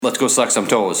Let's go suck some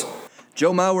toes.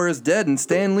 Joe Mauer is dead and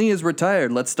Stan Lee is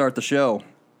retired. Let's start the show.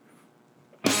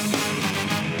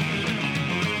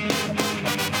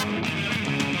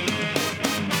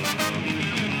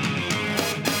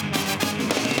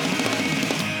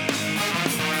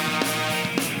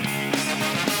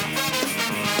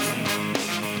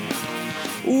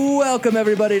 Welcome,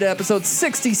 everybody, to episode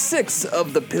 66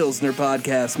 of the Pilsner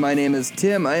Podcast. My name is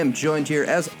Tim. I am joined here,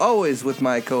 as always, with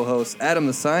my co-hosts, Adam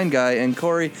the Sign Guy, and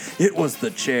Corey, it was the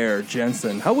chair,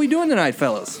 Jensen. How we doing tonight,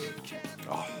 fellas?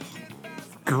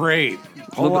 Great.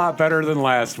 A whole lot better than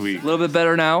last week. A little bit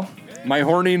better now? My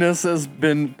horniness has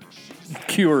been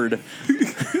cured.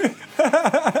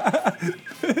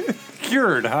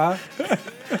 Cured, huh?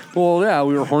 Well, yeah,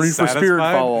 we were horny for Satisfied? Spirit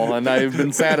Fowl, and I've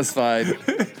been satisfied.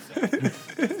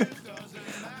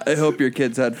 I hope your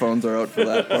kids' headphones are out for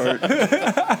that part.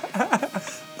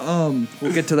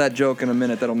 We'll get to that joke in a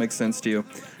minute. That'll make sense to you.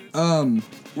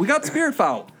 We got Spirit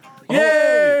Fowl.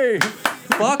 Yay!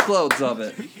 Fuckloads of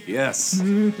it. Yes.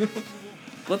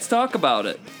 Let's talk about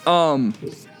it.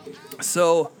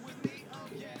 So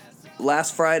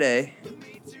last Friday,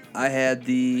 I had to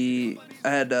be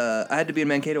in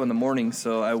Mankato in the morning,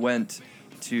 so I went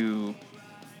to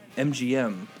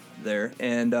MGM there,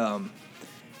 and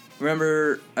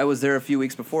remember I was there a few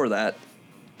weeks before that,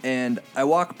 and I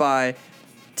walk by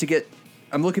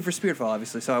I'm looking for Spirit Fowl,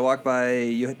 obviously, so I walk by,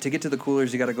 to get to the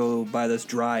coolers, you gotta go by this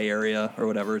dry area, or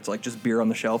whatever, it's like just beer on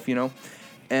the shelf, you know,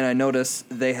 and I notice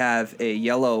they have a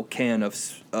yellow can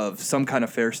of some kind of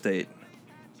Fair State,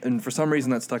 and for some reason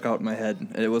that stuck out in my head,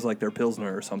 and it was like their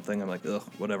Pilsner or something. I'm like, ugh,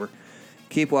 whatever.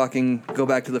 Keep walking, go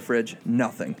back to the fridge,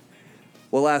 nothing.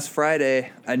 Well, last Friday,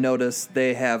 I noticed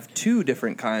they have two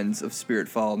different kinds of Spirit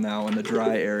Fowl now in the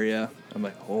dry area. I'm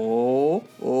like,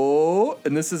 oh,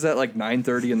 and this is at like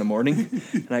 9:30 in the morning,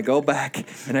 and I go back,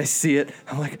 and I see it.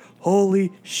 I'm like,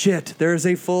 holy shit, there's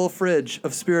a full fridge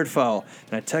of Spirit Fowl.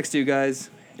 And I text you guys,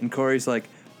 and Corey's like,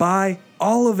 buy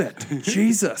all of it.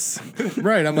 Jesus.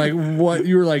 Right, I'm like, what?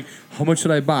 You were like, how much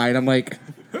should I buy? And I'm like,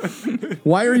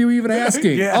 why are you even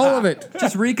asking? Yeah. All of it.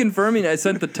 Just reconfirming, I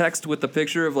sent the text with the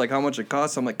picture of like how much it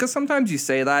costs. I'm like, because sometimes you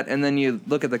say that, and then you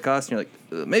look at the cost, and you're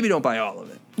like, maybe don't buy all of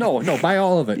it. No, buy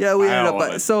all of it. Yeah, we Buy ended up. all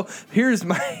of it. So here's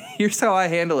how I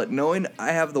handle it. Knowing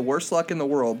I have the worst luck in the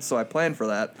world, so I plan for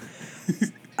that.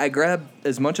 I grab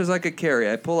as much as I could carry.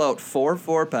 I pull out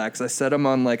 4 packs. I set them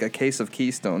on like a case of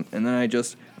Keystone, and then I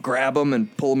just grab them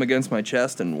and pull them against my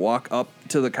chest and walk up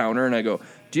to the counter, and I go,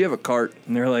 do you have a cart?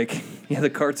 And they're like, yeah, the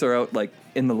carts are out like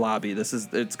in the lobby.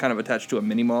 It's kind of attached to a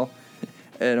mini mall.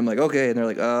 And I'm like, okay. And they're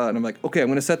like, and I'm like, okay, I'm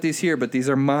going to set these here, but these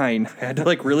are mine. I had to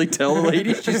like really tell the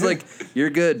lady. She's like,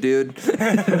 you're good, dude.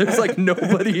 There's like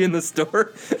nobody in the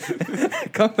store.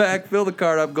 Come back, fill the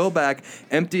cart up, go back,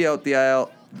 empty out the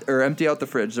aisle, or empty out the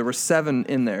fridge. There were 7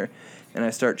 in there. And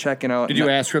I start checking out. Did you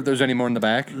ask her if there's any more in the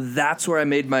back? That's where I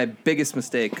made my biggest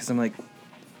mistake, because I'm like,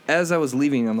 as I was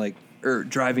leaving,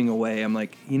 driving away, I'm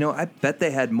like, I bet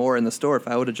they had more in the store if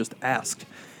I would have just asked.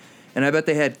 And I bet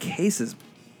they had cases,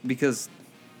 because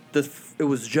it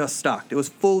was just stocked. It was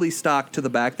fully stocked to the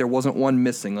back. There wasn't one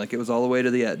missing. Like, it was all the way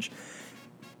to the edge.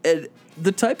 And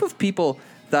the type of people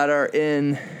that are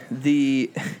in the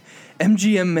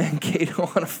MGM Mankato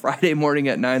on a Friday morning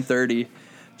at 9:30,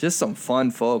 just some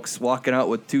fun folks walking out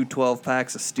with 2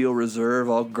 12-packs of Steel Reserve,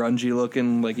 all grungy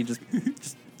looking, like you just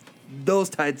those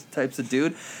types of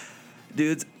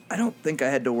dudes. I don't think I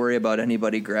had to worry about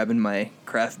anybody grabbing my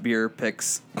craft beer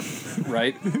picks.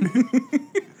 Right?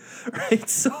 Right,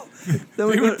 so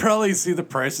then They would probably see the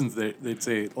price and they'd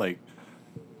say, like,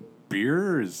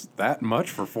 beer is that much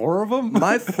for 4 of them?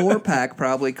 my 4-pack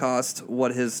probably cost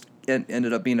what his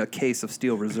ended up being a case of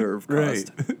Steel Reserve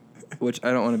cost. Right. Which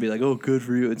I don't want to be like, oh, good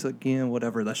for you. It's like, yeah,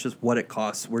 whatever. That's just what it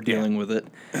costs. We're dealing with it.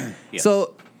 Yes.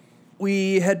 So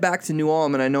we head back to New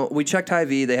Ulm, and I know we checked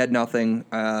Hy-Vee. They had nothing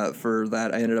for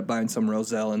that. I ended up buying some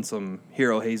Roselle and some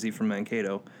Hero Hazy from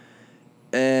Mankato.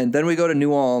 And then we go to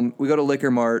New Ulm. We go to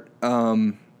Liquor Mart.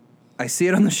 I see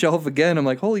it on the shelf again. I'm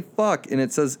like, holy fuck. And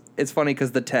it says, it's funny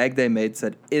because the tag they made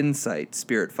said Insight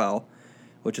Spirit Fowl,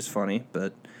 which is funny,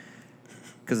 but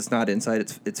because it's not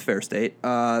Insight, it's Fair State.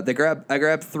 I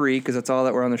grabbed 3 because that's all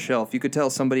that were on the shelf. You could tell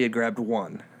somebody had grabbed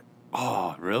 1.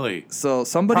 Oh, really? So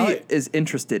somebody Probably- is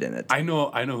interested in it. I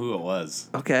know who it was.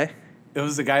 Okay. It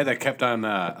was the guy that kept on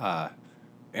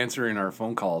answering our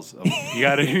phone calls. You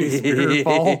got any Spirit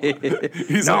Fowl?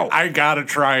 He's like, I got to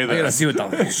try I gotta this. see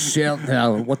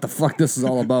what the fuck this is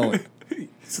all about.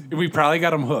 We probably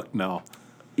got him hooked now.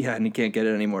 Yeah, and he can't get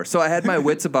it anymore. So I had my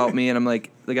wits about me, and I'm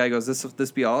like, the guy goes,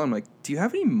 this be all? I'm like, do you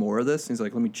have any more of this? And he's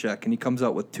like, let me check. And he comes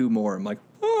out with 2 more. I'm like,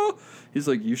 oh. He's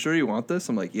like, you sure you want this?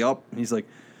 I'm like, yup. And he's like,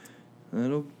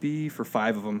 That'll be for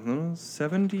 5 of them.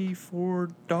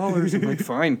 $74. I'm like,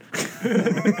 fine.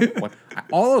 What?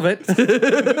 All of it.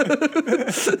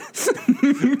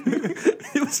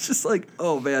 It was just like,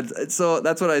 oh man. So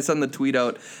that's what I sent the tweet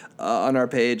out on our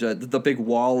page. The big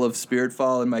wall of Spirit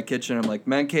Fall in my kitchen. I'm like,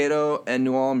 Mankato and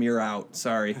New Ulm, you're out.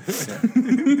 Sorry.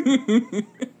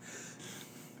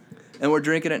 And we're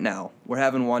drinking it now. We're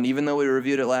having one. Even though we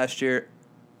reviewed it last year,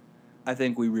 I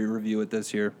think we re-review it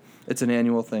this year. It's an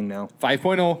annual thing now.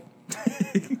 5.0.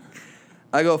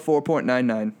 I go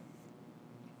 4.99.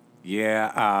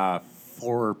 Yeah,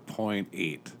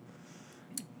 4.8.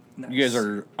 Nice. You guys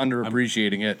are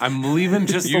underappreciating it. I'm leaving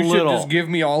just You a should little. just give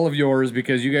me all of yours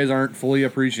because you guys aren't fully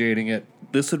appreciating it.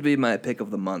 This would be my pick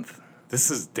of the month. This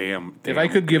is damn If I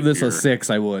could give good this a beer. 6,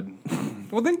 I would.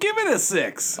 Well, then give it a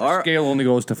 6. Our Scale only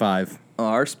goes to 5.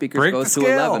 speakers Break goes the to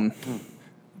scale. 11.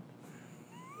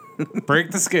 Break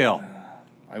the scale.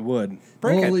 I would.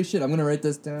 Break it. Shit, I'm going to write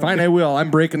this down. Fine, I will.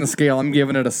 I'm breaking the scale. I'm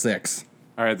giving it a 6.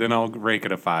 All right, then I'll rake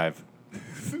it a 5.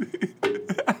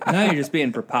 Now you're just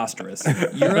being preposterous.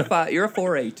 You're a 5. You're a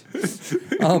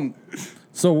 4.8.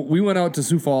 So we went out to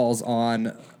Sioux Falls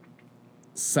on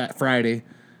Friday,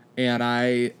 and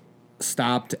I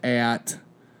stopped at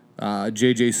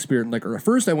JJ Spirit and Liquor.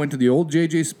 First, I went to the old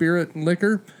JJ Spirit and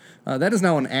Liquor. That is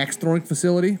now an axe throwing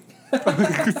facility.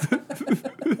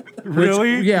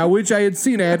 Really? Which I had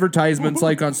seen advertisements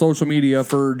like on social media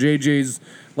for JJ's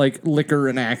like liquor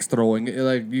and axe throwing.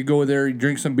 Like you go there, you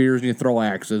drink some beers, and you throw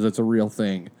axes. It's a real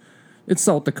thing. It's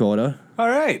South Dakota, All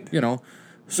right. you know.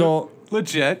 So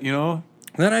Legit, you know.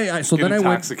 then I Get went.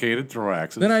 intoxicated, throw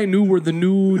axes. Then I knew where the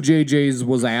new JJ's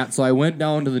was at, so I went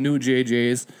down to the new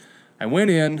JJ's. I went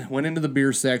into the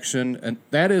beer section, and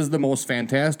that is the most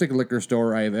fantastic liquor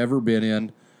store I have ever been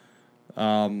in.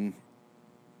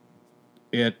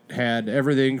 It had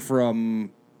everything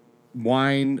from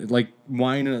wine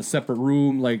in a separate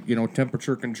room,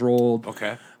 temperature controlled.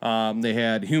 Okay. They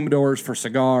had humidors for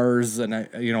cigars, and a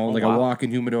wow.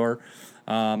 walk-in humidor.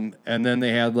 And then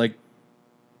they had like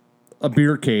a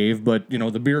beer cave, but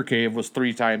the beer cave was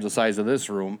 3 times the size of this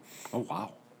room. Oh,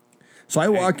 wow. So I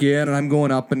walk in and I'm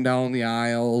going up and down the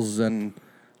aisles, and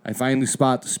I finally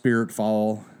spot the Spirit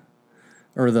Fall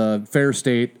or the Fair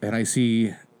State, and I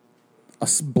see a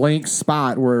blank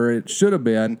spot where it should have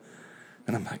been,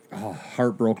 and I'm like, oh,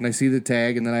 heartbroken. I see the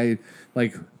tag, and then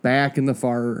I back in the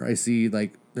far, I see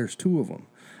there's 2 of them.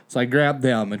 So I grab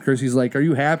them, and Chrissy's like, "Are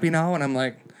you happy now?" And I'm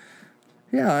like,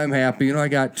 "Yeah, I'm happy. I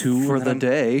got 2 For the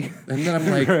day. And then I'm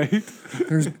like,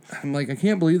 Right. I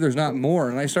can't believe there's not more.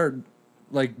 And I start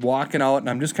walking out, and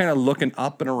I'm just kind of looking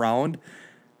up and around,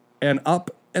 and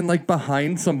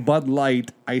behind some Bud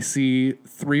Light, I see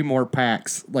 3 more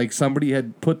packs. Like somebody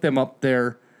had put them up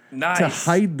there Nice. to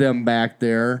hide them back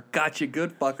there. Got you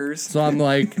good fuckers. So I'm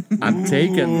like, I'm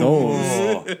taking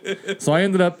those. So I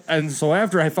ended up, and so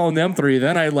after I found them 3,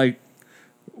 then I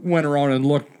went around and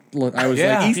looked. I was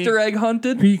Yeah. Easter egg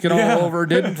hunted. peeking Yeah. all over,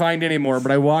 didn't find any more,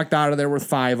 but I walked out of there with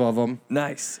 5 of them.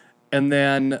 Nice. And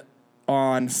then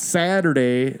on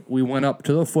Saturday, we went up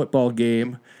to the football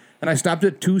game, and I stopped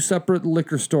at 2 separate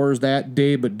liquor stores that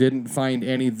day, but didn't find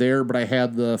any there. But I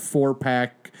had the 4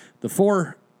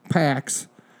 packs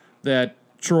that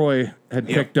Troy had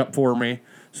picked up for me.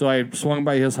 So I swung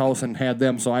by his house and had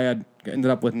them. So I ended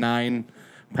up with 9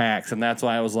 packs, and that's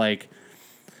why I was like,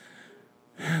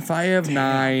 if I have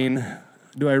 9,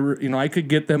 do I could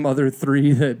get them other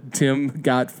 3 that Tim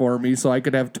got for me, so I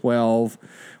could have 12.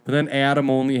 But then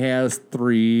Adam only has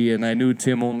 3, and I knew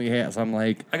Tim only has. I'm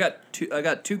like, I got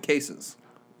 2 cases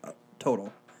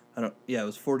total. It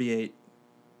was 48.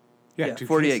 Yeah, 2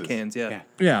 48 cases. cans, yeah.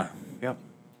 yeah. Yep.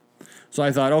 So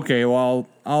I thought, okay, well,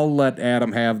 I'll let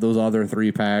Adam have those other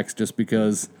 3 packs just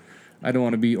because I don't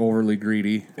want to be overly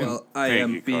greedy. Well, I Thank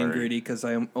am you, being Corey. greedy because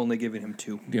I am only giving him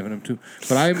 2. Giving him 2,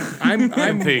 but I'm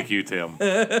Thank you, Tim.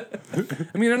 I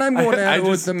mean, and I'm going at I it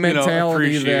with just, the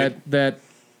mentality appreciate that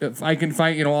if I can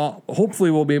find, hopefully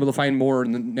we'll be able to find more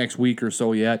in the next week or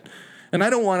so yet. And I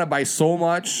don't want to buy so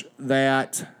much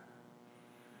that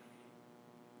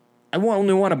I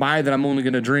only want to buy that I'm only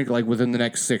going to drink within the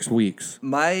next 6 weeks.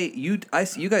 You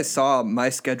guys saw my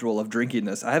schedule of drinking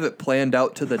this. I have it planned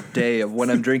out to the day of when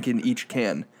I'm drinking each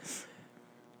can.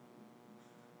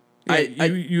 Yeah,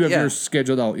 you have yeah. yours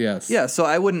scheduled out, yes. Yeah, so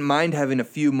I wouldn't mind having a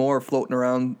few more floating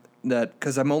around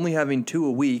because I'm only having 2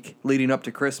 a week leading up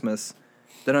to Christmas.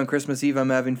 Then on Christmas Eve I'm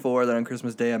having 4. Then on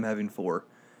Christmas Day I'm having 4,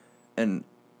 and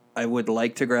I would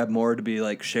like to grab more to be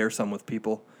share some with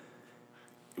people.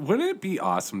 Wouldn't it be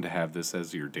awesome to have this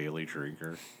as your daily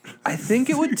drinker? I think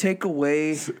it would take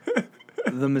away the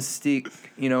mystique.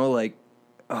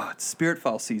 It's Spirit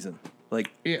Fall season.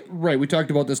 Like, Yeah, right. We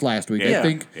talked about this last week.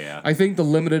 Yeah. I think the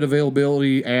limited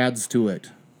availability adds to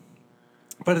it.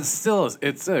 But it's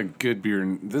a good beer.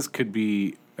 And this could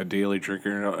be a daily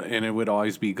drinker, and it would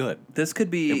always be good. this could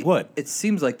be. It would. It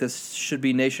seems like this should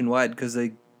be nationwide because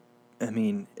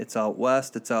it's out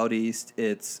west, it's out east,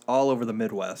 it's all over the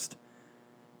Midwest.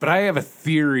 But I have a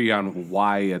theory on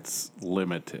why it's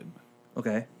limited.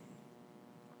 Okay.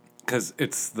 Because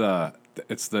it's that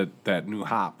new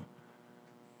hop.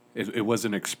 It was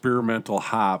an experimental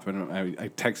hop, and I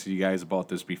texted you guys about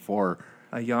this before.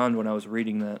 I yawned when I was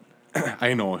reading that.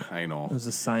 I know. It was a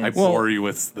I science. bore you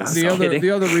with this. The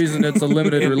other reason it's a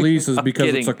limited release is because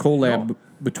kidding. it's a collab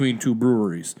between two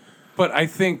breweries. But I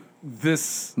think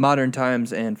this Modern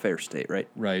Times and Fair State, right?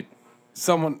 Right.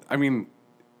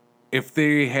 if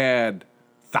they had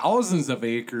thousands of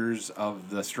acres of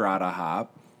the Strata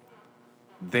hop,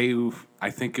 they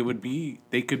would be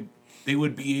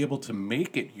able to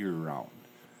make it year round.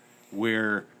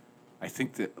 Where I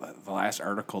think that the last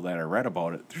article that I read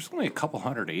about it, there's only a couple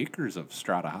hundred acres of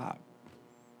Strata hop.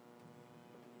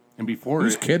 And before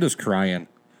Whose kid is crying?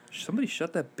 Somebody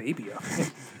shut that baby up.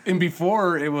 And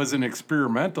before it was an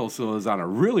experimental, so it was on a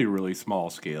really, really small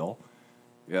scale.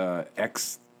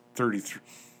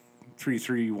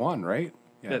 X331, right?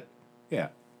 Yeah.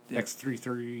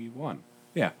 X331.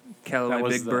 Yeah. Callaway That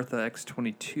was Big Bertha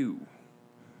X22.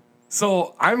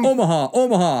 So I'm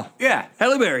Omaha. Yeah.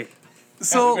 Halle Berry.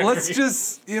 So let's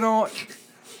just,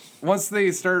 once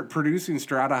they start producing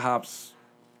Strata hops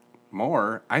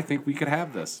more, I think we could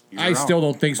have this. I still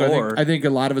don't think so. Or- I think a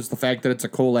lot of it's the fact that it's a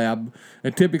collab.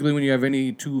 And typically when you have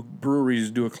any two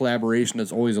breweries do a collaboration,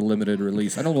 it's always a limited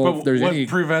release. I don't know But if there's what any...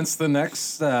 prevents the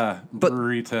next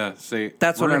brewery to say,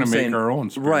 That's we're what I'm going to saying. make our own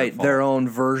Spirit Right, Fall? their own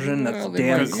version. That's Well, they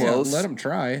damn might- yeah, close. let them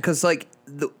try. Because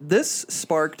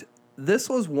this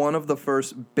was one of the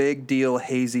first big deal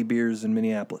hazy beers in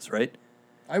Minneapolis, right?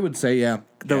 I would say, yeah.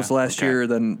 That was last okay. year.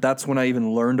 Then that's when I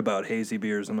even learned about hazy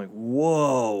beers. I'm like,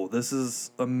 whoa, this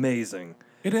is amazing.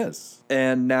 It is.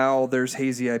 And now there's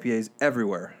hazy IPAs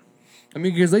everywhere. I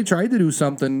mean, because they tried to do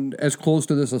something as close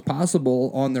to this as possible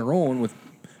on their own with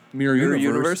Mirror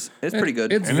Universe. It's And pretty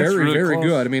good. It's And it's very, really very close.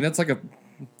 good. I mean, it's like a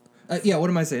Yeah, what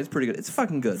am I saying? It's pretty good. It's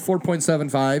fucking good.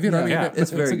 4.75. You know, I mean, Yeah,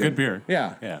 it's very a good. good beer.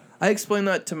 yeah. Yeah. I explained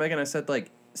that to Megan. I said,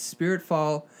 Spirit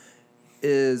Fall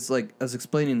is I was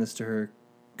explaining this to her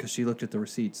because she looked at the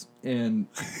receipts. And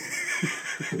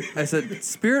I said,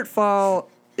 Spirit Fall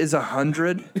is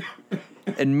 100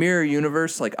 and Mirror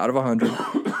Universe, out of 100.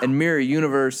 And Mirror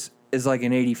Universe is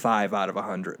an 85 out of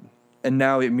 100. And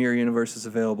now Mirror Universe is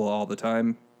available all the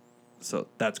time. So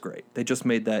that's great. They just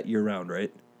made that year round,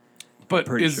 right? But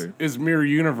Pretty is sure. is Mirror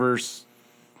Universe,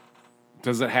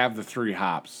 does it have the 3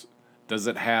 hops? Does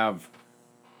it have,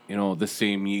 the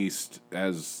same yeast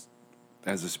as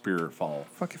a Spirit Fall?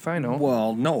 Fuck if I know.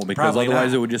 Well, no, because Probably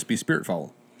otherwise not. it would just be Spirit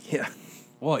Foul. Yeah.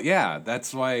 Well, yeah,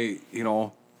 that's why,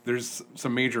 there's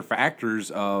some major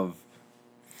factors of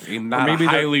not a maybe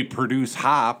highly produced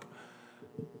hop.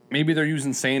 Maybe they're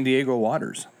using San Diego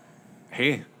waters.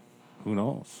 Hey, who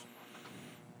knows?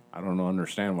 I don't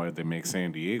understand why they make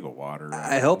San Diego water.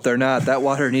 I hope they're not. That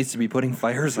water needs to be putting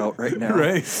fires out right now.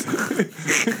 Right.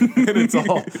 And it's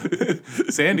all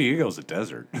San Diego's a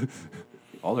desert.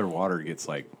 All their water gets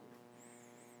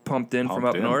Pumped in from pumped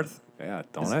up in. north. Yeah, Is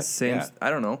don't it it? the same? Yeah. I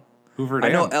don't know. Hoover I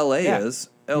Dam. know LA Yeah. is.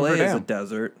 LA Hoover is a Dam.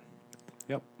 desert.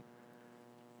 Yep.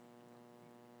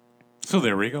 So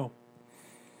there we go.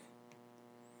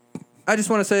 I just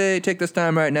want to take this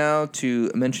time right now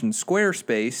to mention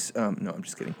Squarespace. No, I'm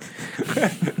just kidding.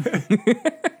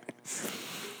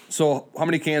 So, how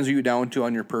many cans are you down to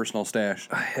on your personal stash?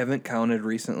 I haven't counted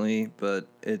recently, but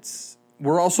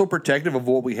We're also protective of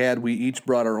what we had. We each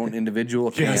brought our own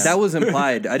individual cans. Yes. that was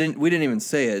implied. We didn't even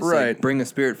say it. It's Right. bring a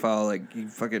spirit file. You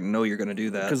fucking know you're gonna do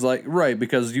that.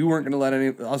 Because you weren't going to let any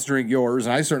us drink yours,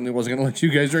 and I certainly wasn't going to let you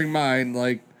guys drink mine.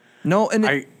 No, and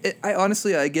I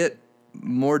honestly I get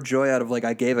more joy out of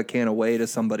I gave a can away to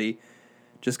somebody,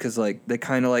 just because they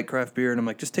kind of like craft beer, and I'm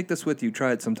like, just take this with you,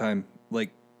 try it sometime,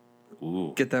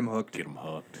 Ooh, get them hooked. get them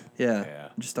hooked. Yeah,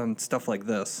 just on stuff like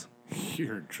this.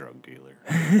 You're a drug dealer.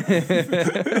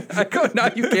 I go, now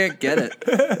you can't get it.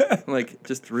 I'm like,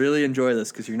 just really enjoy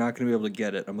this because you're not going to be able to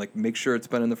get it. I'm like, make sure it's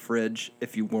been in the fridge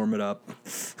if you warm it up.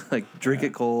 Drink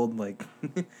it cold.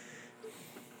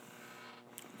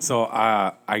 So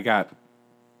I got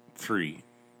 3,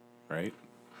 right?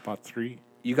 About 3.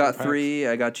 You got packs? 3.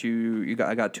 I got you.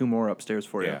 I got 2 more upstairs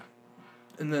for you. Yeah.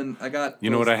 And then I got. You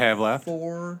know what I have left?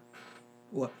 4.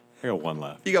 What? I got 1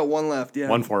 left. You got 1 left. Yeah.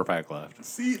 1 4-pack left.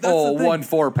 See, that's oh, the thing. 1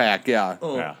 4-pack, yeah.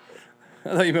 Oh. Yeah.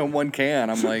 I thought you meant one can.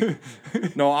 I'm like,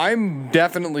 no, I'm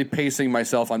definitely pacing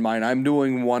myself on mine. I'm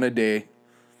doing one a day.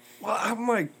 Well, I'm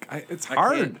like, it's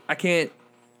hard. I can't.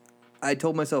 I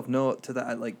told myself no to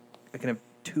that. I can have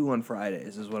 2 on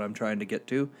Fridays is what I'm trying to get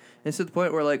to. And it's to the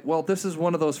point where like, well, this is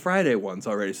one of those Friday ones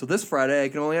already. So this Friday I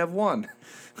can only have 1.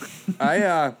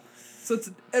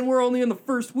 And we're only in the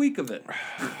first week of it.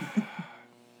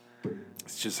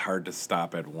 It's just hard to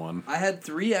stop at 1. I had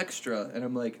 3 extra, and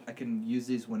I'm like, I can use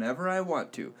these whenever I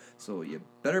want to. So you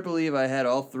better believe I had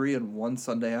all 3 in one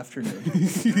Sunday afternoon.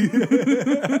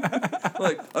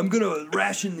 Like, I'm going to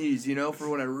ration these, for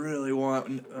when I really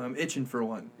want. I'm itching for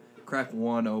one. Crack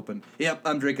 1 open. Yep,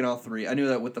 I'm drinking all 3. I knew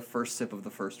that with the first sip of the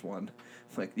first one.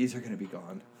 Like, these are going to be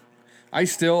gone. I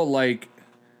still like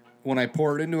when I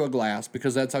pour it into a glass,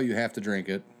 because that's how you have to drink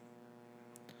it.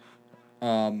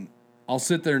 I'll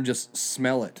sit there and just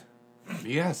smell it.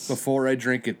 Yes. Before I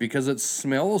drink it, because it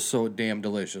smells so damn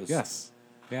delicious. Yes.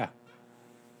 Yeah.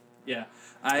 Yeah.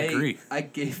 I agree. I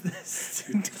gave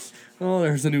this Oh,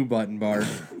 there's a new button bar.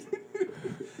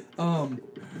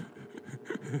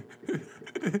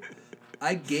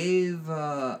 I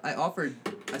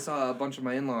saw a bunch of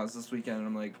my in-laws this weekend, and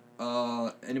I'm like,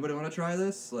 anybody want to try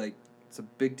this? Like, it's a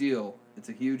big deal. It's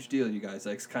a huge deal, you guys.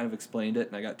 I kind of explained it,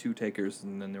 and I got 2 takers,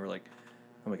 and then they were like,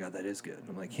 oh my God, that is good. And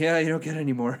I'm like, yeah, you don't get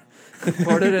any more.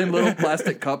 Poured it in little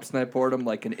plastic cups, and I poured them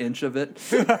like an inch of it.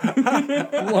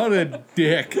 What a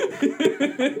dick.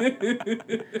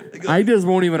 I just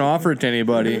won't even offer it to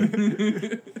anybody.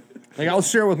 Like, I'll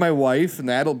share it with my wife, and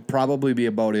that'll probably be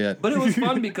about it. But it was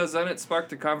fun because then it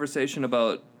sparked a conversation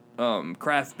about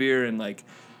craft beer and, like,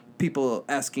 people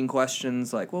asking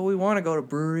questions like, well, we want to go to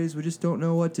breweries, we just don't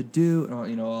know what to do,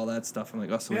 and all that stuff. I'm like,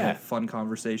 oh, so we had a fun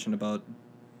conversation about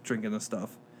drinking this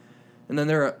stuff. And then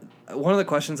one of the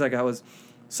questions I got was,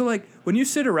 so, like, when you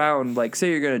sit around, like, say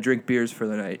you're going to drink beers for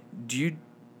the night, do you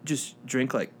just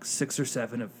drink, like, 6 or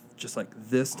 7 of just, like,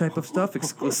 this type of stuff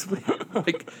exclusively?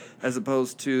 Like, as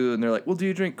opposed to, and they're like, well, do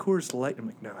you drink Coors Light? I'm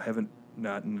like, no, I haven't,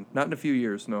 not in a few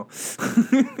years, no.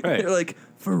 Right. They're like,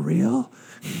 for real?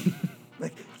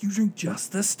 Like, you drink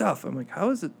just this stuff? I'm like,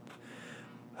 how's that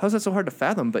so hard to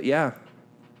fathom? But yeah.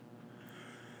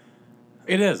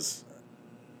 It is.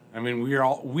 I mean, we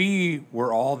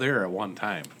were all there at one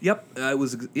time. Yep, I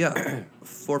was. 4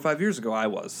 or 5 years ago, I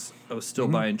was still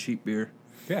buying cheap beer.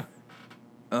 Yeah.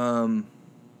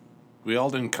 We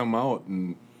all didn't come out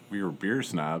and we were beer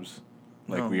snobs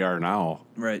like we are now.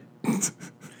 Right.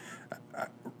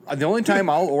 The only time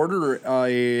I'll order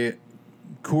a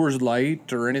Coors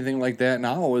Light or anything like that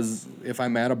now is if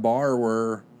I'm at a bar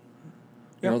where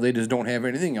they just don't have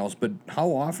anything else. But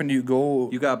how often do you go?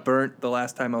 You got burnt the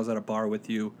last time I was at a bar with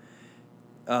you.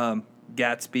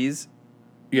 Gatsby's.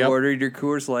 You ordered your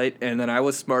Coors Light, and then I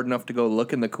was smart enough to go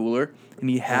look in the cooler, and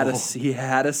he had a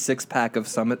 6-pack of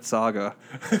Summit Saga.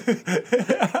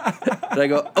 And I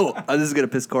go, this is gonna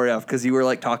piss Corey off because you were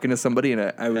like talking to somebody,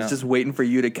 and I was just waiting for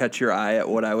you to catch your eye at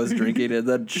what I was drinking, and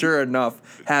then sure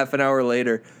enough, half an hour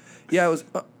later, I was.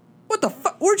 What the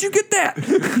fuck? Where'd you get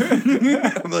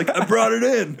that? I'm like, I brought it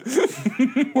in.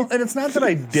 Well, and it's not that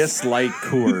I dislike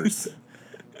Coors.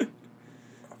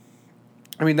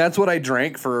 I mean, that's what I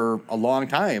drank for a long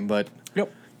time, but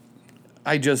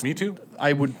Me too.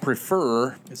 I would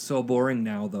prefer. It's so boring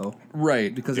now, though.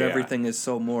 Right. Because everything is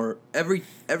so more... Every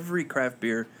craft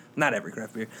beer... Not every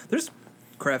craft beer. There's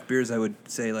craft beers I would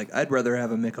say, like, I'd rather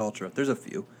have a Mick Ultra. There's a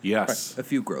few. Yes. A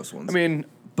few gross ones. I mean...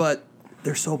 But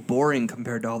they're so boring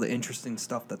compared to all the interesting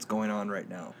stuff that's going on right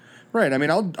now. Right. I mean,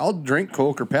 I'll drink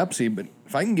Coke or Pepsi, but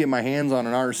if I can get my hands on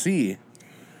an RC...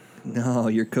 No,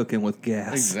 you're cooking with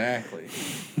gas. Exactly.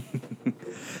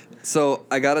 So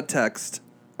I got a text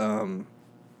from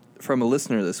a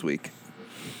listener this week.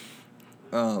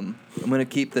 I'm going to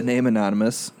keep the name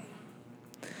anonymous.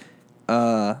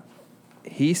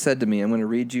 He said to me, I'm going to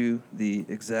read you the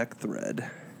exact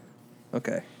thread.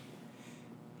 Okay.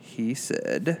 He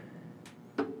said,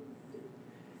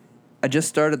 I just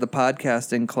started the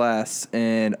podcasting class,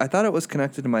 and I thought it was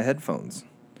connected to my headphones.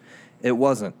 It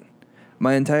wasn't.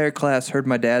 My entire class heard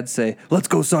my dad say, let's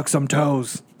go suck some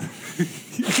toes.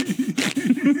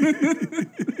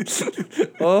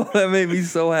 Oh, that made me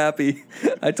so happy.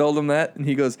 I told him that, and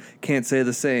he goes, can't say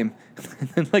the same. And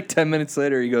then like 10 minutes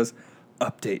later, he goes,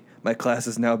 update. My class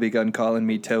has now begun calling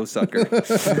me toe sucker.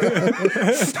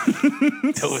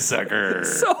 Toe sucker.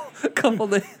 So a couple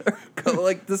days,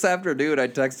 like this afternoon, I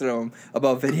texted him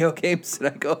about video games, and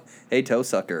I go, hey, toe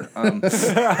sucker.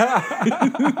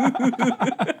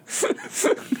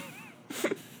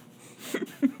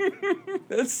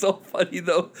 That's so funny,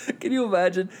 though. Can you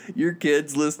imagine your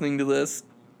kids listening to this?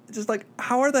 just like,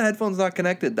 how are the headphones not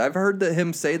connected? I've heard that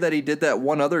him say that he did that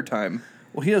one other time.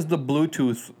 Well, he has the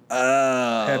Bluetooth.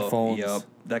 Headphones. Yep,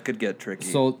 that could get tricky.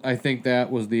 So I think that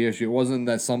was the issue. It wasn't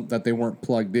that they weren't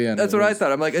plugged in. That's what I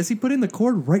thought. I'm like, is he putting the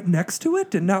cord right next to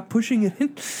it and not pushing it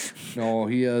in? No,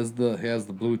 he has the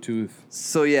Bluetooth.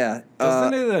 So yeah,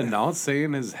 Doesn't it announce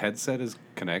saying his headset is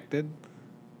connected?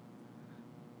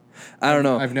 I don't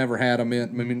know. I've never had them in.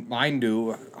 I mean, mine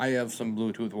do. I have some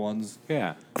Bluetooth ones.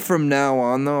 Yeah. From now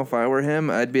on, though, if I were him,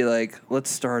 I'd be like, let's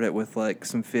start it with like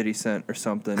some 50 Cent or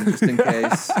something, just in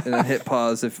case, and then hit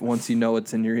pause if once you know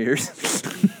it's in your ears.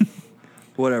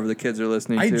 Whatever the kids are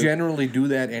listening to. I generally do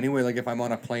that anyway. Like if I'm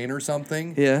on a plane or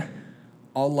something, Yeah.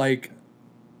 I'll like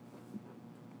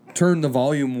turn the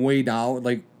volume way down,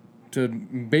 like to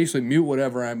basically mute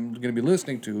whatever I'm going to be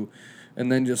listening to,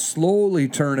 and then just slowly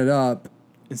turn it up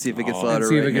And see if it gets Oh. louder. and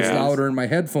see if right it gets now. louder in my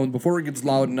headphones before it gets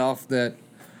loud enough that,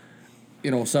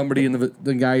 you know, somebody in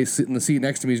the guy sitting in the seat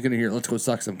next to me is going to hear, let's go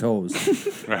suck some toes.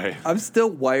 Right. I'm still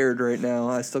wired right now.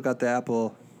 I still got the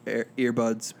Apple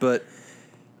earbuds, but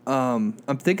I'm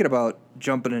thinking about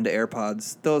jumping into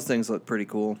AirPods. Those things look pretty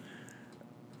cool.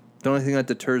 The only thing that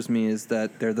deters me is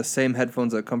that they're the same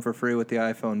headphones that come for free with the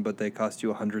iPhone, but they cost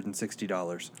you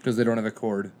 $160. Because they don't have a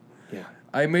cord. Yeah.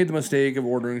 I made the mistake of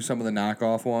ordering some of the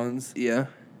knockoff ones. Yeah.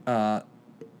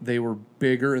 They were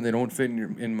bigger and they don't fit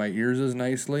in my ears as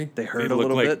nicely. They They hurt a look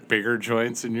little like bit. bigger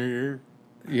joints in your ear.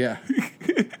 Yeah.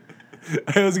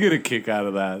 I was getting a kick out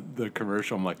of that, the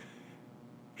commercial. I'm like,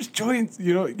 there's joints.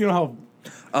 You know how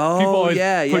Oh, people always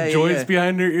yeah, put yeah, joints yeah.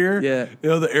 behind their ear? Yeah. You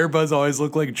know, the earbuds always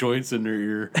look like joints in their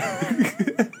ear.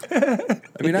 I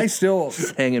mean, I still...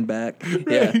 Hanging back.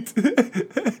 Yeah.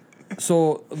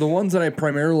 So the ones that I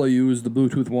primarily use, the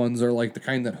Bluetooth ones, are like the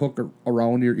kind that hook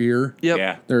around your ear. Yep.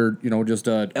 Yeah. They're, you know, just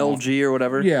a... LG or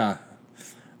whatever. Yeah.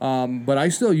 But I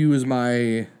still use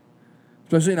my...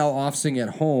 Especially now off-sing at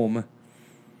home,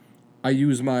 I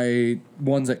use my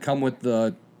ones that come with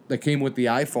the... That came with the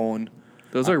iPhone.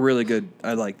 Those are really good.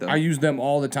 I like them. I use them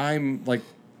all the time, like,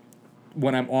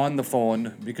 when I'm on the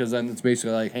phone, because then it's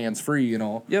basically like hands-free, you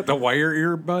know. Yep. The wire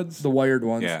earbuds? The wired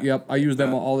ones. Yeah. Yep. I use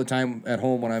them all the time at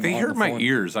home when I'm They on hurt the my phone.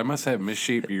 ears. I must have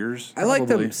misshaped ears. I like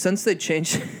them Probably. since they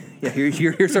changed. Yeah,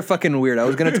 your ears are fucking weird. I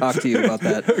was gonna talk to you about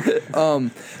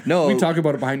that. No, We talk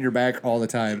about it behind your back all the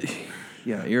time.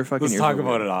 yeah, you're fucking. Let's ears talk are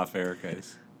about weird. it off air,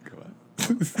 guys. Come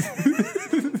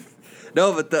on.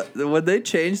 No, but when they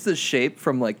changed the shape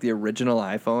from like the original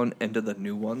iPhone into the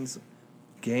new ones,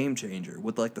 game changer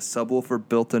with like the subwoofer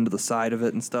built into the side of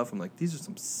it and stuff. I'm like, these are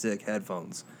some sick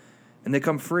headphones, and they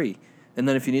come free. And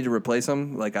then if you need to replace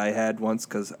them, like I had once,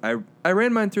 because I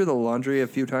ran mine through the laundry a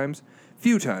few times.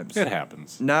 It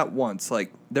happens. Not once.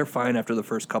 Like, they're fine after the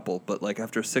first couple, but, like,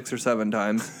 after 6 or 7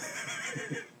 times,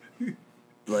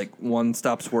 like, one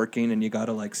stops working and you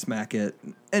gotta, like, smack it.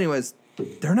 Anyways,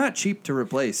 they're not cheap to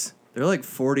replace. They're, like,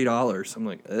 $40. I'm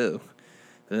like, ew.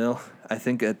 Well, I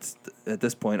think at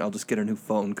this point, I'll just get a new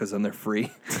phone because then they're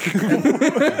free.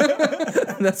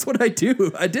 And that's what I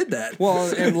do. I did that.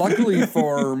 Well, and luckily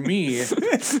for me,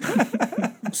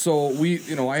 so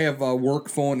I have a work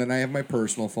phone and I have my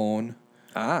personal phone.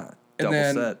 Ah, And double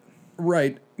then, set.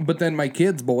 Right. But then my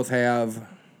kids both have,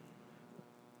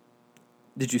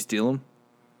 Did you steal them?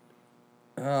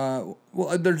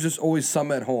 well, there's just always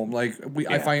some at home. Like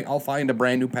I'll find a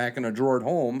brand new pack in a drawer at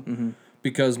home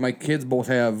because my kids both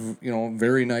have,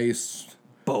 very nice,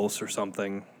 Bose or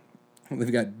something.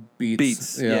 they've got Beats.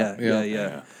 Beats.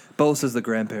 Yeah. Bose is the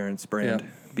grandparents' brand. Yeah.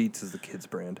 Beats is the kids'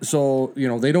 brand. So,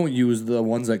 they don't use the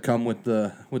ones that come with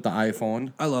the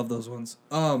iPhone. I love those ones.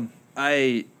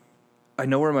 I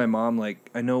know where my mom,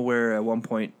 I know where at one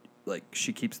point,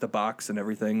 she keeps the box and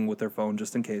everything with her phone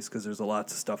just in case because there's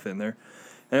lots of stuff in there.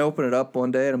 And I open it up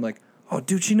one day and I'm like, oh,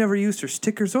 dude, she never used her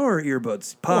stickers or her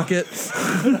earbuds. Pocket.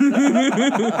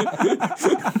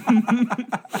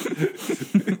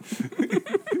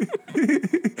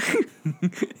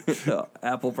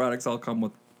 Apple products all come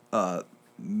with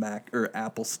Mac or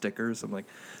Apple stickers. I'm like,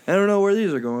 I don't know where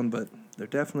these are going, but they're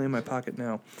definitely in my pocket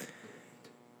now.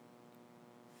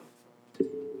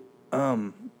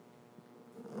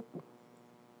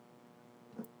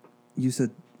 You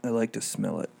said I like to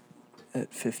smell it at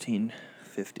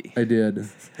 1550. I did.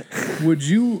 Would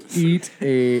you eat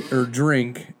or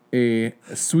drink a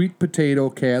sweet potato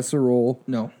casserole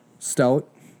No. stout?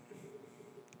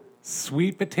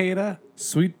 Sweet potato?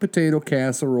 Sweet potato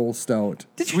casserole stout.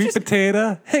 Did you Sweet just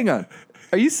potato? hang on?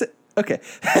 Are you okay?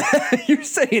 You're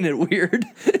saying it weird.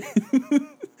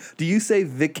 Do you say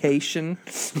vacation?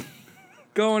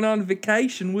 Going on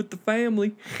vacation with the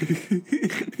family.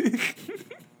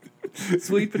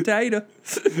 Sweet potato.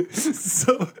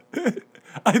 So,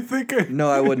 I think. No,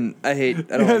 I wouldn't. I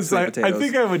don't like sweet potatoes. I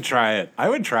think I would try it. I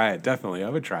would try it, definitely. I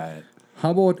would try it.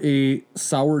 How about a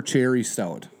sour cherry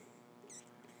stout?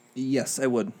 Yes, I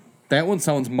would. That one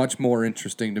sounds much more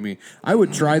interesting to me. I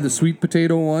would try the sweet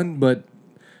potato one, but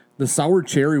the sour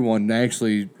cherry one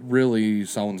actually really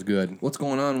sounds good. What's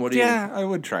going on? What are Yeah, I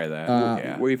would try that.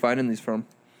 you? Where are you finding these from?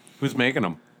 Who's making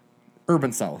them?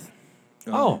 Urban South.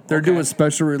 Oh, They're doing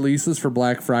special releases for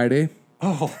Black Friday.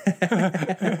 Oh,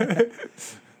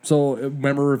 So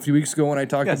remember a few weeks ago when I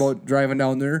talked Yes. about driving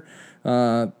down there,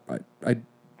 I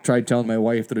tried telling my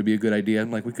wife that it'd be a good idea. I'm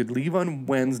like, we could leave on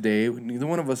Wednesday. Neither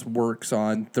one of us works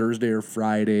on Thursday or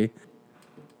Friday.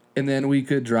 And then we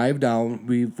could drive down.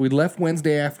 We left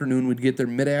Wednesday afternoon. We'd get there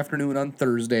mid-afternoon on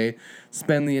Thursday,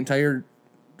 spend the entire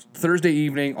Thursday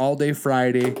evening, all day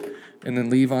Friday, and then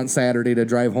leave on Saturday to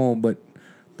drive home. But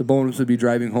the bonus would be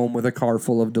driving home with a car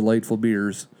full of delightful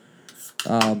beers.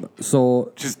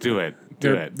 So just do it.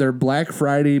 Do it. their Black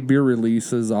Friday beer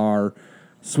releases are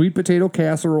sweet potato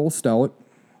casserole stout,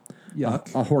 Yuck.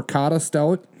 a horchata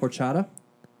stout, Horchata?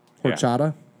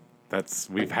 horchata,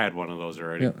 We've had one of those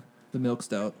already. yeah, The milk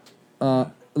stout.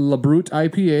 La Brute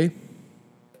IPA,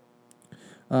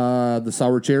 the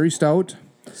sour cherry stout,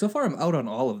 So far, I'm out on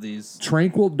all of these.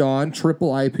 Tranquil Dawn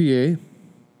triple IPA,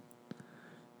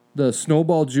 the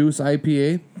Snowball Juice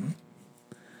IPA,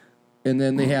 and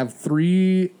then they have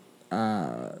 3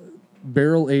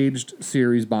 barrel-aged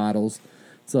series bottles.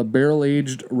 It's a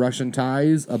barrel-aged Russian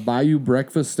Ties, a Bayou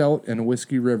Breakfast Stout, and a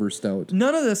Whiskey River Stout.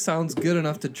 None of this sounds good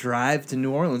enough to drive to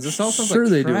New Orleans. This all sounds Sure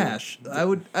like they do. trash. I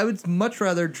would much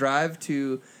rather drive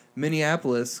to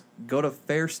Minneapolis, go to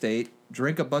Fair State,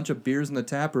 drink a bunch of beers in the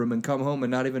tap room, and come home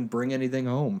and not even bring anything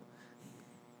home.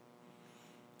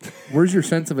 Where's your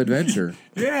sense of adventure?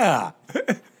 Yeah.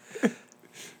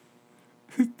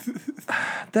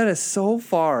 That is so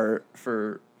far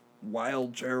for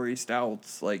wild cherry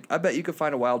stouts. Like, I bet you could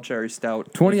find a wild cherry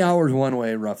stout. 20 hours one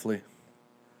way, roughly.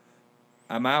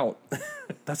 I'm out.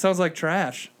 That sounds like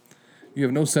trash. You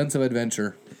have no sense of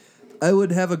adventure. I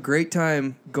would have a great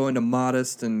time going to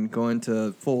Modest and going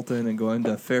to Fulton and going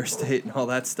to Fair State and all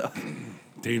that stuff.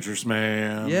 Dangerous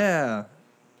man. Yeah.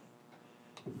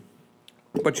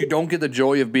 But you don't get the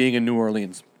joy of being in New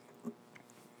Orleans.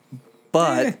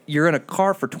 But you're in a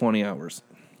car for 20 hours.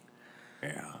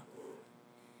 Yeah.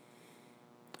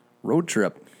 Road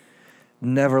trip.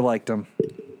 Never liked them.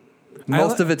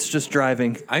 Most of it's just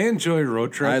driving. I enjoy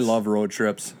road trips. I love road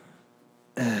trips.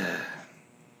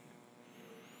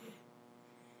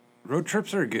 road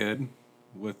trips are good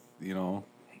with,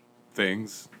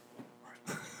 things.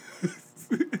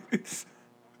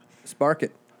 Spark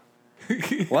it.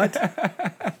 What?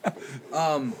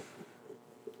 I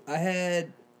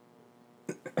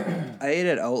ate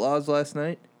at Outlaws last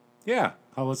night. Yeah.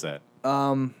 How was that?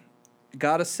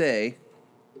 Gotta say,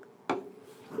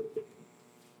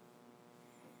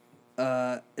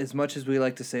 as much as we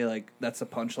like to say, like, that's a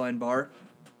punchline bar.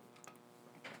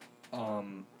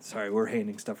 Sorry, we're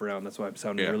handing stuff around. That's why I'm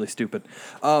sounding Yeah. really stupid.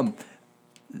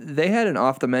 They had an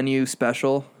off-the-menu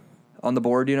special on the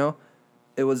board,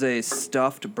 It was a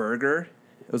stuffed burger.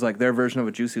 It was like their version of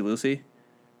a Juicy Lucy.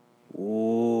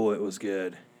 Oh, it was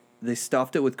good. They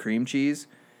stuffed it with cream cheese.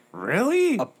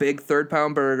 Really? A big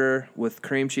 3rd-pound burger with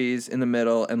cream cheese in the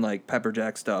middle and like pepper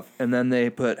jack stuff, and then they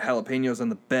put jalapenos on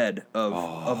the bed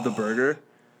of the burger.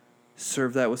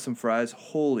 Serve that with some fries.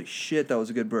 Holy shit, that was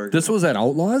a good burger. This was at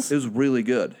Outlaws? It was really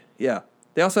good. Yeah,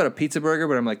 they also had a pizza burger,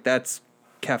 but I'm like, that's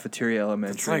cafeteria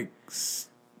elementary. It's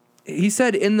like he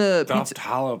said in the stuffed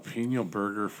jalapeno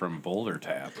burger from Boulder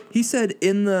Tap. He said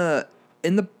in the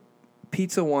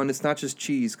pizza one, it's not just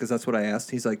cheese, because that's what I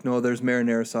asked. He's like, no, there's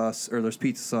marinara sauce, or there's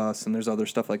pizza sauce, and there's other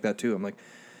stuff like that too. I'm like,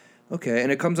 okay,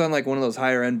 and it comes on like one of those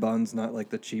higher end buns, not like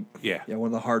the cheap. Yeah. Yeah, one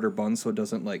of the harder buns, so it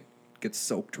doesn't like get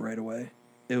soaked right away.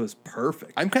 It was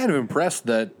perfect. I'm kind of impressed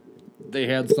that They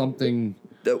had something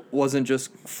That wasn't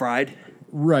just fried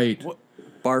right.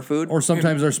 bar food Or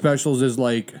sometimes their specials is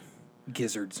like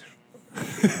gizzards.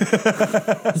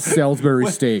 Salisbury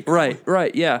steak.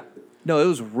 Right, yeah. No, it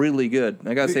was really good.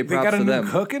 I gotta say They props got a to new them.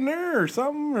 cook in there or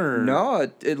something? Or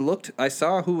No, it looked. I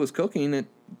saw who was cooking it.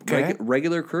 Okay.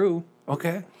 Regular crew.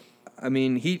 Okay. I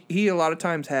mean, he a lot of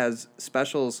times has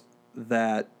specials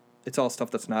that it's all stuff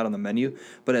that's not on the menu.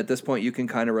 But at this point, you can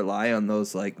kind of rely on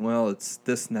those. Like, well, it's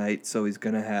this night, so he's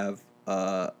gonna have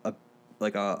a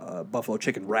buffalo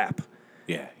chicken wrap,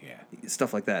 Yeah.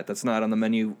 stuff like that. That's not on the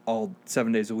menu all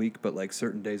 7 days a week, but like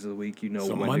certain days of the week,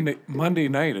 So when Monday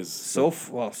night is so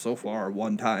far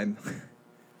one time.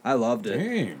 I loved it.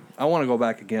 Dang. I want to go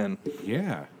back again.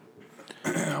 Yeah.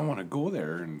 I want to go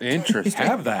there and Interesting.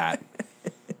 have that.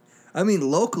 I mean,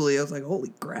 locally, I was like,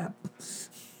 holy crap.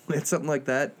 We had something like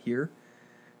that here.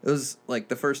 It was like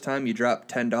the first time you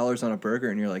dropped $10 on a burger,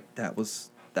 and you're like, that was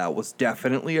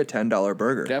definitely a $10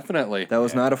 burger. Definitely. That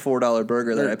was not a $4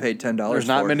 burger that I paid $10 for. There's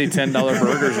not many $10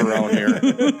 burgers around here.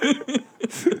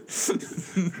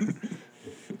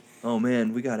 Oh,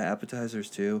 man, we got appetizers,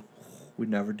 too. We'd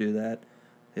never do that.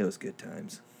 It was good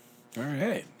times. All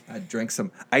right. I drank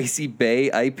some Icy Bay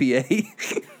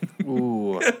IPA.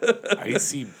 Ooh.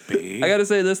 Icy Bay. I got to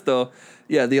say this, though.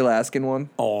 Yeah, the Alaskan one.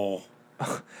 Oh.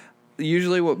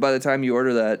 Usually, by the time you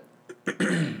order that,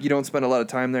 you don't spend a lot of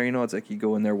time there. You know, it's like you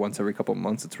go in there once every couple of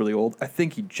months. It's really old. I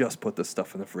think he just put this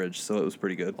stuff in the fridge, so it was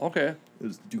pretty good. Okay. It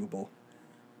was doable.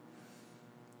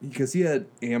 Because he had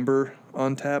amber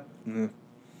on tap.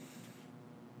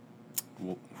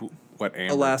 What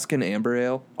amber? Alaskan amber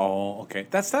ale. Oh, okay.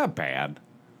 That's not bad.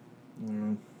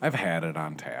 I've had it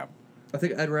on tap. I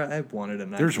think I wanted an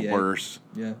IPA. There's worse.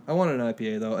 Yeah, I wanted an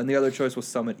IPA, though. And the other choice was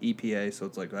Summit EPA, so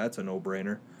it's like, that's a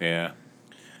no-brainer. Yeah.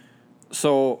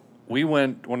 So when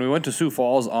we went to Sioux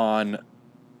Falls on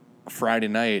Friday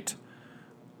night,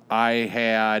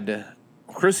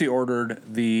 Chrissy ordered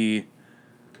the,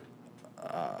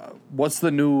 what's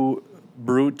the new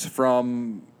brute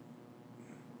from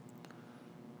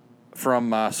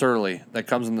Surly that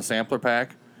comes in the sampler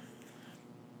pack?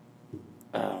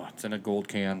 Oh, it's in a gold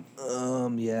can.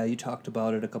 Yeah, you talked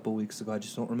about it a couple weeks ago. I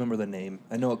just don't remember the name.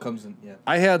 I know it comes in, yeah.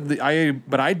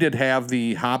 I did have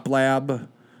the Hop Lab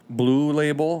blue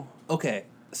label. Okay,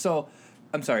 so,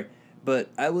 I'm sorry, but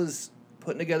I was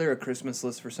putting together a Christmas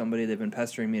list for somebody. They've been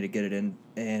pestering me to get it in,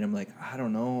 and I'm like, I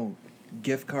don't know,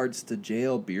 gift cards to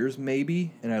jail, beers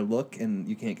maybe? And I look, and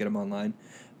you can't get them online.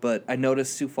 But I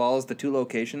noticed Sioux Falls, the 2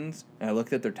 locations, and I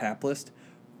looked at their tap list.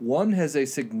 One has a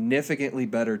significantly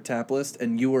better tap list,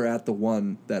 and you were at the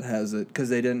one that has it, because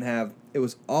they didn't have, it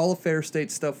was all Fair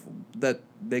State stuff that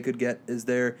they could get is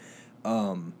there.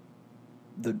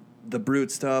 The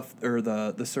Brute stuff, or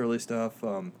the Surly stuff,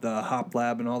 the Hop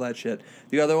Lab and all that shit.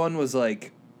 The other one was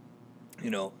like,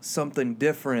 something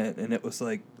different, and it was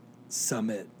like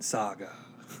Summit Saga.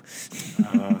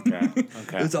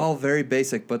 Okay. It was all very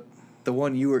basic, but the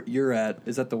one you're at,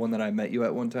 is that the one that I met you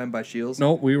at one time by Shields?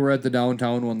 Nope, we were at the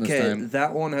downtown one this time.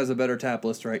 That one has a better tap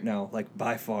list right now, like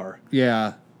by far.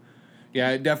 Yeah. Yeah,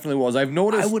 it definitely was. I've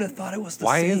noticed. I would have thought it was the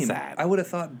Why same. is that? I would have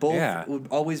thought both would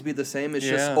always be the same. It's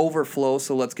just overflow,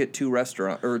 so let's get 2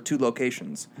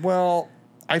 locations. Well,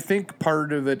 I think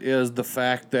part of it is the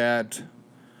fact that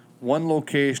one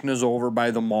location is over by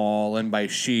the mall and by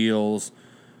Shields,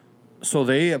 so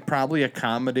they probably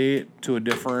accommodate to a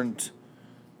different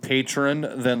patron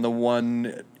than the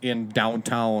one in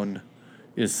downtown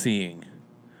is seeing.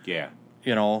 Yeah.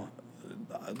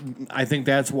 I think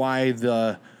that's why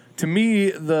to me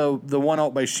the one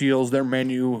out by Shields, their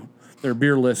menu, their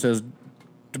beer list has,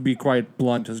 to be quite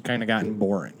blunt, has kind of gotten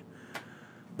boring.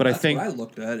 But That's I think what I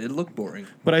looked at. It looked boring.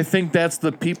 But I think that's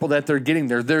the people that they're getting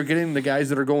there. They're getting the guys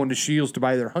that are going to Shields to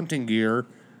buy their hunting gear,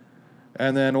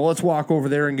 and then let's walk over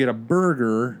there and get a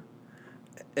burger.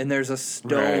 And there's a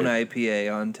Stone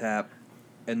IPA on tap,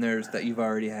 and there's that you've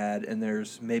already had, and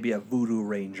there's maybe a Voodoo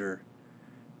Ranger.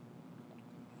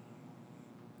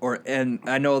 And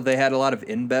I know they had a lot of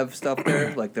InBev stuff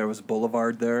there, like there was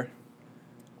Boulevard there.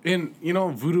 And,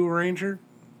 Voodoo Ranger,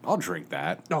 I'll drink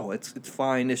that. No, it's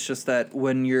fine. It's just that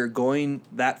when you're going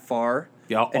that far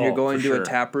and you're for going to sure. a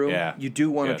tap room, you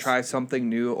do want to Yes. try something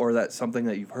new, or that's something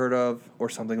that you've heard of, or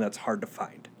something that's hard to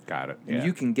find. Got it. And Yeah.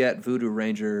 you can get Voodoo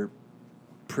Ranger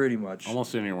pretty much.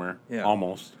 Almost anywhere. Yeah.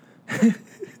 Almost.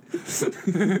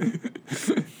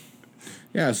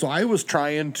 Yeah, so I was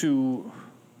trying to.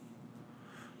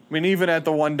 I mean, even at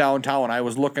the one downtown, I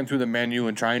was looking through the menu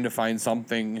and trying to find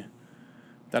something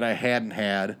that I hadn't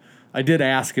had. I did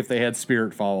ask if they had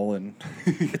Spirit Fowl, and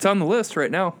It's on the list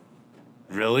right now.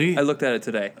 Really? I looked at it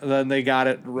today. then they got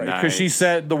it right. Because Nice.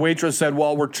 the waitress said,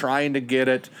 well, we're trying to get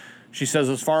it. She says,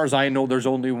 as far as I know, there's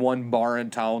only one bar in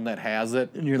town that has it.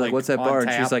 And you're like, what's that on bar? And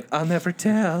tap. she's like, I'll never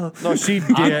tell. No, she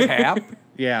On did. tap?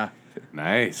 Yeah.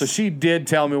 Nice. So she did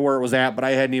tell me where it was at, but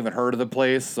I hadn't even heard of the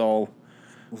place, so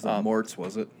Was it Mort's,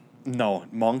 was it? no,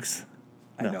 Monks.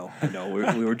 I know.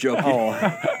 We were joking.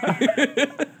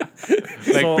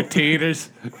 So- potatoes.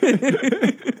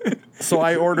 So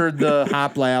I ordered the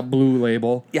Hop Lab Blue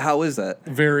Label. Yeah, how is that?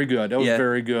 Very good. That was Yeah.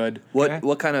 very good.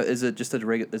 What kind of, is it just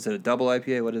is it a double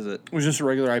IPA? What is it? It was just a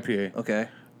regular IPA. Okay.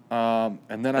 And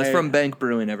then That's from Bank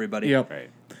Brewing, everybody. Yep. Right.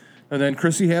 And then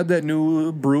Chrissy had that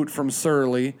new brute from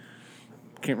Surly.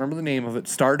 Can't remember the name of it.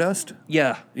 Stardust?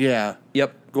 Yeah. Yeah.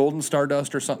 Yep. Golden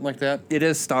Stardust or something like that. It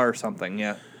is Star something,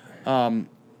 yeah.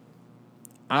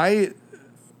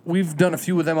 we've done a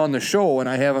few of them on the show, and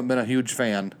I haven't been a huge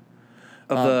fan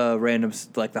Of the random,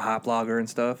 like the hop lager and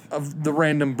stuff. of the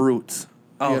random brutes.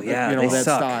 Oh, yeah, they that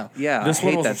suck. style. Yeah, this I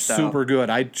one hate was that style. super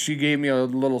good. She gave me a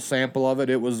little sample of it.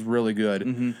 It was really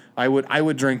good. I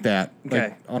would drink that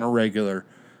Okay. on a regular.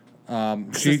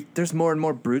 There's more and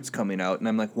more brutes coming out, and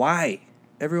I'm like, why?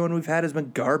 Everyone we've had has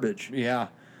been garbage. Yeah.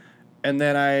 And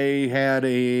then I had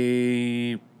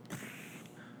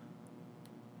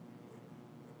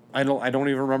I don't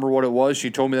even remember what it was. She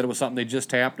told me that it was something they just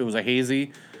tapped. It was a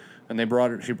hazy, and they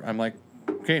brought it. I'm like,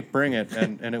 okay, bring it.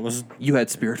 And it was. You had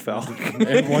Spirit Foul.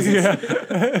 It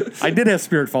wasn't. I did have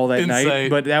Spirit Fall that night, Insight.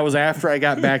 but that was after I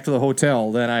got back to the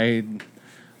hotel. Then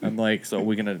I'm like, so are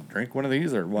we gonna drink one of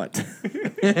these or what?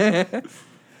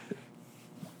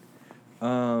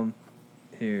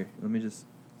 Here, let me just.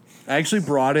 I actually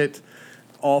brought it,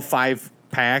 all 5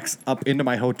 packs, up into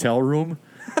my hotel room.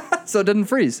 So it didn't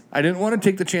freeze. I didn't want to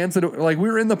take the chance that we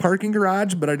were in the parking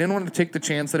garage, but I didn't want to take the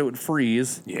chance that it would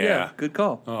freeze. Yeah. Good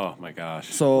call. Oh my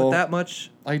gosh. So With that much.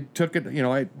 I took it.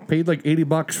 I paid like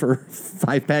 $80 for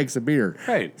 5 packs of beer.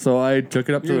 Right. So I took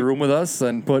it up to the room with us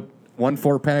and put 1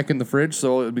 4-pack in the fridge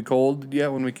so it would be cold. Yeah,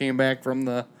 when we came back from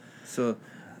the. So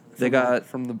they got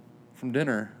from the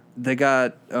dinner.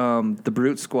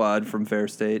 Brute Squad from Fair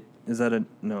State. Is that a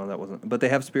no? That wasn't. But they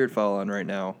have Spirit Foul on right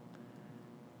now.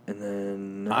 And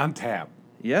then On tap.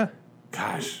 yeah,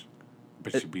 Gosh.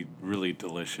 But should be really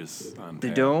delicious on they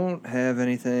tap. don't have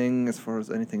anything as far as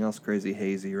anything else crazy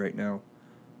hazy right now.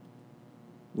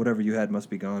 Whatever you had must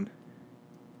be gone.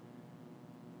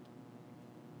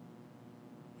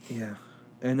 Yeah,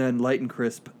 and then Light and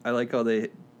Crisp. I like how they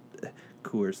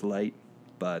Coors Light,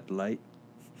 Bud Light.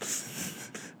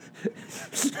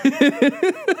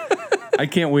 I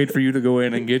can't wait for you to go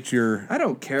in and get your. I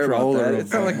don't care about Growler that. of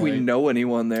It's not like we Bud Light. know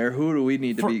anyone there. Who do we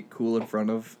need to be cool in front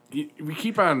of? We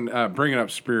keep on bringing up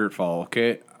Spirit Fall,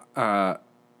 okay? And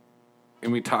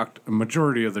we talked a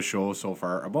majority of the show so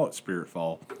far about Spirit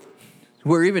Fall.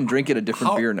 We're even drinking a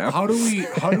different beer now. How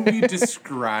do we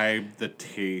describe the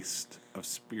taste of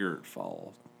Spirit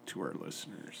Fall to our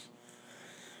listeners?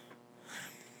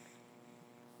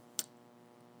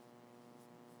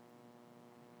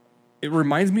 It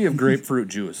reminds me of grapefruit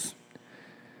juice.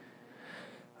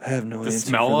 I have no The answer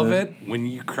smell for of that. it, when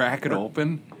you crack it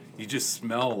open, you just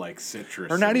smell like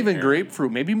citrus. Or not in the even air.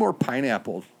 grapefruit. Maybe more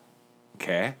pineapple.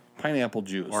 Okay. Pineapple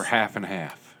juice. Or half and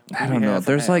half. I don't know. half and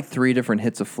There's half. like 3 different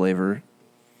hits of flavor.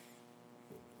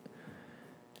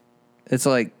 It's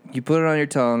like you put it on your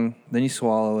tongue, then you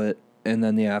swallow it, and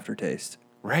then the aftertaste.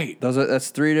 Right. That's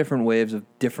 3 different waves of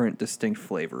different distinct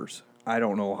flavors. I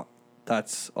don't know.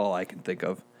 That's all I can think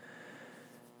of.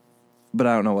 But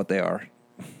I don't know what they are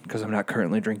because I'm not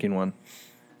currently drinking one.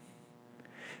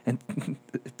 And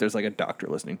if there's like a doctor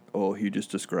listening. Oh, he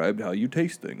just described how you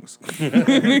taste things.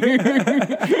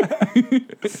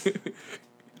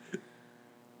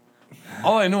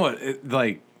 All I know,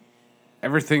 like,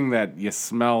 everything that you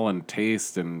smell and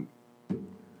taste and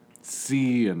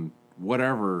see and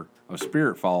whatever of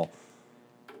Spirit Fall,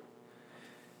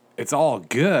 it's all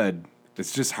good.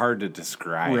 It's just hard to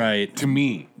describe. Right. To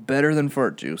me. Better than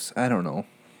fart juice. I don't know.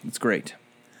 It's great.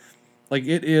 Like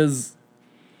it is.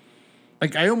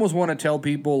 Like I almost want to tell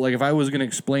people, like if I was going to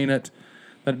explain it,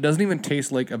 that it doesn't even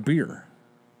taste like a beer.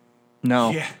 No.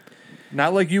 Yeah.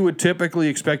 Not like you would typically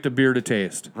expect a beer to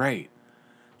taste. Right.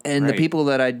 And the Right. people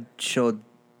that I showed,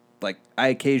 like, I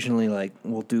occasionally, like,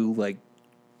 will do, like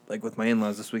with my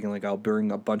in-laws this weekend, like, I'll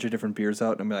bring a bunch of different beers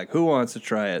out and I'll be like, who wants to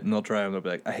try it? And they'll try them. They'll be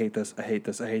like, I hate this, I hate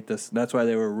this, I hate this. And that's why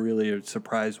they were really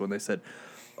surprised when they said,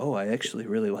 oh, I actually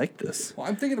really like this. Well,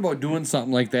 I'm thinking about doing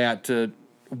something like that to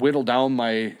whittle down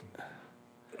my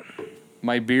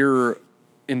beer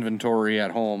inventory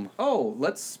at home. Oh,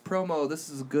 let's promo. This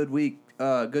is a good week,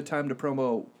 good time to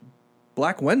promo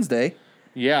Black Wednesday.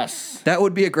 Yes. That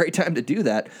would be a great time to do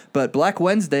that. But Black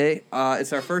Wednesday,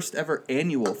 it's our first ever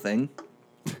annual thing.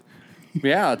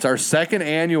 Yeah, it's our second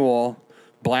annual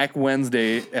Black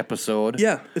Wednesday episode.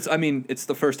 Yeah, it's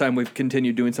the first time we've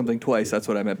continued doing something twice. That's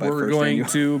what I meant by We're first going annual.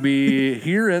 to be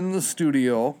here in the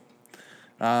studio.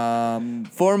 4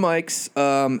 mics.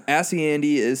 Assy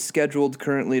Andy is scheduled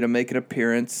currently to make an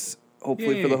appearance,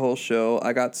 hopefully for the whole show.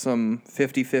 I got some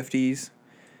 50-50s.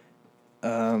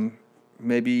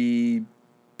 Maybe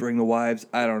bring the wives.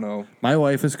 I don't know. My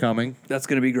wife is coming. That's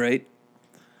going to be great.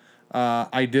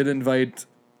 I did invite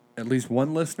at least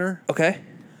one listener. Okay.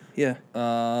 Yeah.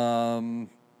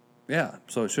 Yeah,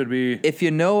 so it should be. If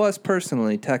you know us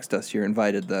personally, text us. You're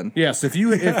invited then. Yes, if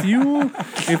you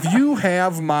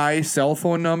have my cell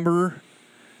phone number,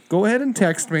 go ahead and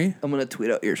text me, I'm gonna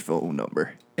tweet out your phone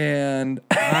number. and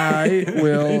I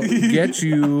will get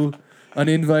you an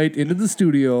invite into the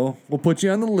studio. We'll put you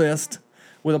on the list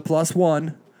with a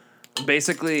 +1.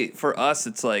 Basically, for us,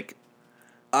 it's like,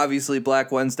 obviously,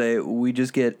 Black Wednesday, we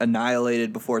just get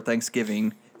annihilated before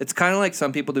Thanksgiving. It's kind of like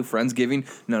some people do Friendsgiving.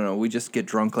 No, we just get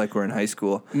drunk like we're in high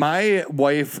school. My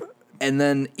wife, And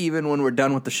then even when we're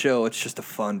done with the show, it's just a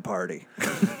fun party.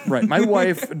 right? My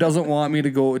wife doesn't want me to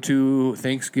go to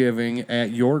Thanksgiving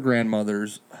at your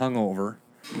grandmother's hungover,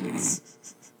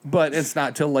 but it's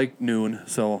not till like noon,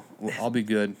 so I'll be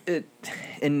good.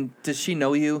 And does she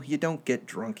know you? You don't get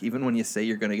drunk, even when you say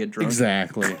you're going to get drunk.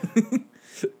 Exactly.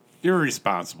 You're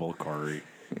responsible, Corey.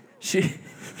 She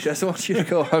doesn't want you to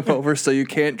go hungover so you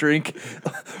can't drink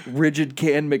Rigid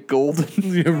Can McGolden.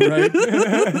 Yeah, right.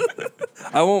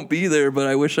 I won't be there, but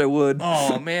I wish I would.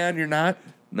 Oh man, you're not.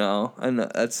 No, I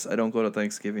don't go to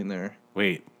Thanksgiving there.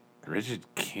 Wait, rigid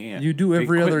can. You do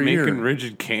every They quit other year. making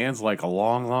rigid cans like a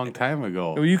long, long time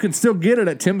ago. Well, you can still get it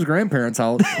at Tim's grandparents'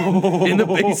 house. In the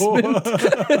basement.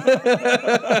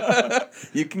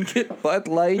 You can get Bud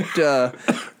Light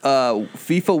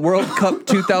FIFA World Cup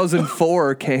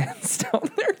 2004 cans down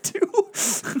there, too.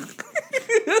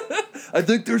 I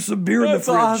think there's some beer in the That's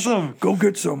fridge. awesome. Go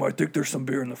get some. I think there's some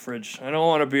beer in the fridge. I don't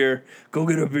want a beer. Go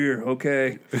get a beer,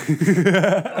 okay?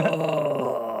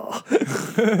 Oh.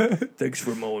 Thanks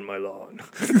for mowing my lawn.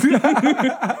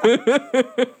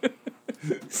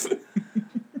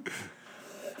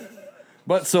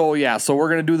 But so we're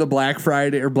gonna do the Black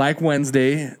Friday or Black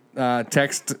Wednesday.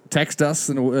 Text us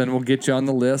and we'll get you on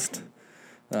the list.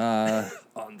 On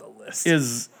the list.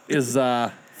 Is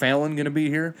Fallon gonna be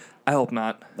here? I hope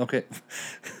not. Okay.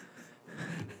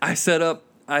 I set up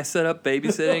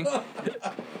babysitting.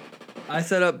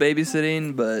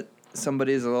 But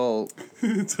somebody's a little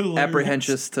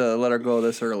apprehensive to let her go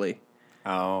this early.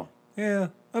 Oh, yeah,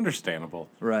 understandable.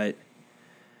 Right.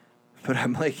 But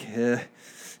I'm like,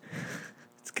 it's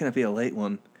going to be a late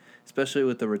one, especially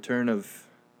with the return of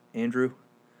Andrew.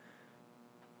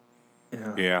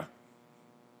 Yeah.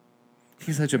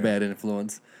 He's such a bad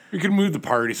influence. You can move the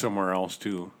party somewhere else,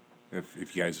 too,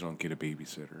 if you guys don't get a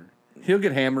babysitter. He'll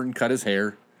get hammered and cut his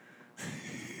hair.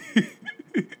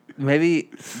 Maybe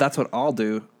that's what I'll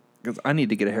do, because I need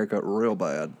to get a haircut real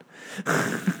bad.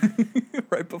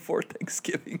 Right before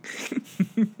Thanksgiving.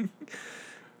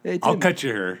 Hey, I'll Tim. cut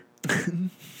your hair.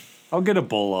 I'll get a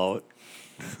bowl out.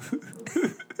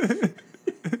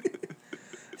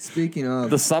 Speaking of...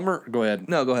 The summer, go ahead.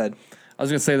 No, go ahead. I was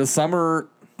gonna say the summer.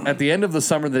 At the end of the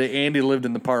summer that Andy lived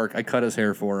in the park, I cut his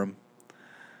hair for him.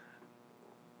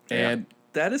 And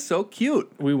That is so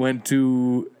cute. we went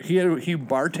to he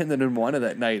bartended in one of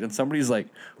that night, and somebody's like,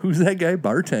 "Who's that guy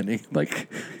bartending?" I'm like,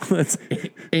 that's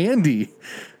Andy,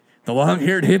 the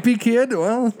long-haired hippie kid.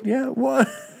 Well, yeah, what?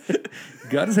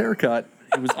 Got his hair cut.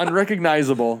 He was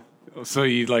unrecognizable. So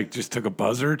you, just took a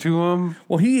buzzer to him?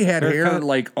 Well, he had Haircut?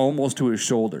 hair, almost to his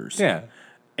shoulders. Yeah.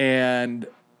 And,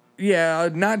 yeah,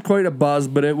 not quite a buzz,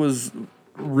 but it was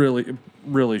really,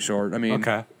 really short. I mean,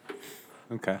 Okay.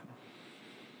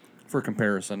 for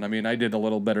comparison. I mean, I did a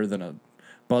little better than a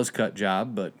buzz cut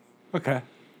job, but... Okay.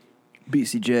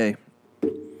 BCJ.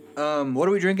 What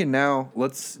are we drinking now?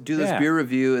 Let's do this Yeah. beer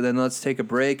review, and then let's take a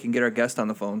break and get our guest on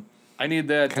the phone. I need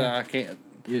that can.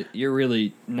 You're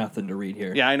really nothing to read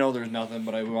here. Yeah, I know there's nothing,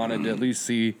 but I wanted to at least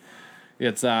see.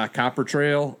 It's Copper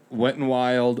Trail, Wet and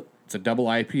Wild. It's a double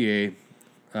IPA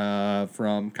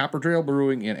from Copper Trail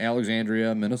Brewing in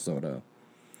Alexandria, Minnesota.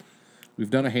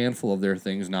 We've done a handful of their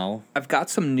things now. I've got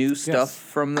some new stuff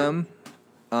from them.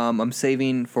 I'm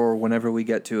saving for whenever we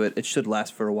get to it. It should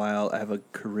last for a while. I have a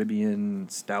Caribbean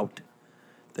stout.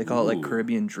 They call it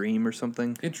Caribbean Dream or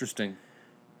something. Interesting.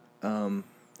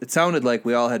 It sounded like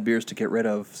we all had beers to get rid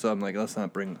of, so I'm like, let's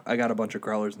not bring... I got a bunch of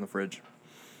growlers in the fridge.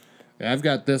 Yeah, I've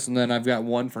got this, and then I've got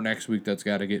one for next week that's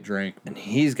got to get drank. And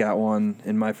he's got one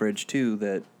in my fridge, too,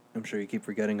 that I'm sure you keep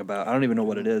forgetting about. I don't even know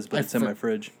what it is, but it's in my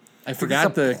fridge. I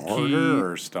forgot the Porter key.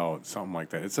 or stout, something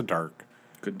like that. It's a dark.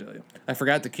 Couldn't tell you. I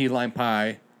forgot the key lime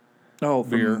pie. Oh,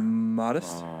 beer.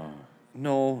 Modest?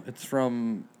 No, it's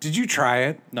from... Did you try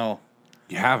it? No,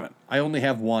 You haven't. I only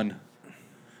have one.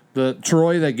 The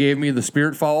Troy that gave me the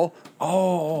Spirit Fall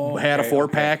had a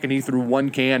 4-pack, and he threw one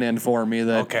can in for me.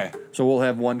 Okay. So we'll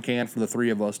have one can for the three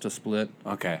of us to split.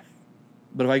 Okay.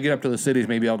 But if I get up to the cities,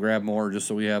 maybe I'll grab more just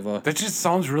so we have a... That just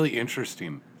sounds really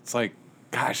interesting. It's like,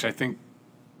 gosh, I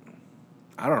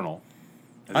don't know.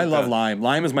 I love lime.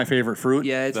 Lime is my favorite fruit.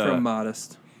 Yeah, it's The- from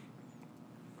Modest.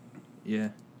 Yeah.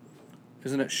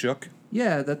 Isn't it shook?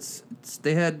 Yeah,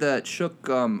 they had that shook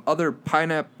other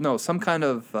pineapple. No, some kind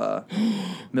of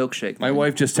milkshake. My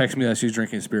wife just texted me that she's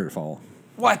drinking Spirit Fall.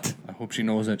 What? I hope she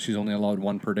knows that she's only allowed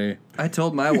one per day. I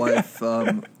told my wife,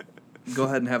 go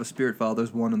ahead and have a Spirit Fall.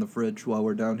 There's one in the fridge while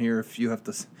we're down here. If you have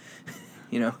to,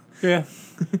 Yeah.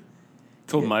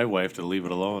 Told my wife to leave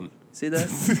it alone. See that?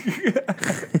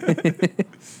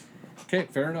 Okay,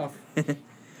 fair enough.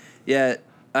 Yeah,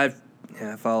 I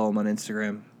follow him on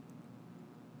Instagram.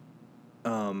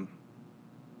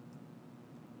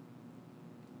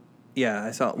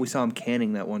 Yeah, we saw him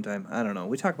canning that one time. I don't know.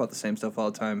 We talk about the same stuff all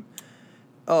the time.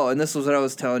 Oh, and this was what I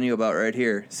was telling you about right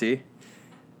here. See?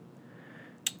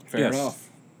 Fair Yes. enough.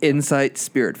 Insight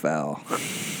Spirit Foul.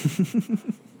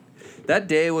 That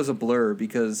day was a blur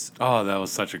because Oh, that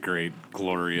was such a great,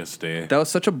 glorious day. that was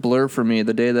such a blur for me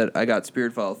the day that I got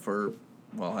Spirit Foul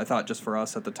I thought just for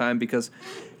us at the time because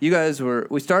you guys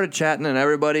we started chatting and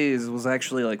everybody was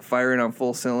actually like firing on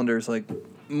full cylinders, like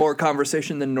more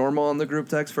conversation than normal on the group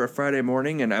text for a Friday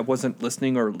morning, and I wasn't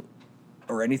listening or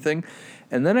anything.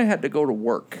 And then I had to go to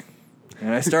work.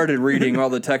 And I started reading all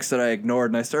the texts that I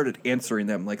ignored, and I started answering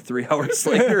them like 3 hours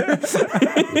later.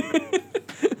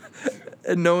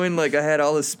 And knowing like I had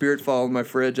all this Spirit Fall in my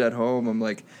fridge at home, I'm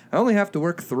like, I only have to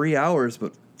work 3 hours,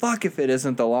 but fuck if it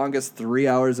isn't the longest 3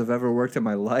 hours I've ever worked in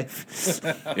my life.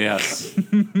 Yes.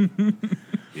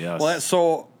 Yes. Well,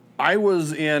 so I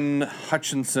was in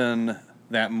Hutchinson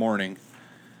that morning,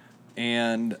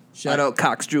 and Shout out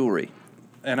Cox Jewelry.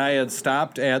 I had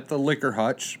stopped at the Liquor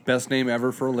Hutch, best name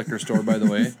ever for a liquor store, by the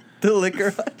way. The Liquor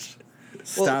Hutch.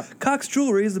 Stop. Well, Cox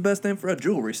Jewelry is the best name for a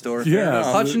jewelry store. Yeah.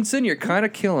 Hutchinson, you're kind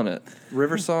of killing it.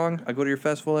 River Song, I go to your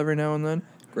festival every now and then.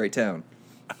 Great town.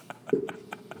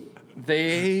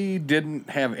 They didn't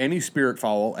have any Spirit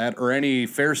Foul or any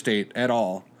Fair State at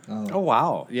all. Oh,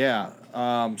 wow. Yeah.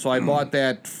 So I bought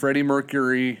that Freddie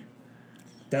Mercury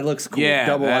That looks cool. Yeah,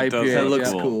 double that IPA. does That look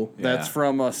looks cool. cool. That's Yeah.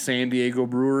 from a San Diego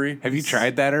brewery. Have you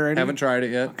tried that already? Haven't tried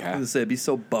it yet. I was Okay. gonna say, I'd be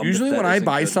so bummed. Usually if that when I isn't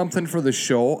buy good. something for the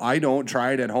show, I don't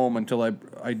try it at home until I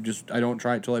don't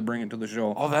try it till I bring it to the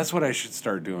show. Oh, that's what I should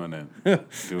start doing it.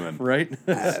 Right?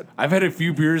 I've had a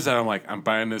few beers that I'm like, I'm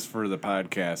buying this for the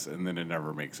podcast, and then it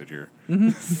never makes it here.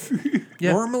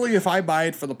 Yeah. Normally, if I buy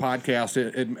it for the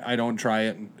podcast, I don't try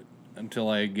it until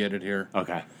I get it here.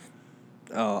 Okay.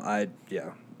 Yeah.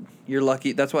 You're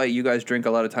lucky. That's why you guys drink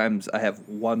a lot of times. I have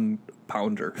 1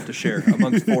 pounder to share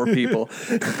amongst 4 people.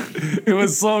 It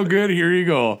was so good. Here you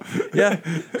go. Yeah.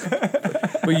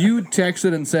 But you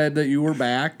texted and said that you were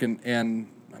back, and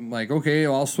I'm like, okay,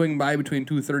 well, I'll swing by between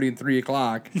 2:30 and 3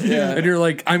 o'clock. Yeah. And you're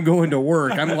like, I'm going to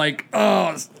work. I'm like,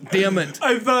 oh, damn it.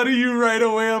 I thought of you right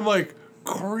away. I'm like,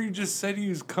 Corey just said he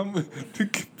was coming to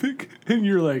pick, and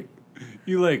you're like,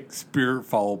 you like Spirit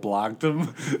Foul blocked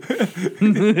him.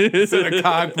 Instead of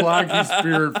cock block, you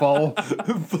Spirit Foul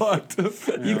blocked him.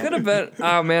 You could have been.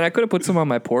 Oh man, I could have put some on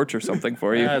my porch or something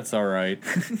for you, That's all right.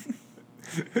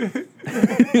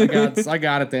 I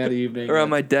got it that evening. or on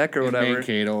my deck or in whatever.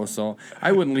 Mankato, so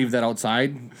I wouldn't leave that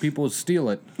outside. People would steal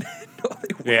it.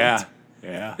 Yeah.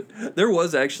 Yeah. There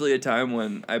was actually a time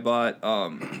when I bought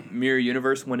Mirror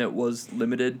Universe when it was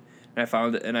limited, and I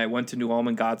found it, and I went to New Ulm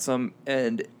and got some,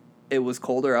 and it was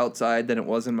colder outside than it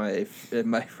was in my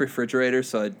refrigerator,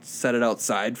 so I set it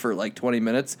outside for like 20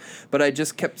 minutes. But I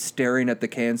just kept staring at the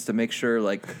cans to make sure,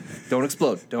 like, don't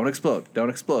explode, don't explode, don't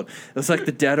explode. It was like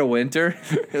the dead of winter.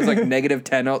 It was like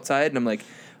 -10 outside, and I'm like,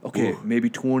 okay, maybe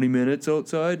 20 minutes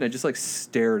outside, and I just like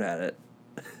stared at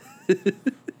it.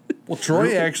 Well,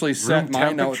 Troy actually set Room mine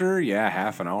out. temperature? Yeah,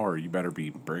 half an hour. You better be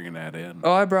bringing that in.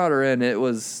 Oh, I brought her in. It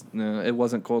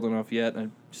wasn't cold enough yet. I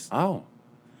just Oh.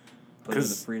 put it in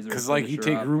the freezer. Because like you finished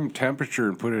take her off. room temperature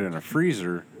and put it in a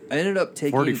freezer, I ended up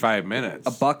taking 45 minutes.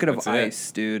 a bucket of That's it.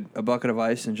 ice, dude. A bucket of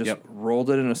ice, and just Yep. rolled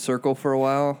it in a circle for a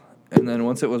while. And then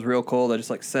once it was real cold, I just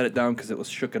like set it down because it was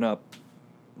shooken up.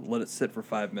 Let it sit for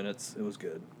 5 minutes. It was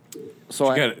good. So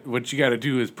What you got to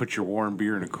do is put your warm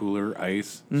beer in a cooler,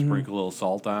 ice, sprinkle a little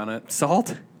salt on it.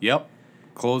 Salt? Yep.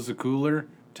 Close the cooler.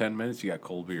 10 minutes, you got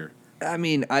cold beer. I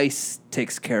mean, ice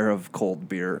takes care of cold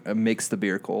beer. It makes the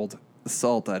beer cold.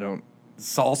 Salt, I don't.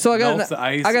 Salt So I got melts an- the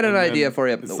ice. I got an and then idea for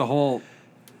you. It's the whole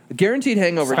Guaranteed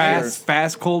hangover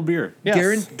fast cold beer.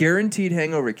 Yes. Guaranteed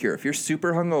hangover cure. If you're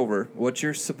super hungover, what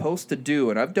you're supposed to do,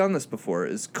 and I've done this before,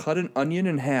 is cut an onion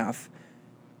in half,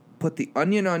 put the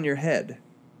onion on your head,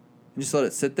 and just let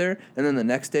it sit there, and then the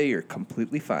next day you're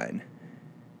completely fine.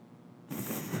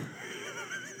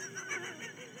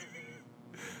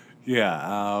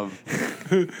 Yeah.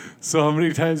 So how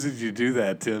many times did you do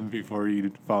that, Tim, before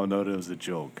you found out it was a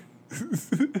joke?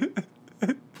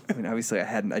 I mean, obviously I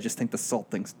hadn't. I just think the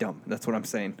salt thing's dumb. That's what I'm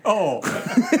saying. Oh.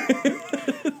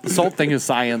 The salt thing is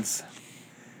science.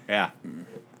 Yeah.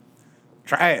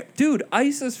 Try it. Dude,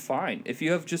 ice is fine. If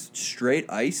you have just straight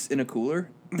ice in a cooler,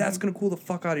 that's going to cool the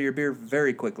fuck out of your beer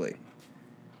very quickly.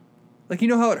 Like, you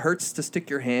know how it hurts to stick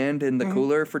your hand in the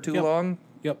cooler for too Yep. long?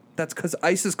 Yep. That's because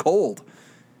ice is cold.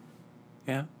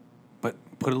 Yeah. But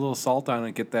put a little salt on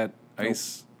it, get that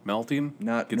ice melting.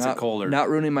 Gets it colder. Not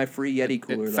ruining my free Yeti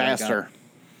cooler. that I got. Faster.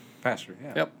 Faster,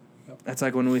 yeah. Yep. That's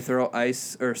like when we throw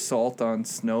ice or salt on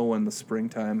snow in the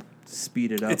springtime.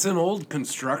 Speed it up. It's an old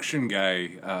construction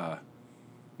guy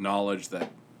knowledge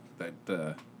that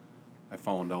I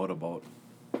found out about.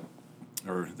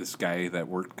 Or this guy that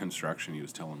worked construction he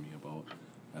was telling me about.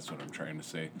 That's what I'm trying to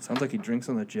say. Sounds like he drinks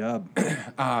on the job.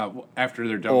 After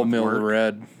they're done Old with Mill work.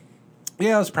 Red.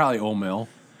 Yeah, it was probably Old Mill.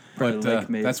 Probably But Lake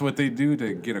Made. that's what they do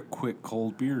to get a quick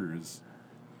cold beer is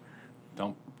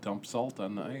dump salt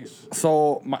on the ice.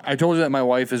 So I told you that my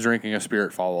wife is drinking a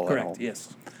Spirit Fowl. at Correct, home.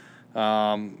 yes.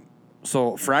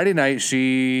 So Friday night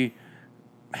Friday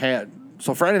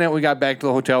night we got back to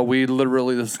the hotel. We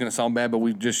literally, this is going to sound bad, but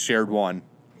we just shared one.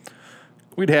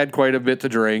 We'd had quite a bit to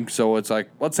drink, so it's like,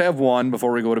 let's have one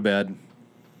before we go to bed.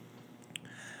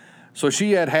 So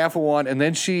she had half of one, and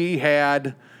then she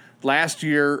had, last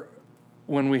year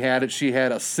when we had it, she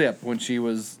had a sip when she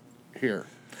was here.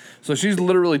 So she's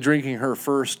literally drinking her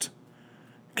first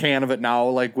can of it now,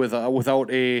 like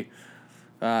without a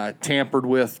tampered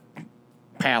with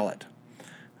palate.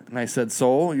 And I said,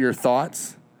 so, your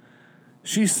thoughts?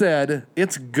 She said,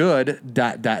 it's good, ...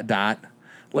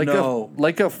 Like No.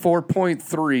 like a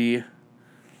 4.3.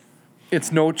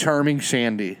 It's no charming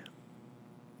shandy.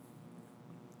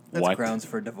 That's What? grounds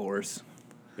for divorce.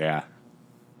 Yeah.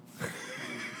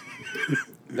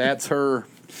 That's her.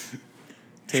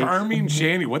 Charming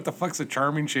shandy. What the fuck's a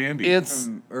charming shandy? It's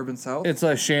Urban South? it's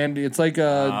a shandy. It's like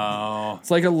Oh.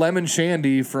 a lemon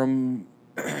shandy from.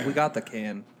 We got the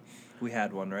can. We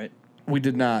had one, right? We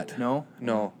did not. No?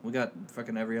 No. We got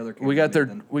fucking every other can. We got their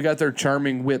then.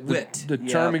 charming wit. Wit, The yeah.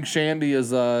 charming shandy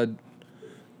is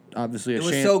obviously a It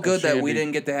was shan- so a good that we shandy.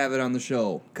 didn't get to have it on the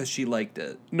show because she liked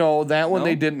it. No, that one No?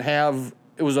 they didn't have.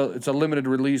 It's a limited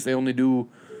release. They only do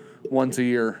once a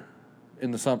year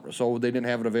in the summer, so they didn't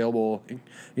have it available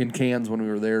in cans when we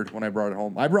were there. When I brought it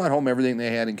home, I brought home everything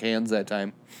they had in cans that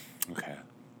time. Okay.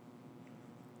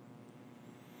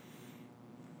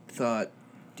 Thought,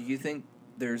 do you think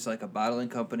there's like a bottling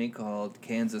company called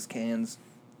Kansas Cans?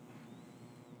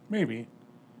 Maybe.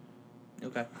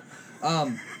 Okay.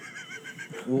 Well,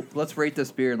 let's rate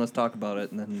this beer and let's talk about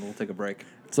it, and then we'll take a break.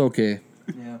 It's okay.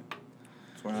 Yeah.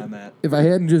 That's where I'm at. If I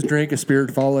hadn't just drank a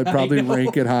Spirit Fall, I'd probably know.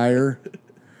 rank it higher.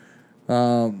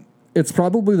 It's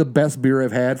probably the best beer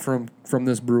I've had from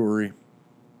this brewery.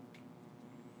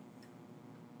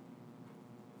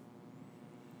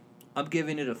 I'm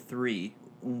giving it a 3.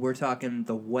 We're talking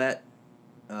the wet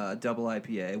double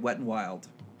IPA, Wet and Wild.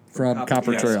 From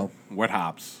Copper Yes. Trail. Wet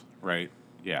hops, right?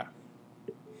 Yeah.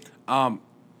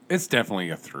 It's definitely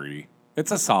a 3.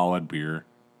 It's a solid beer.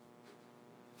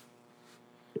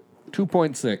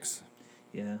 2.6.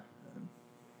 Yeah.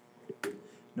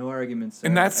 No arguments.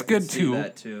 And there. that's I can good, see too.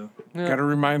 That too. Yeah. Got to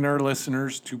remind our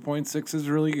listeners, 2.6 is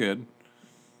really good.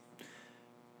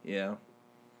 Yeah.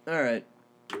 All right.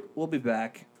 We'll be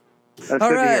back. That's All good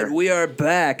to right, hear. we are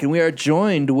back, and we are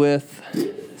joined with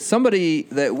somebody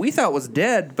that we thought was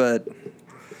dead, but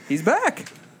he's back.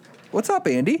 What's up,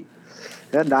 Andy?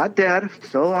 Yeah, not dead,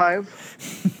 still alive.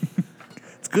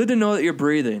 It's good to know that you're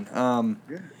breathing.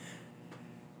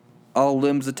 All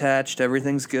limbs attached,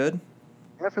 everything's good.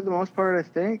 Yeah, for the most part, I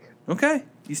think. Okay,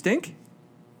 you stink?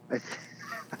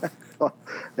 Well,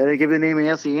 they didn't give the name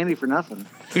Nancy Andy for nothing.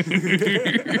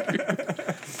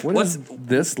 What's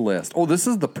this list? Oh, this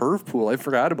is the perf pool. I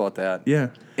forgot about that. Yeah.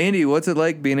 Andy, what's it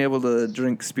like being able to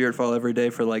drink Spirit Fall every day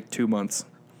for like 2 months?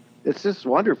 It's just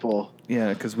wonderful.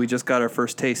 Yeah, because we just got our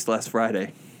first taste last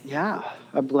Friday. Yeah,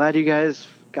 I'm glad you guys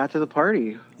got to the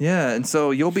party. Yeah, and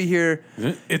so you'll be here.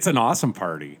 It's an awesome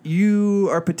party. You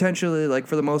are potentially, like,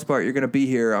 for the most part, you're going to be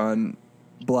here on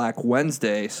Black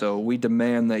Wednesday, so we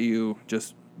demand that you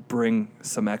just bring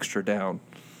some extra down.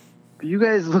 You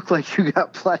guys look like you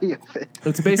got plenty of it.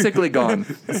 It's basically gone.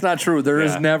 It's not true. There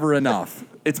is Yeah. never enough.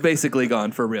 It's basically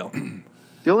gone for real.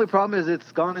 The only problem is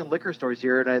it's gone in liquor stores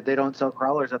here, and they don't sell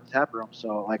crawlers at the tap room,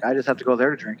 so like I just have to go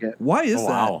there to drink it. Why is Oh, that?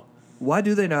 wow. Why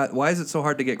do they not? Why is it so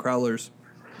hard to get crowlers?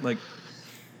 Like,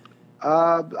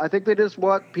 I think they just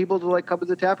want people to like come to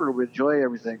the tap room and enjoy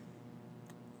everything.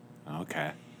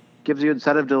 Okay. Gives you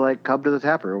incentive to like come to the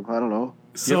tap room. I don't know.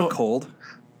 you have a cold?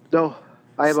 No,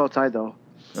 I am outside though.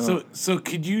 So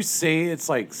could you say it's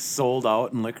like sold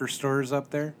out in liquor stores up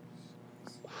there?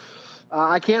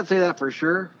 I can't say that for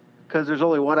sure because there's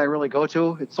only one I really go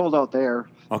to. It's sold out there.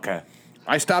 Okay.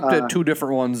 I stopped at 2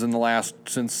 different ones in the last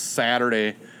since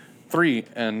Saturday, 3,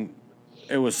 and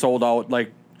it was sold out.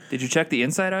 Like Did you check the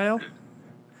inside aisle?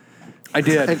 I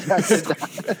did,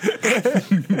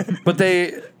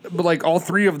 but like all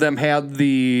 3 of them had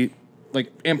the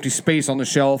like empty space on the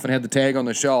shelf and had the tag on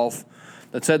the shelf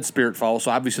that said Spirit Foul. So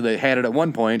obviously they had it at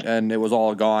one point and it was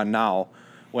all gone now.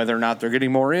 Whether or not they're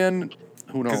getting more in,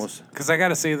 who knows? Because I got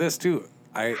to say this too.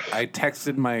 I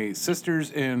texted my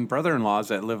sisters and brother-in-laws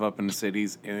that live up in the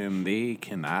cities, and they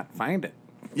cannot find it.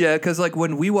 Yeah, because like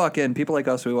when we walk in, people like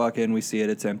us, we walk in, we see it,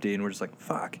 it's empty, and we're just like,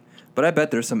 fuck. But I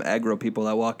bet there's some aggro people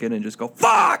that walk in and just go,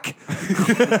 fuck!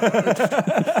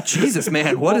 Jesus,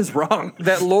 man, what is wrong?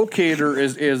 That locator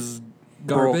is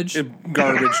Garbage?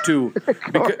 Garbage too.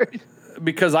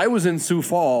 Because I was in Sioux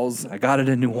Falls. I got it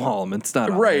in New Ulm. It's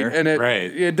not on Right, there. and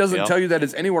Right. it doesn't Yep. tell you that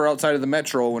it's anywhere outside of the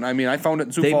metro. And I mean, I found it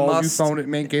in Sioux They Falls. must- You found it in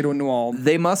Mankato and New Ulm.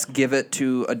 They must give it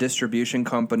to a distribution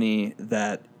company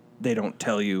that they don't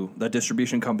tell you. The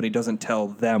distribution company doesn't tell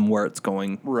them where it's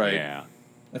going. Right. Yeah.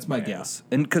 That's my guess.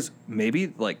 And because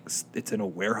maybe like it's in a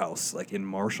warehouse, like in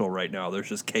Marshall right now. There's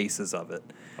just cases of it.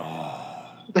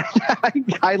 I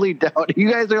highly doubt. You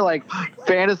guys are like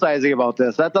fantasizing about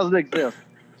this. That doesn't exist.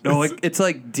 No, it's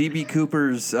like DB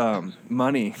Cooper's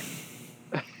money.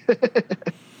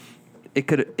 It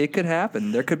could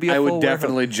happen. There could be a I full would warehouse.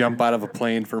 definitely jump out of a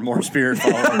plane for more Spirit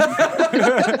Foul.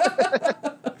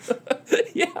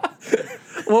 Yeah.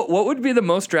 What would be the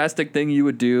most drastic thing you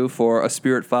would do for a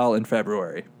Spirit Foul in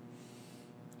February?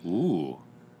 Ooh.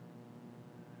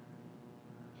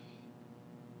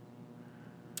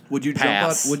 Would you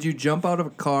Pass. jump out of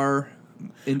a car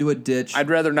into a ditch? I'd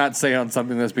rather not say on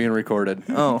something that's being recorded.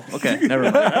 Oh, okay.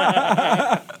 Never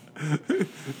mind.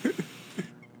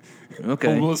 Okay.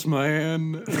 Homeless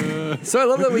man. So I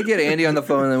love that we get Andy on the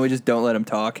phone and then we just don't let him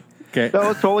talk. Okay. That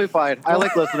was totally fine. I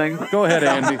like listening. Go ahead,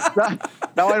 Andy.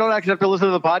 Now I don't actually have to listen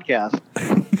to the podcast.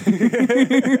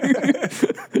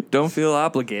 Don't feel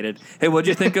obligated. Hey, what'd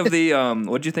you think of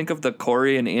the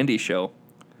Corey and Andy show?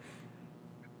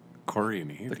 Corey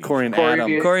and Andy. Corey and Corey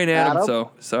Adam. and- Corey and Adam. Adam?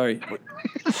 So sorry.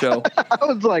 Show. I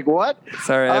was like, what?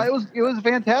 Sorry. It was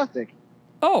fantastic.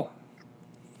 Oh.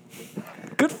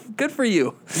 Good for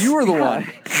you. You were the one.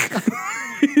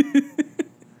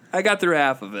 I got through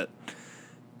half of it.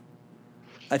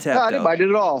 I I tapped didn't out. mind it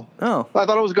at all. Oh. I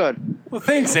thought it was good. Well,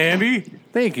 thanks, Andy.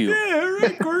 Thank you. Yeah,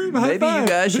 right, Corey. Maybe you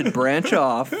guys should branch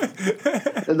off. Do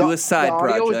a side the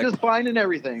audio was project. just fine and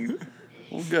everything.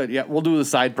 Well, good. Yeah, we'll do the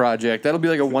side project. That'll be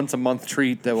like a once a month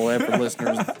treat that we'll have for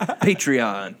listeners.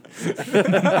 Patreon.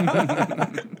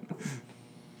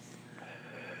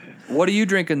 What are you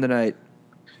drinking tonight?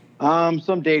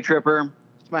 Some day tripper.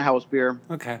 It's my house beer.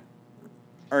 Okay.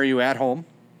 Are you at home?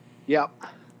 Yep.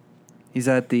 He's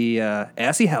at the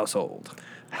Assy household.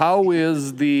 How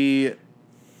is the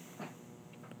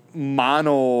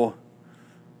mono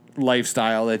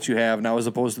lifestyle that you have now as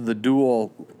opposed to the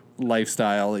dual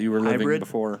lifestyle that you were living Hybrid?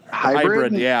 before?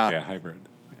 Hybrid? Yeah. Yeah, hybrid.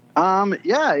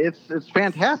 Yeah, it's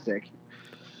fantastic.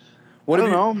 What I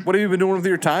have don't you know. What have you been doing with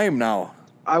your time now?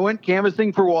 I went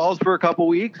canvassing for walls for a couple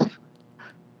weeks.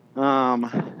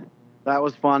 That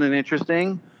was fun and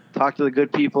interesting. Talked to the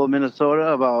good people of Minnesota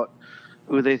about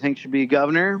who they think should be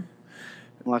governor.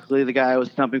 Luckily, the guy I was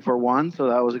stumping for won, so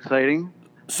that was exciting.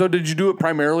 So did you do it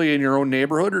primarily in your own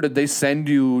neighborhood, or did they send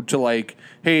you to like,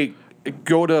 hey,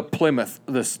 go to Plymouth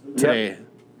today?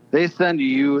 They send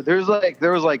you. There was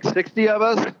like 60 of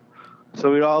us,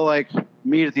 so we'd all like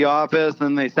meet at the office,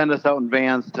 and they send us out in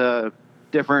vans to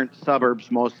different suburbs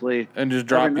mostly. And just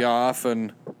drop you off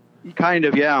and Kind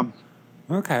of, yeah.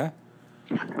 Okay.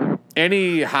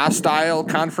 any hostile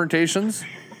confrontations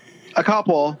A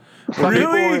couple. Some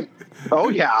Really? people- oh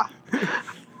yeah.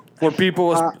 where people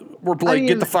were like, mean-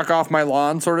 get the fuck off my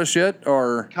lawn sort of shit,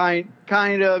 or Kind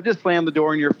of. Just slam the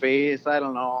door in your face. I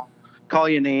don't know. Call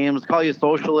you names. Call you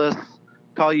socialists.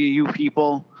 Call you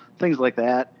people. Things like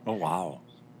that. Oh, wow.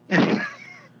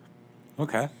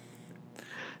 Okay.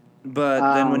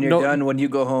 But then when you're No- done, when you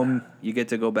go home, you get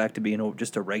to go back to being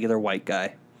just a regular white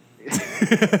guy.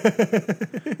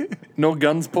 no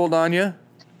guns pulled on you?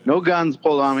 No guns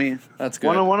pulled on me. That's good.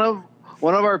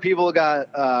 One of our people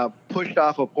got pushed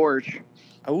off a porch.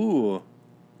 Ooh.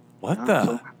 What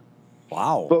the?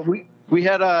 Wow. But we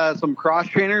had some cross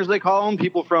trainers, they call them,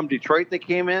 people from Detroit that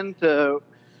came in to,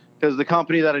 because the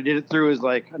company that I did it through is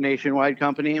like a nationwide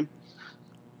company.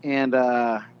 And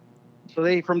so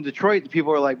they, from Detroit, the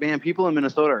people were like, man, people in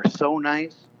Minnesota are so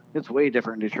nice. It's way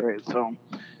different in Detroit. So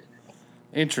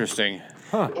Interesting.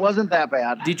 It wasn't that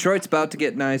bad. Detroit's about to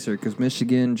get nicer because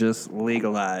Michigan just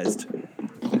legalized.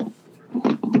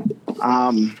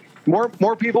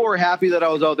 More people were happy that I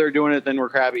was out there doing it than were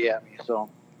crabby at me. So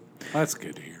That's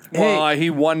good to hear. Well, he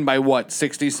won by what,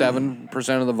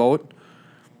 67% of the vote?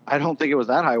 I don't think it was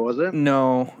that high, was it?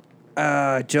 No.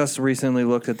 I just recently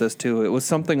looked at this too. It was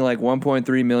something like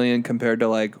 1.3 million compared to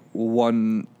like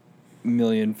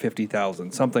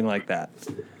 1,050,000, something like that.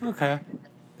 Okay.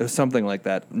 It was something like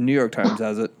that. New York Times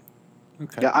has it.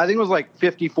 Okay. Yeah, I think it was like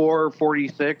 54,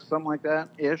 46, something like that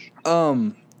ish.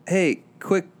 Hey,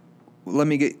 quick, let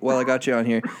me get while I got you on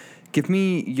here. Give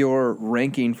me your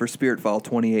ranking for Spiritfall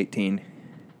 2018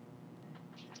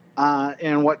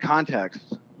 In what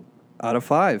context? out of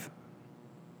 5.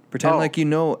 Pretend Oh. like you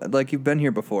know, like you've been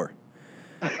here before.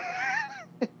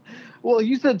 Well,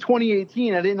 you said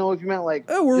 2018. I didn't know if you meant like.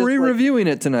 Oh, we're just, like, re-reviewing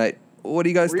it tonight. What do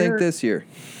you guys think Re- this year?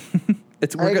 I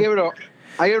gave it a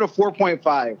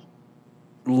 4.5.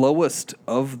 Lowest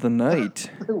of the night.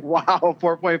 Wow,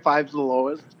 4.5 is the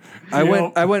lowest. I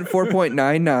went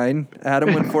 4.99.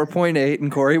 Adam went 4.8,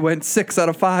 and Corey went 6 out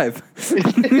of 5.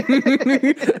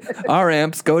 Our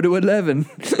amps go to 11.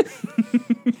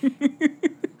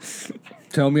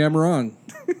 Tell me I'm wrong.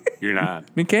 You're not.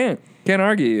 You can't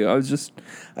argue you. I just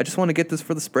want to get this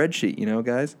for the spreadsheet, you know,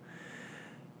 guys.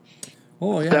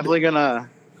 Oh, yeah. Definitely gonna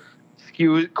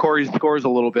skew Corey's scores a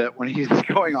little bit when he's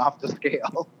going off the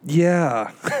scale.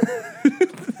 Yeah.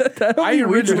 I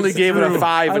originally gave it a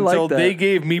 5 I like until that. they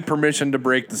gave me permission to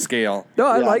break the scale. No,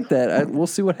 I Yeah. like that. We'll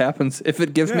see what happens. If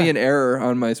it gives me an error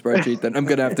on my spreadsheet, then I'm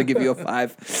going to have to give you a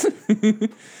 5.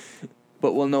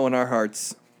 But we'll know in our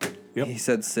hearts. Yep. He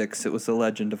said 6. It was the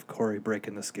legend of Corey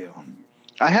breaking the scale.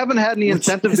 I haven't had any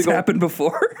incentive to This go. happened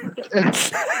before?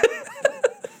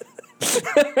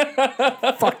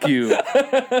 Fuck you.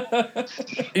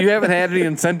 You haven't had any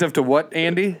incentive to what,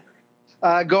 Andy?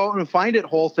 Go out and find it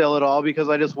wholesale at all because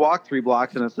I just walked 3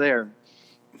 blocks and it's there.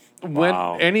 When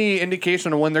Wow. any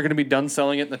indication of when they're going to be done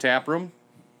selling it in the tap room?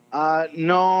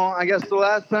 No, I guess the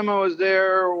last time I was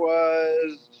there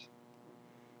was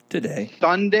Today.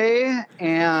 Sunday,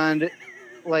 and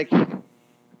like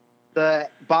the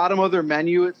bottom of their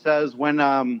menu, it says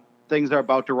when things are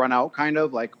about to run out, kind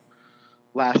of like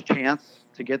last chance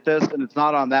to get this, and it's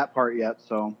not on that part yet.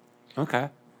 So Okay.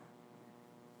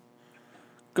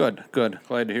 Good.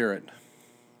 Glad to hear it.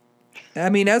 I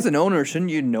mean, as an owner,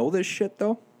 shouldn't you know this shit,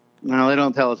 though? no, they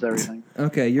don't tell us everything.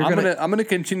 Okay, you're I'm gonna... gonna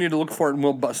continue to look for it, and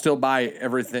we'll still buy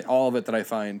everything, all of it that I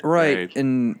find. Right. Right.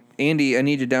 And Andy, I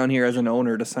need you down here as an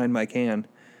owner to sign my can.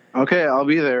 Okay, I'll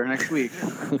be there next week.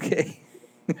 Okay.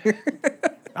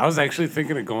 I was actually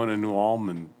thinking of going to New Ulm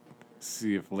and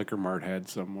see if Liquor Mart had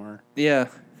somewhere Yeah.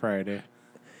 Friday.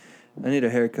 I need a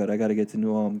haircut. I got to get to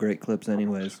New Ulm. Great clips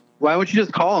anyways. Why don't you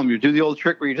just call them? You do the old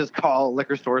trick where you just call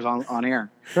liquor stores on air.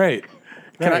 Right.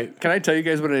 Can I tell you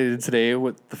guys what I did today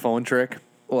with the phone trick?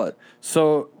 What?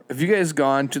 So, have you guys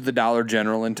gone to the Dollar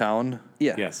General in town?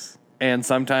 Yeah. Yes. And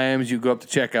sometimes you go up to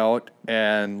check out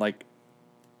and like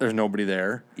there's nobody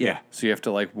there. Yeah. So you have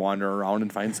to like wander around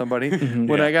and find somebody. Mm-hmm.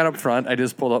 When Yeah. I got up front, I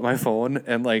just pulled up my phone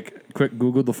and like quick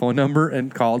Googled the phone number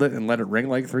and called it and let it ring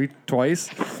like twice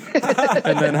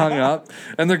and then hung up.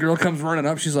 And the girl comes running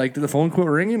up. She's like, "Did the phone quit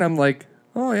ringing?" I'm like,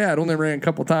 "Oh yeah, it only rang a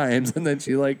couple times." And then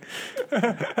she like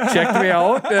checked me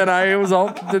out and I was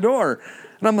out the door.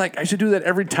 And I'm like, I should do that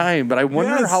every time, but I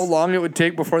wonder Yes. how long it would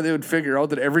take before they would figure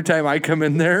out that every time I come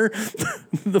in there,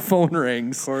 the phone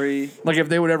rings. Corey, Like if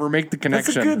they would ever make the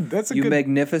connection. That's a you good.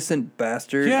 magnificent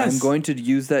bastard. Yes. I'm going to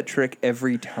use that trick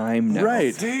every time now.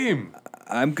 Right. Same.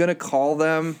 I'm going to call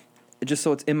them just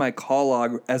so it's in my call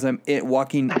log as I'm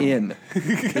walking in.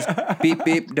 Just beep,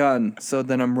 beep, done. So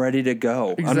then I'm ready to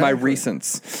go on my Exactly.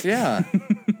 recents. Yeah.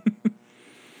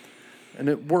 And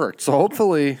it worked. So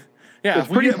hopefully, yeah. It's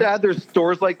pretty sad there's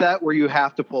stores like that where you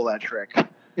have to pull that trick.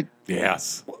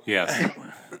 Yes. Yes.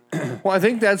 Well, I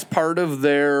think that's part of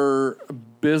their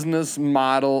business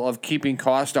model of keeping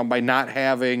costs down by not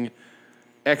having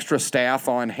extra staff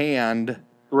on hand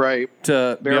Right.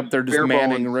 to be Bare- up there just bare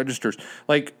manning bones. registers.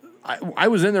 Like, I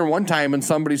was in there one time and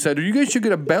somebody said, "You guys should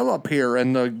get a bell up here."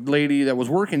 And the lady that was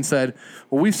working said,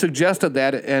 "Well, we suggested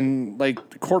that, and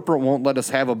like corporate won't let us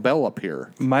have a bell up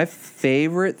here." My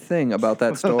favorite thing about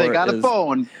that store They got a is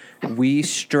phone. we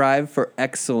strive for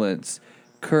excellence.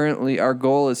 Currently, our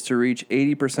goal is to reach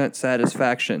 80%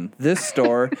 satisfaction. This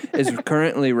store is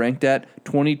currently ranked at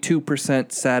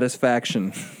 22%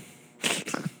 satisfaction.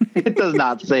 It does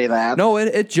not say that. No,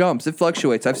 it jumps. It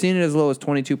fluctuates. I've seen it as low as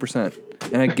 22%.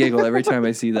 And I giggle every time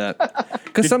I see that.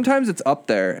 Because sometimes it's up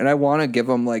there, and I want to give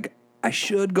them, like, I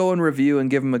should go and review and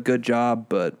give them a good job,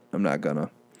 but I'm not going to.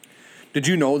 Did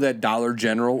you know that Dollar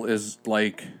General is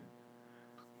like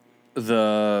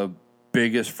the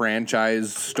biggest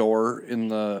franchise store in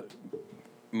the,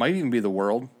 might even be the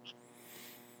world?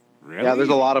 Really? Yeah, there's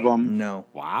a lot of them. No.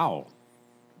 Wow.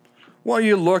 Well,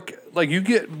 you look, like you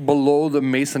get below the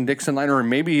Mason-Dixon line or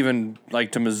maybe even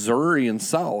like to Missouri and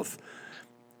south,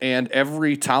 and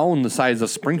every town the size of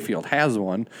Springfield has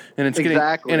one, and it's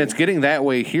Exactly. getting that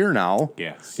way here now.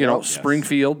 Yes. You know, Yes.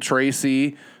 Springfield,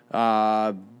 Tracy,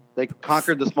 They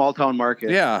conquered the small town market.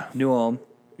 yeah. New Ulm.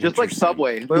 Just like Interesting.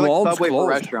 Subway. They're New like Ulm's Subway closed. for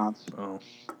restaurants. Oh.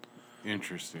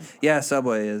 Interesting. Yeah,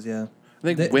 Subway is, yeah. I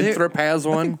think They- Winthrop has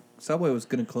one. Subway was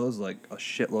going to close like a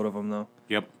shitload of them, though.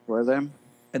 Yep. Were they?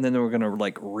 And then they were going to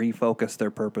like refocus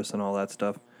their purpose and all that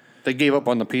stuff. They gave up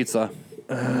on the pizza.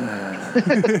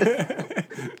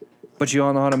 But you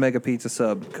all know how to make a pizza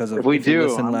sub because of We if you do.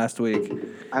 listened last week.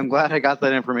 I'm glad I got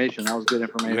that information. That was good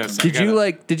information. Yes.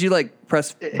 Did you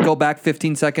press go back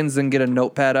 15 seconds and get a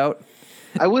notepad out?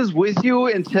 I was with you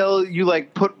until you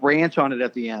like put ranch on it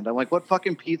at the end. I'm like, what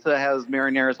fucking pizza has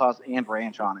marinara sauce and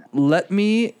ranch on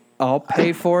it? I'll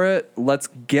pay for it. Let's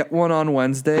get one on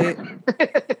Wednesday,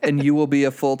 and you will be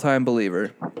a full-time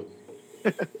believer.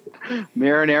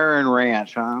 Marinara and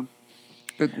ranch, huh?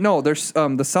 No, there's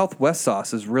the Southwest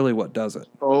sauce is really what does it.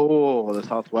 Oh, the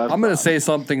Southwest. I'm going to sauce. say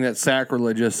something that's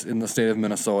sacrilegious in the state of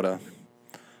Minnesota.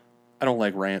 I don't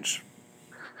like ranch.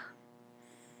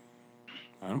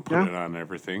 I don't put it on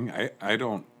everything. I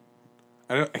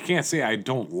can't say I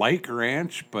don't like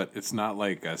ranch, but it's not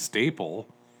like a staple.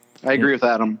 I agree with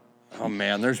Adam. Oh,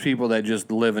 man, there's people that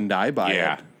just live and die by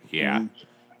Yeah. it. Yeah.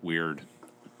 Weird.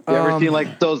 You ever seen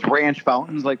like those ranch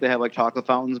fountains? Like they have like chocolate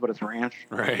fountains, but it's ranch.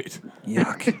 Right.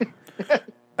 Yuck.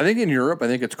 I think in Europe, I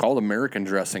think it's called American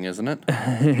dressing, isn't it?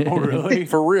 Oh, really?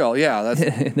 For real, yeah.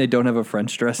 That's They don't have a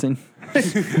French dressing.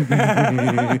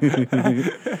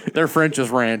 their French is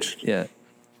ranch. Yeah.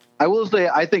 I will say,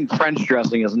 I think French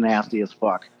dressing is nasty as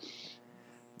fuck.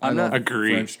 I'm not.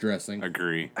 Agree. French dressing.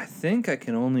 Agree. I think I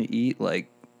can only eat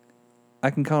I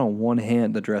can count on one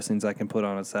hand the dressings I can put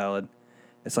on a salad.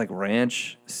 It's like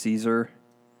ranch, Caesar,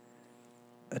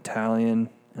 Italian, and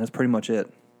that's pretty much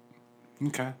it.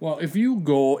 Okay. Well, if you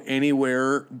go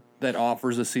anywhere that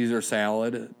offers a Caesar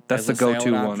salad, That's as the a go-to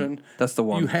salad one. option, That's the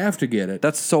one. you have to get it.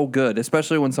 That's so good,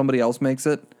 especially when somebody else makes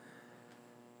it.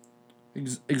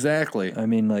 Exactly. I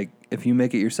mean, like, if you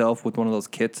make it yourself with one of those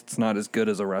kits, it's not as good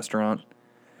as a restaurant.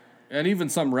 And even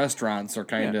some restaurants are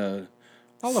kind of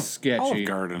sketchy. Olive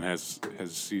Garden has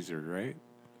Caesar, right?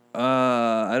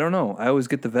 I don't know. I always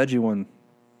get the veggie one.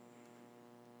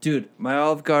 Dude, my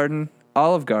Olive Garden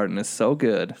is so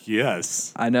good.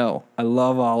 Yes. I know. I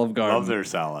love Olive Garden. Love their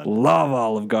salad. Love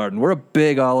Olive Garden. We're a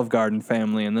big Olive Garden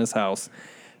family in this house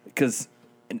because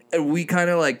we kind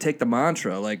of like take the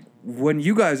mantra, like, when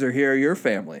you guys are here, you're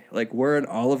family. Like, we're an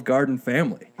Olive Garden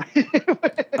family.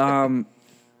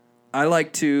 I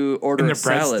like to order And a the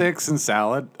salad. breadsticks and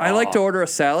salad. I like to order a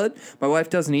salad. My wife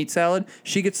doesn't eat salad.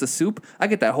 She gets the soup. I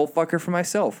get that whole fucker for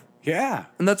myself. Yeah.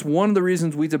 And that's one of the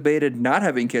reasons we debated not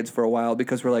having kids for a while,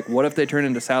 because we're like, what if they turn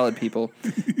into salad people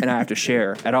and I have to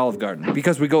share at Olive Garden?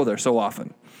 Because we go there so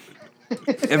often.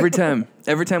 Every time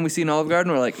we see an Olive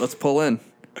Garden, we're like, let's pull in.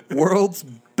 World's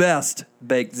best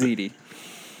baked ziti.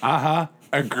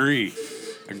 Agreed.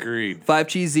 5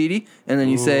 cheese ziti, and then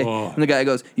you say, and the guy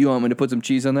goes, you want me to put some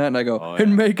cheese on that? And I go,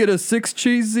 and make it a 6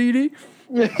 cheese ziti?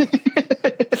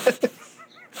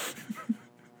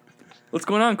 What's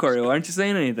going on, Corey? Why aren't you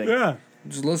saying anything? Yeah.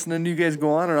 Just listening to you guys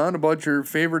go on and on about your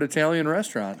favorite Italian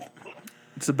restaurant.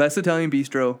 It's the best Italian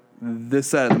bistro this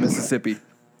side of the Mississippi.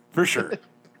 For sure.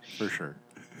 For sure.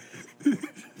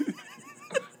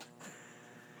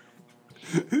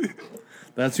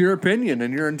 That's your opinion,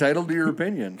 and you're entitled to your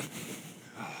opinion.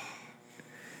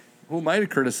 Who might have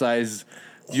criticized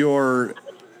your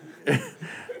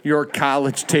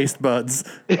college taste buds?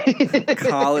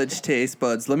 College taste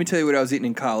buds. Let me tell you what I was eating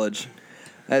in college.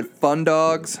 I had Fun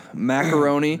Dogs,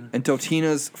 macaroni, and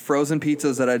Totino's frozen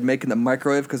pizzas that I'd make in the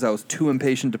microwave because I was too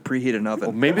impatient to preheat an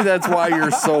oven. Maybe that's why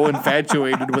you're so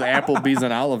infatuated with Applebee's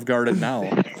and Olive Garden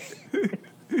now.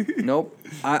 Nope.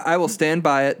 I will stand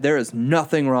by it. There is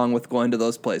nothing wrong with going to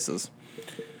those places.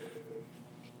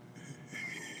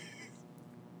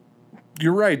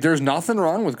 You're right. There's nothing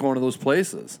wrong with going to those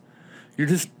places. You're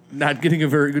just not getting a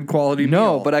very good quality meal.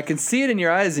 No, but I can see it in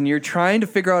your eyes, and you're trying to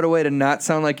figure out a way to not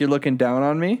sound like you're looking down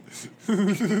on me.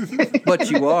 But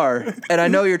you are. And I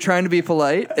know you're trying to be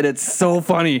polite, and it's so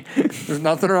funny. There's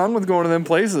nothing wrong with going to them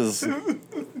places.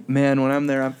 Man, when I'm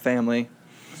there, I'm family.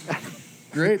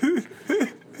 Great.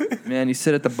 Man, you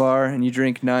sit at the bar and you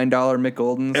drink $9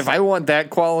 McGoldens. If I want that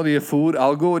quality of food,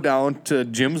 I'll go down to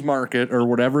Jim's Market or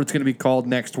whatever it's going to be called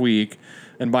next week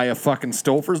and buy a fucking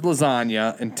Stouffer's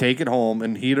lasagna and take it home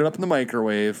and heat it up in the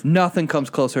microwave. Nothing comes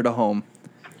closer to home.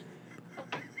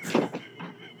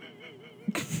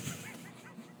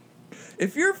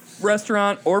 If your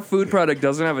restaurant or food product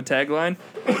doesn't have a tagline,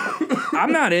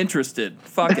 I'm not interested.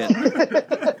 Fuck it.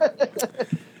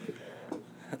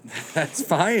 That's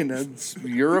fine. That's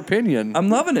your opinion. I'm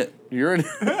loving it. You're in.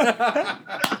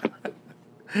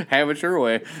 Have it your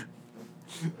way.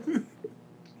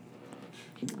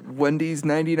 Wendy's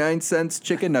 99 cents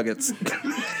chicken nuggets.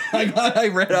 I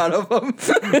ran out of them.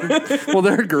 Well,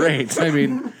 they're great. I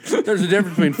mean, there's a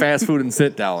difference between fast food and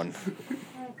sit down.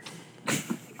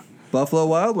 Buffalo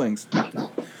Wild Wings.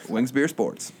 Wings Beer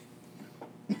Sports.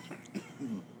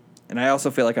 And I also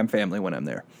feel like I'm family when I'm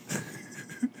there.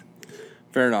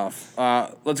 Fair enough.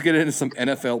 Let's get into some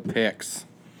NFL picks.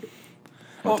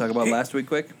 Want to talk about last week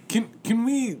quick? Can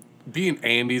we be in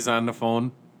Andy's on the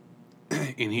phone?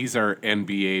 And he's our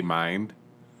NBA mind.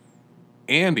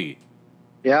 Andy,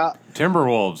 Yeah.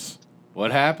 Timberwolves,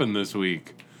 what happened this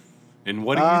week? And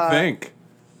what do you think?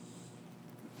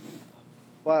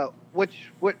 Well,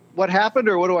 what happened,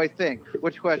 or what do I think?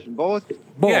 Which question? Both.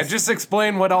 Yeah, just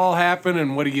explain what all happened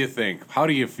and what do you think? How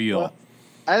do you feel? Well,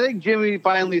 I think Jimmy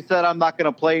finally said I'm not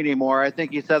going to play anymore. I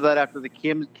think he said that after the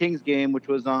Kings game, which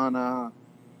was on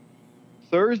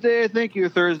Thursday. I think either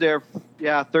Thursday or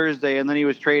Thursday, and then he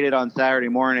was traded on Saturday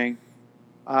morning.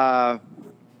 I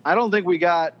don't think we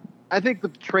got. I think the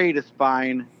trade is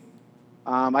fine.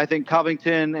 I think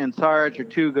Covington and Sarge are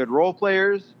two good role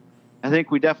players. I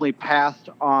think we definitely passed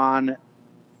on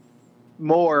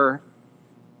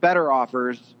better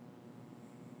offers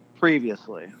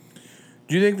previously.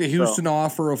 Do you think the Houston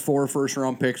offer of 4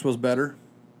 first-round picks was better?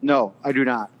 No, I do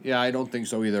not. Yeah, I don't think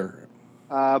so either.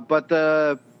 But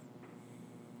the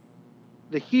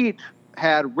Heat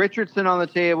had Richardson on the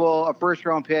table, a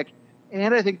first-round pick,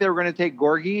 and I think they were going to take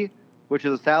Gorgie, which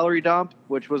is a salary dump,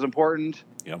 which was important.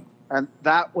 Yep. And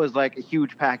that was like a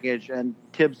huge package, and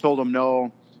Tibbs told them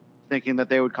no, thinking that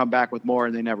they would come back with more,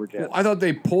 and they never did. Well, I thought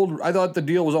the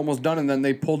deal was almost done, and then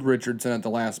they pulled Richardson at the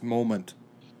last moment.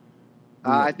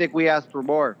 I think we asked for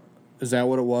more. Is that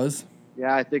what it was?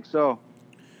 Yeah, I think so.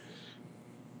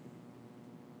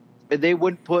 And they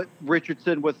wouldn't put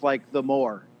Richardson with, like, the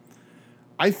more.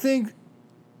 I think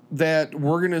that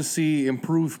we're going to see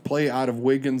improved play out of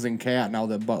Wiggins and Cat now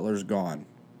that Butler's gone.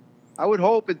 I would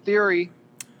hope, in theory.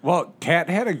 Well, Cat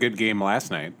had a good game last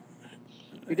night.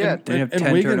 He did. They have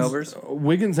 10 turnovers.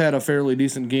 Wiggins had a fairly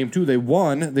decent game, too. They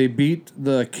won. They beat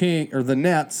the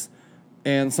Nets.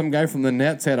 And some guy from the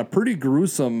Nets had a pretty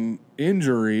gruesome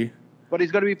injury. But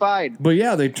he's going to be fine. But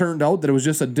yeah, they turned out that it was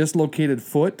just a dislocated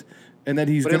foot, and that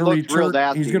he's going to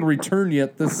return. He's going to return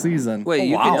yet this season. Wait,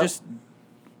 you can just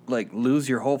lose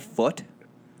your whole foot?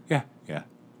 Yeah.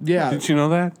 Yeah. Did you know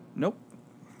that? Nope.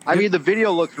 I mean, the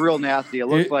video looks real nasty. It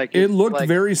looks it looked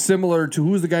very similar to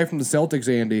who's the guy from the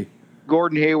Celtics, Andy.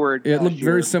 Gordon Hayward. It looked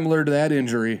very similar to that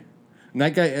injury, and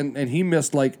that guy and he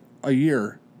missed like a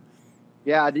year.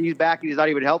 Yeah, he's back and he's not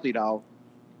even healthy now.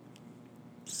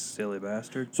 Silly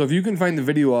bastard. So if you can find the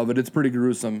video of it, it's pretty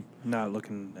gruesome. Not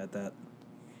looking at that.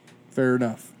 Fair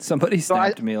enough. Somebody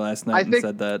snapped me last night and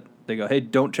said that. They go, hey,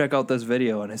 don't check out this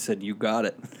video. And I said, you got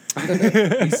it.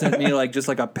 He sent me just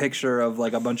a picture of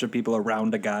a bunch of people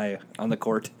around a guy on the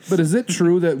court. But is it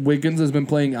true that Wiggins has been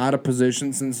playing out of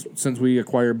position since we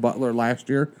acquired Butler last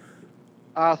year?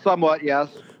 Somewhat, yes.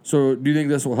 So do you think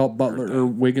this will help Butler or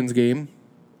Wiggins' game?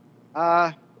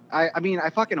 I mean, I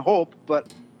fucking hope,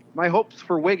 but my hopes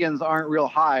for Wiggins aren't real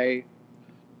high.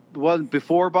 Was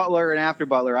before Butler and after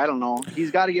Butler, I don't know.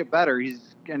 He's got to get better.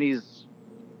 He's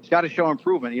got to show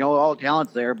improvement. You know, all the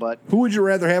talent's there, but who would you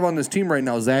rather have on this team right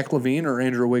now, Zach LaVine or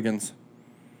Andrew Wiggins?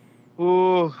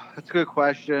 Ooh, that's a good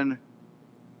question.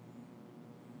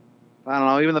 I don't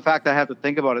know. Even the fact that I have to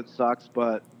think about it sucks,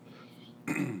 but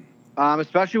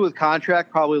especially with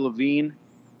contract, probably LaVine.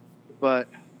 But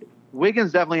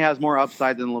Wiggins definitely has more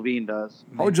upside than LaVine does.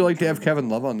 How would you like to have Kevin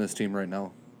Love on this team right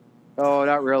now? Oh,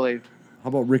 not really. How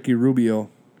about Ricky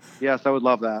Rubio? Yes, I would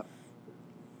love that.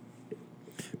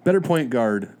 Better point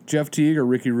guard, Jeff Teague or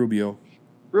Ricky Rubio?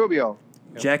 Rubio.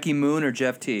 Jackie Moon or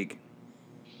Jeff Teague?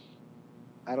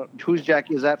 Who's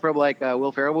Jackie? Is that from a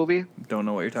Will Ferrell movie? Don't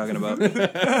know what you're talking about.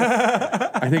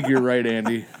 I think you're right,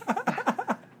 Andy.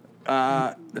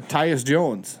 Tyus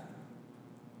Jones.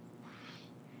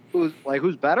 Who's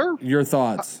better? Your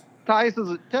thoughts? Tyus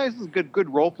is a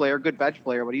good role player, good bench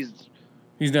player, but he's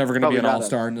never going to be an not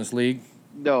all-star in this league.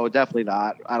 No, definitely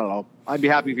not. I don't know. I'd be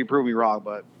happy if you prove me wrong,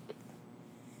 but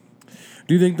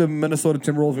Do you think the Minnesota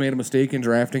Timberwolves made a mistake in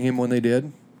drafting him when they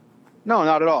did? No,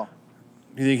 not at all.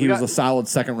 Do you think he was a solid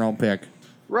second-round pick?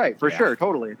 Right, for sure,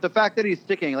 totally. The fact that he's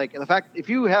sticking, like the fact if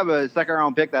you have a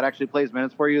second-round pick that actually plays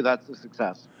minutes for you, that's a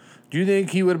success. Do you think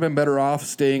he would have been better off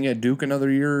staying at Duke another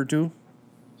year or two?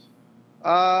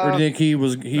 Or do you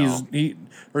think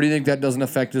or do you think that doesn't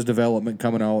affect his development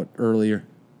coming out earlier?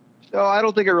 No, I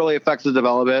don't think it really affects his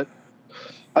development.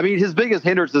 I mean, his biggest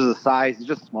hindrance is his size. He's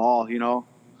just small,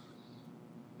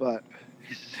 But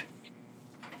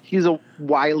he's a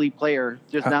wily player.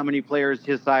 Just not many players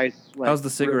his size. How's the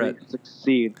cigarette? Really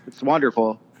succeed. It's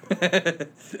wonderful.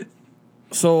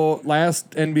 So,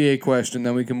 last NBA question,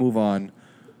 then we can move on.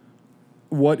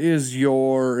 What is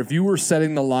if you were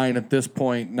setting the line at this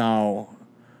point now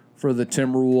for the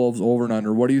Timberwolves over and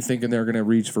under, what are you thinking they're going to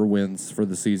reach for wins for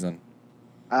the season?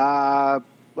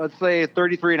 Let's say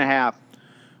 33.5.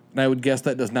 And I would guess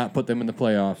that does not put them in the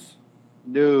playoffs.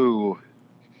 No.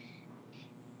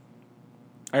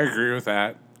 I agree with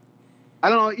that. I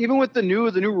don't know. Even with the new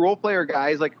role player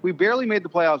guys, like we barely made the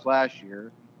playoffs last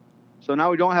year. So now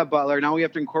we don't have Butler. Now we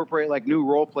have to incorporate like new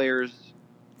role players.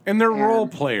 And they're role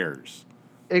players.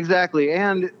 Exactly.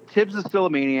 And Tibbs is still a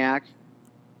maniac.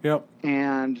 Yep.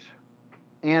 And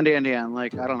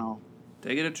like, I don't know.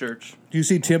 Take it to church. Do you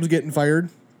see Tibbs getting fired?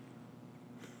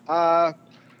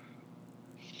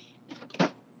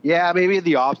 Yeah, maybe in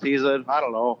the offseason. I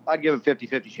don't know. I'd give him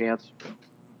 50-50 chance.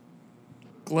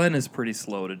 Glenn is pretty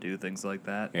slow to do things like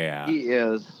that. Yeah. He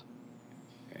is.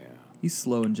 Yeah. He's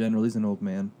slow in general. He's an old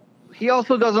man. He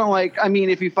also doesn't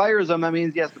if he fires him, that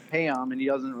means he has to pay him, and he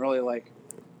doesn't really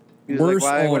Worst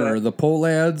owner, the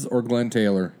Polads or Glenn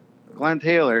Taylor? Glenn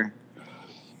Taylor.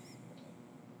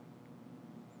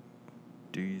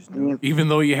 Even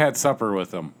though you had supper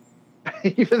with him.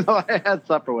 Even though I had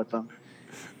supper with him.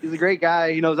 He's a great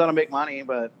guy. He knows how to make money,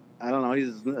 but I don't know.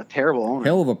 He's a terrible owner.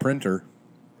 Hell of a printer.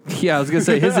 Yeah, I was gonna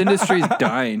say his industry's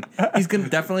dying. He's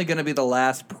definitely gonna be the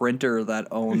last printer that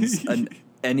owns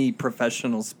any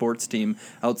professional sports team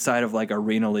outside of like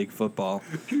Arena League football,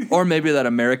 or maybe that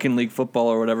American League football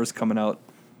or whatever's coming out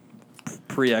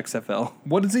pre-XFL.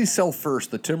 What does he sell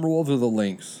first, the Timberwolves or the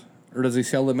Lynx? Or does he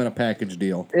sell them in a package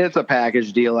deal? It's a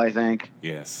package deal, I think.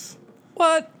 Yes.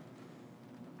 What?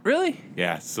 Really?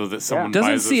 Yeah, so that someone Doesn't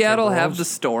buys those Seattle Timberwolves? have the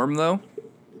Storm though?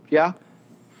 Yeah.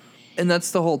 And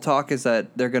that's the whole talk is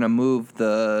that they're gonna move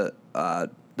the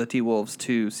T-Wolves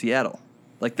to Seattle.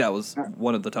 Like that was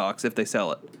one of the talks if they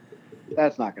sell it.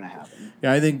 That's not going to happen.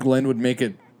 Yeah, I think Glenn would make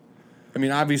it. I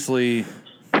mean, obviously,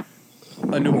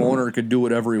 a new owner could do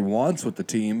whatever he wants with the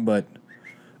team, but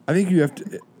I think you have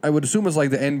to. I would assume it's like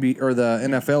the NBA or the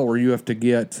NFL where you have to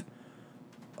get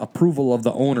approval of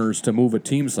the owners to move a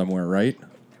team somewhere, right?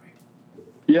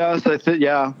 Yes,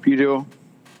 yeah, you do.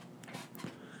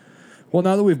 Well,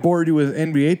 now that we've bored you with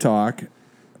NBA talk,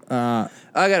 I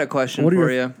got a question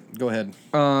for you. Go ahead.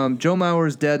 Joe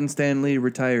Mauer's dead and Stan Lee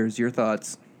retires. Your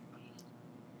thoughts?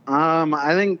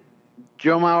 I think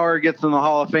Joe Mauer gets in the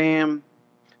Hall of Fame,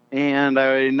 and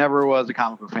I never was a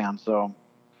comic book fan, so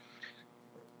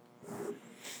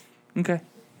Okay.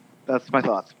 that's my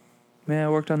thoughts. Man, I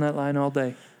worked on that line all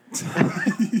day.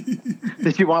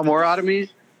 Did you want more out of me?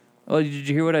 Oh, did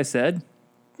you hear what I said?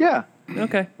 Yeah.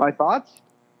 Okay. My thoughts?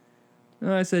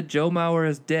 No, I said Joe Mauer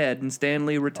is dead and Stan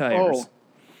Lee retires.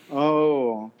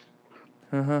 Oh.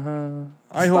 I hope.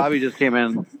 Bobby just came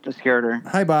in. Just scared her.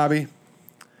 Hi, Bobby.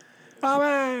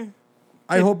 Bobby.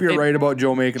 I hope you're right about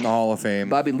Joe making the Hall of Fame.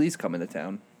 Bobby Lee's coming to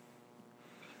town.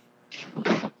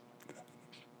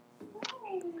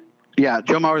 Yeah,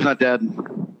 Joe Mauer's not dead.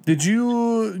 Did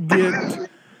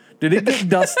it get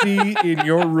dusty in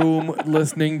your room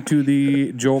listening to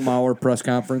the Joe Mauer press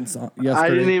conference yesterday? I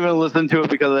didn't even listen to it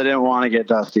because I didn't want to get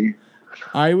dusty.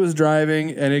 I was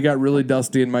driving, and it got really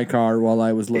dusty in my car while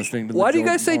I was listening to the Why do Joe you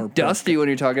guys say Mauer dusty when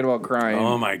you're talking about crying?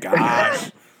 Oh my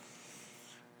gosh.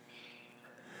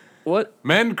 What?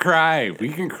 Men cry. We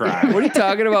can cry. What are you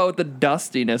talking about with the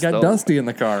dustiness, got though? dusty in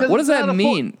the car. What does that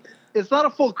mean? It's not a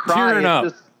full cry. Tearing up.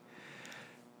 It's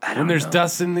just, When there's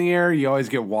dust in the air, you always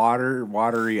get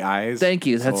watery eyes. Thank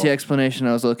you. That's So- the explanation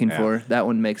I was looking Yeah. for. That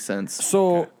one makes sense.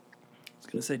 So I was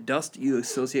going to say dust you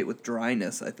associate with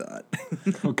dryness, I thought.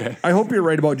 Okay. I hope you're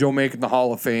right about Joe making the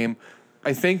Hall of Fame.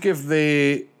 I think if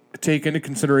they take into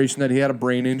consideration that he had a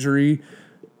brain injury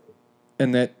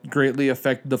and that greatly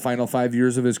affected the final 5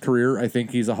 years of his career, I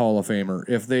think he's a Hall of Famer.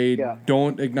 If they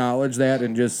don't acknowledge that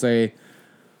and just say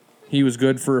he was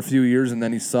good for a few years and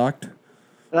then he sucked.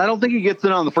 and I don't think he gets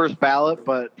in on the first ballot,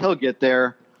 but he'll get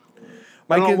there.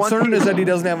 My I don't know, concern once is that he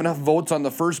doesn't have enough votes on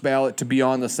the first ballot to be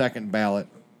on the second ballot.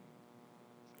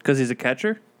 Because he's a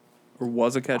catcher? Or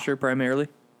was a catcher primarily?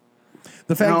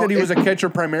 The fact No, that he was a catcher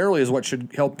primarily is what should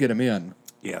help get him in.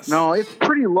 Yes. No, it's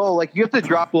pretty low. Like you have to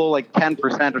drop below like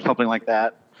 10% or something like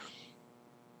that.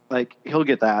 Like he'll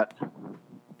get that.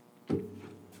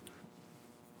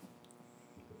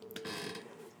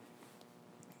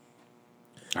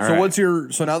 All So right.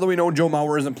 so now that we know Joe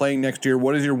Mauer isn't playing next year,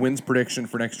 what is your wins prediction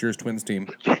for next year's Twins team?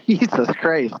 Jesus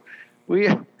Christ, we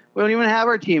don't even have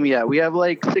our team yet. We have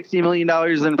like $60 million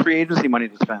in free agency money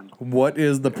to spend. What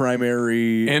is the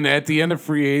primary? And at the end of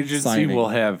free agency, Signing. we'll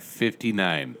have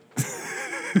 59.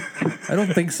 I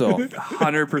don't think so.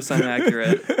 100%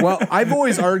 accurate. Well, I've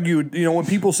always argued, when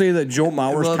people say that Joe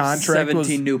Mauer's We'll have contract 17 was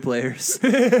new players.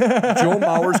 Joe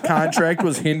Mauer's contract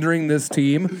was hindering this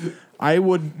team, I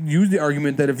would use the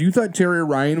argument that if you thought Terry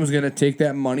Ryan was going to take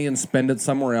that money and spend it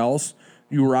somewhere else,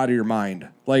 you were out of your mind.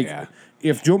 Like, Yeah.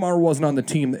 if Joe Mauer wasn't on the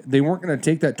team, they weren't going to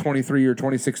take that 23 or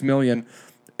 26 million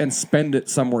and spend it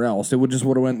somewhere else. It would have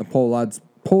went in the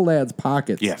Polad's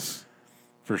pockets. Yes.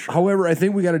 For sure. However, I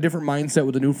think we got a different mindset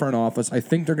with the new front office. I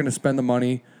think they're going to spend the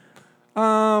money.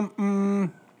 I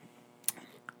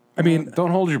mean,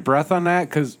 Don't hold your breath on that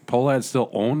because Polad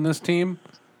still own this team.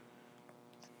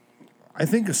 I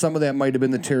think some of that might have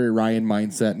been the Terry Ryan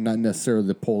mindset, not necessarily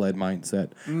the Polad mindset.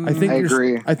 I I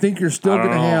agree. I think you're still I don't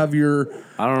going to know. have your.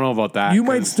 I don't know about that. You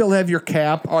might 'cause still have your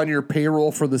cap on your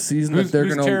payroll for the season Who's, that they're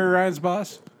who's going to. Terry Ryan's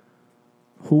boss?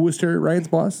 Who was Terry Ryan's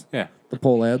boss? Yeah. The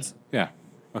Polads. Yeah.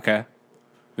 Okay.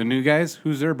 The new guys,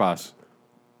 who's their boss?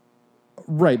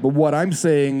 Right, but what I'm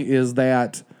saying is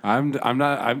that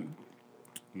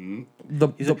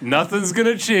Nothing's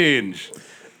gonna change.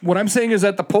 what I'm saying is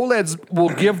that the Polads will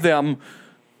give them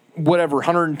whatever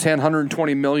 110,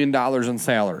 120 million dollars in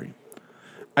salary.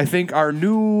 I think our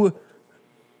new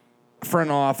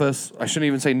front office, I shouldn't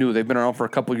even say new, they've been around for a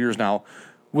couple of years now,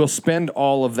 will spend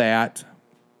all of that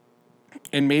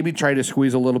and maybe try to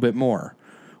squeeze a little bit more.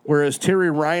 Whereas Terry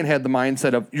Ryan had the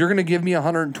mindset of, you're going to give me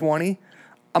 120,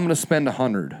 I'm going to spend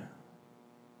 100.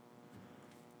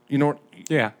 You know,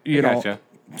 Yeah. you know. Gotcha.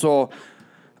 So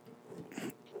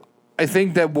I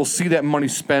think that we'll see that money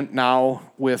spent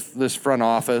now with this front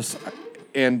office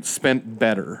and spent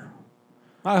better.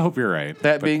 I hope you're right.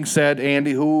 That being said,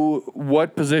 Andy,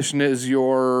 what position is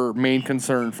your main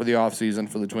concern for the offseason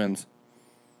for the Twins?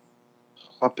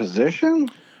 A position?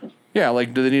 Yeah,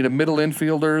 like, do they need a middle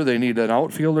infielder? Do they need an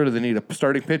outfielder? Do they need a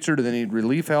starting pitcher? Do they need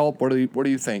relief help? What do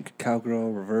you think?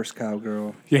 Cowgirl, reverse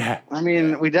cowgirl. Yeah. I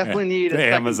mean, we definitely need a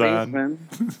The second Amazon.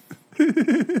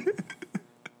 baseman.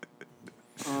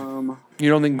 You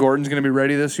don't think Gordon's going to be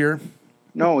ready this year?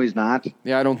 No, he's not.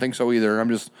 Yeah, I don't think so either. I'm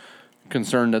just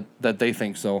concerned that they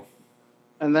think so.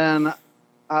 And then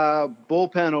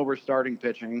bullpen over starting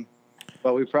pitching,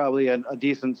 but we probably a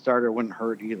decent starter wouldn't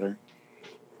hurt either.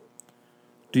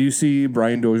 Do you see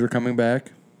Brian Dozier coming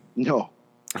back? No.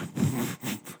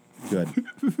 Good.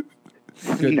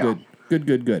 Good, No.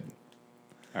 good.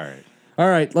 All right. All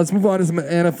right, let's move on to some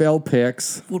NFL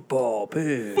picks. Football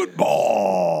pig.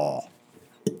 Football.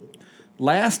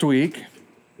 Last week,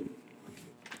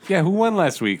 Yeah, who won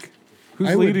last week? Who's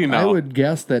I would, leading now? I would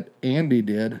guess that Andy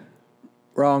did.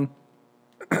 Wrong.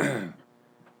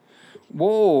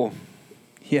 Whoa.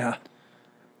 Yeah.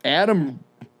 Adam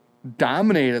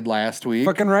dominated last week.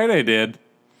 Fucking right I did.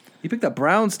 You picked the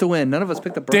Browns to win. None of us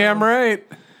picked the Browns. Damn right.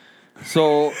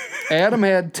 So Adam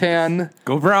had 10,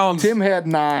 Go Browns. Tim had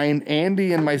 9,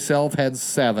 Andy and myself had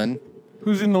 7.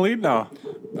 Who's in the lead now?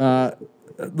 The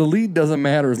lead doesn't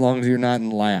matter as long as you're not in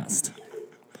last.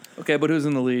 Okay, but who's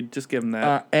in the lead? Just give him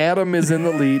that. Adam is in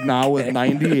the lead now with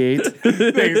 98.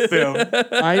 Thanks, Tim.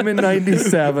 I'm in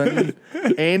 97.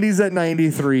 Andy's at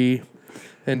 93.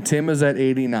 And Tim is at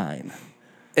 89.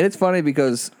 And it's funny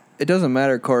because it doesn't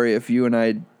matter, Corey, if you and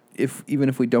I, even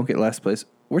if we don't get last place,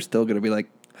 we're still going to be like,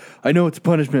 I know it's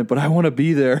punishment, but I want to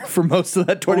be there for most of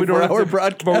that 24-hour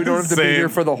broadcast. But we don't have to be Same. here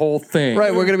for the whole thing. Right,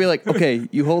 we're going to be like, okay,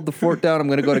 you hold the fort down. I'm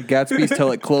going to go to Gatsby's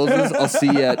till it closes. I'll see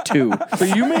you at 2. So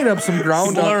you made up some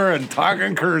ground on. Slurring,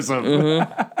 talking cursive.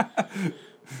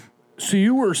 So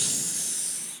you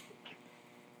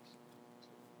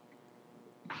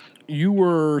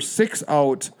were 6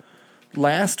 out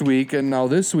last week, and now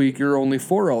this week you're only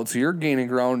 4 out. So you're gaining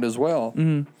ground as well.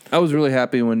 I was really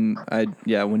happy when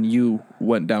you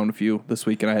went down a few this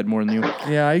week and I had more than you.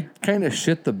 Yeah, I kind of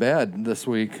shit the bed this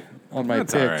week on my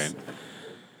That's picks. all right.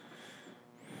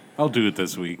 I'll do it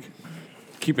this week.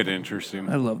 Keep it interesting.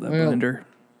 I love that Well, blender.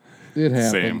 It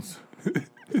Same. happens.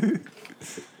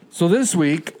 So this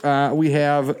week we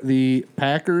have the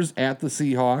Packers at the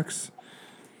Seahawks.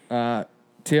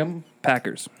 Tim,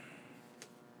 Packers.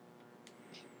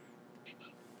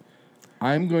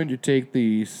 I'm going to take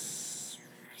the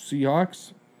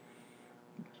Seahawks.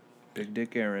 Big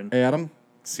Dick Aaron. Adam,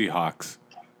 Seahawks.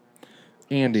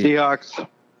 Andy. Seahawks.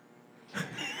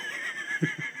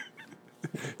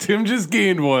 Tim just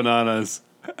gained one on us.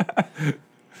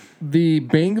 The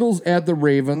Bengals at the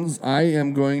Ravens. I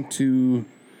am going to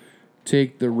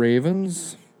take the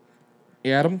Ravens.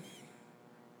 Adam,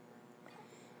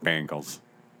 Bengals.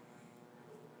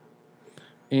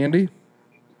 Andy,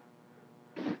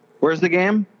 Where's the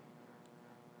game?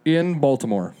 in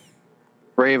Baltimore.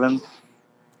 Ravens.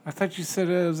 I thought you said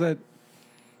it was at.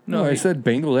 No, I said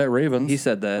Bengals at Ravens. He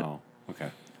said that. Oh,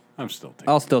 okay. I'm still taking.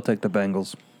 I'll still take the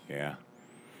Bengals. Yeah.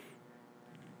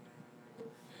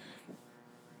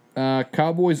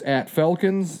 Cowboys at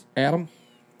Falcons. Adam,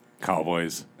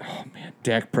 Cowboys.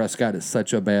 Dak Prescott is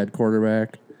such a bad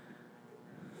quarterback.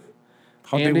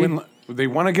 How'd they Andy? win? They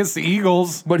won against the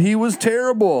Eagles. But he was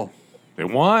terrible. They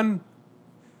won.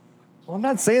 Well, I'm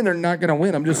not saying they're not going to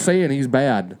win. I'm just saying he's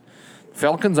bad.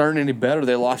 Falcons aren't any better.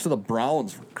 They lost to the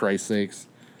Browns, for Christ's sakes.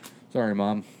 Sorry,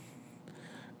 Mom.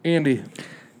 Andy,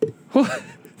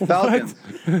 Falcons.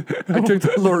 I took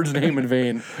the Lord's name in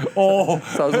vain. Oh,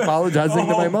 So I was apologizing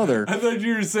to my mother. I thought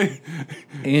you were saying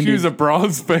Andy. she was a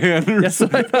Browns fan. Or That's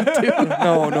what I thought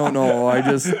too. No. I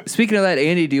just... Speaking of that,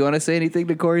 Andy, do you want to say anything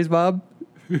to Corey's Bob?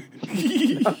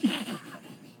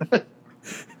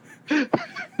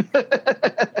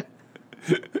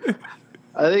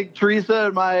 I think Teresa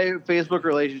and my Facebook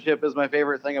relationship is my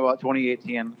favorite thing about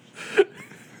 2018.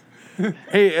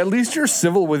 Hey, at least you're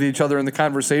civil with each other in the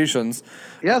conversations.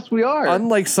 Yes, we are.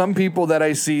 Unlike some people that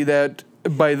I see that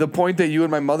by the point that you and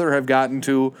my mother have gotten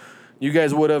to, you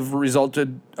guys would have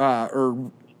resorted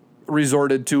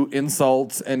to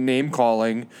insults and name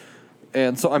calling.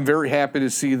 And so I'm very happy to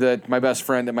see that my best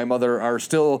friend and my mother are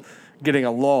still getting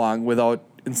along without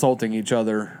insulting each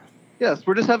other. Yes,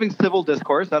 we're just having civil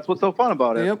discourse. That's what's so fun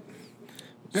about it. Yep.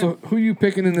 So who are you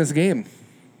picking in this game?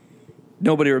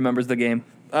 Nobody remembers the game.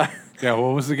 Yeah,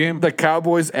 what was the game? The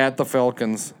Cowboys at the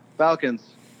Falcons.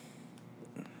 Falcons.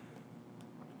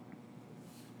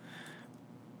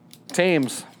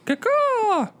 Thames.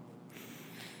 Caw-caw!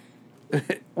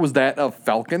 Was that a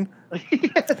falcon?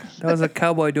 That was a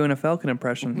cowboy doing a falcon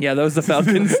impression. Yeah, that was the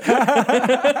Falcons.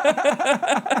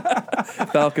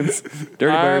 Falcons.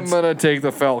 Dirty I'm Birds. going to take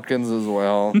the Falcons as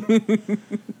well.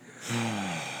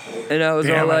 And I was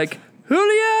Damn all it. like,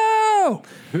 Julio!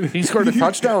 He scored a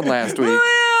touchdown last week.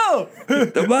 Julio!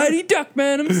 The mighty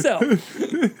Duckman himself.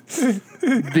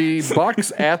 The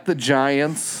Bucks at the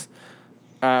Giants.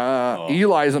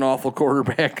 Eli's an awful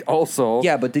quarterback also.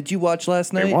 Yeah, but did you watch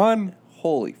last night? They won.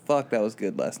 Holy fuck, that was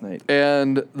good last night.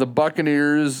 And the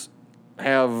Buccaneers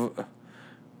have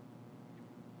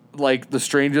like the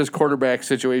strangest quarterback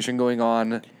situation going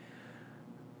on.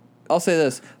 I'll say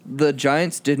this. The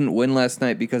Giants didn't win last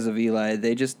night because of Eli.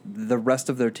 The rest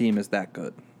of their team is that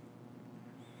good.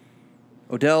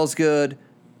 Odell's good.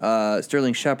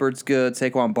 Sterling Shepard's good.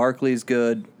 Saquon Barkley's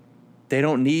good. They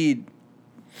don't need...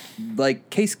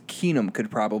 Like, Case Keenum could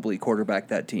probably quarterback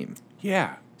that team.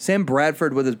 Yeah. Sam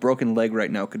Bradford with his broken leg right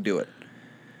now could do it.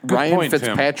 Good Ryan point, Tim.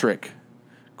 Fitzpatrick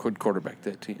could quarterback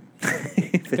that team.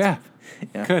 Yeah.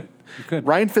 Yeah. Good. Good.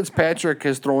 Ryan Fitzpatrick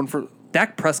has thrown for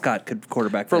Dak Prescott could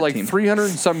quarterback that like team. 300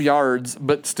 and some yards,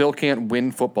 but still can't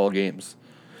win football games.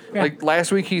 Yeah. Like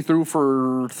last week, he threw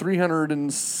for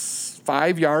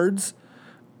 305 yards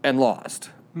and lost.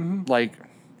 Like,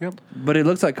 Yep. But it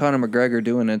looks like Conor McGregor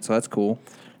doing it, so that's cool.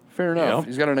 fair enough. Yep.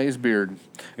 He's got a nice beard.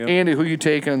 Yep. Andy, who you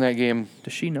taking in that game?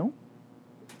 Does she know?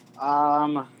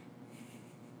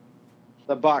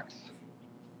 The Bucks.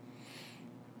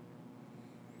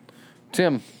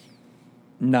 Tim.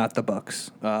 Not the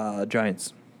Bucks.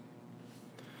 Giants.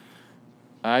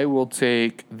 I will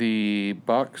take the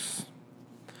Bucks.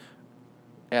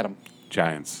 Adam.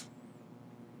 Giants.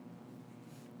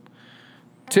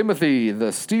 Timothy, the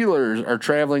Steelers are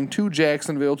traveling to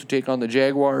Jacksonville to take on the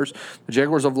Jaguars. The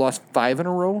Jaguars have lost 5 in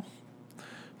a row.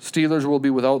 Steelers will be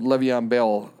without Le'Veon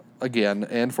Bell again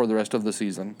and for the rest of the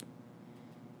season.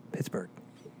 Pittsburgh.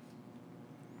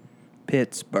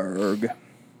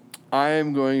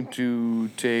 I'm going to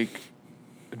take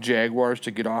Jaguars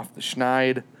to get off the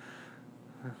schneid.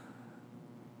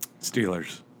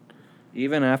 Steelers.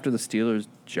 Even after the Steelers'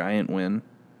 giant win.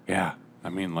 Yeah. I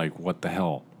mean, like, what the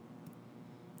hell?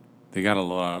 They got a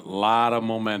lot of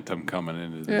momentum coming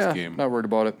into this game. Not worried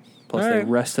about it. Plus, All they right.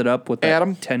 rested up with that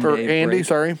Adam 10-day or Andy, break.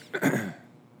 sorry.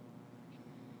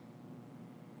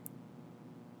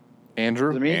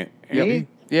 Andrew? Is it me? Yep. Me?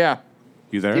 Yeah.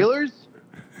 You there? Steelers?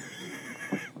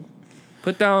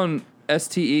 Put down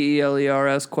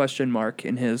STEELERS question mark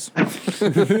in his.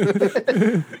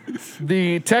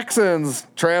 The Texans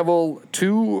travel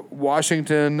to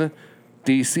Washington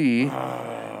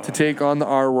DC, to take on the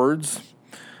R words.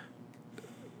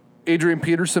 Adrian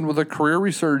Peterson with a career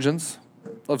resurgence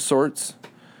of sorts.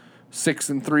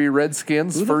 6-3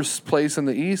 Redskins, first place in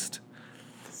the East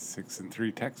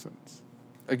 6-3 Texans.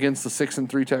 against the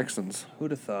 6-3 Texans.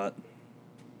 Who'd have thought?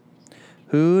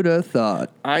 Who'd have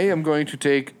thought? I am going to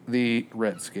take the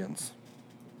Redskins.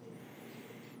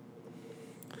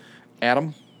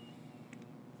 Adam?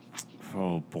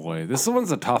 Oh boy, this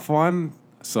one's a tough one.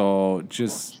 So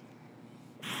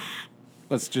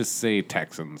let's just say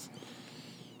Texans.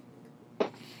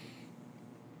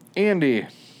 Andy?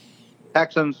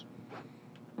 Texans.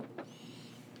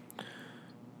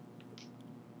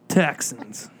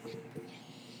 Texans.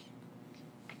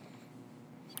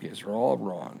 You guys are all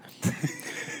wrong.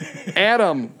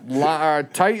 Adam,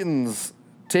 Titans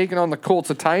taking on the Colts.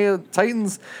 The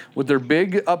Titans with their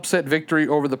big upset victory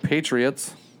over the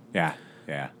Patriots. Yeah.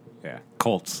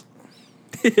 Colts.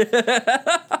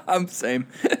 I'm same.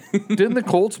 Who did the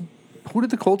Colts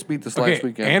beat this last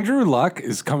weekend? Andrew Luck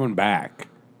is coming back.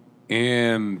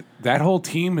 And that whole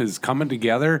team is coming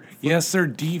together. Yes, their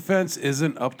defense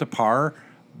isn't up to par,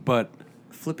 but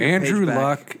Flip your Andrew page back.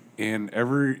 Luck and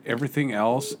everything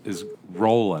else is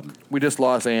rolling. We just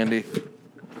lost Andy.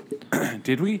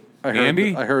 Did we? I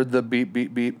heard the beep,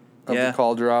 beep, beep of Yeah. the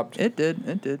call dropped. It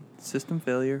did. System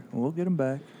failure. We'll get him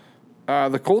back.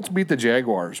 The Colts beat the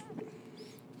Jaguars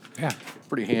Yeah.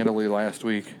 pretty handily last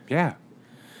week. Yeah.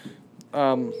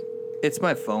 It's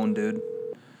my phone, dude.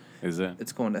 Is it?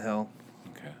 It's going to hell.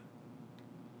 Okay.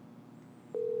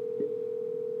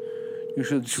 You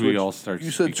should we switch. all start You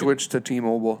should speaking? switch to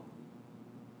T-Mobile.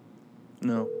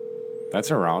 No. That's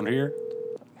around here?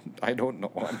 I don't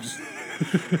know. I'm just,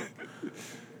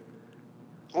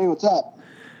 Hey, what's up?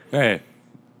 Hey.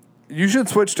 you should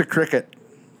switch to Cricket.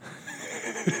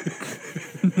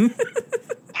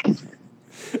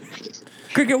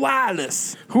 Cricket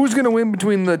Wireless. Who's going to win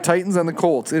between the Titans and the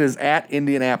Colts? It is at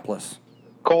Indianapolis.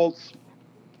 Colts.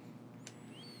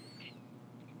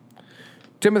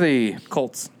 Timothy,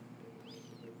 Colts.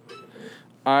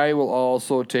 I will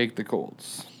also take the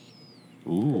Colts.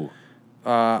 Ooh.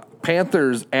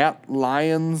 Panthers at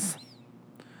Lions.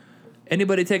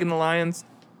 Anybody taking the Lions?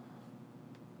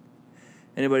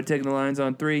 Anybody taking the Lions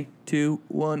on 3, 2,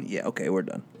 1? Yeah, okay, we're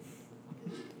done.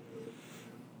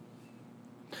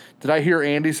 Did I hear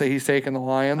Andy say he's taking the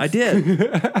Lions? I did.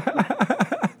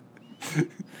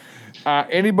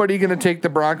 Anybody going to take the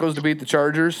Broncos to beat the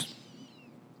Chargers?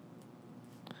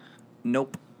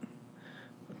 Nope.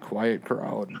 Quiet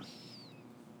crowd.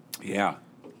 Yeah.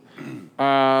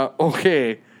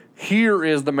 Okay, here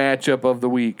is the matchup of the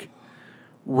week.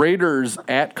 Raiders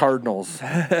at Cardinals.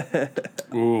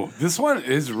 Ooh. This one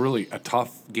is really a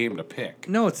tough game to pick.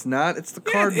 No, it's not. It's the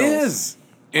Cardinals. It is.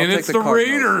 And take it's the the Cardinals.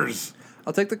 Raiders.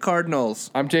 I'll take the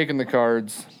Cardinals. I'm taking the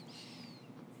Cards.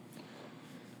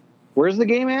 Where's the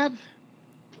game at?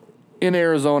 In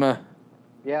Arizona.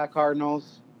 Yeah,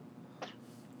 Cardinals.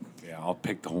 Yeah, I'll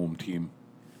pick the home team.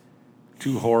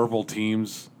 Two horrible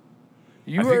teams.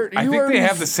 You I think they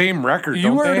have the same record, You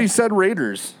don't already they? said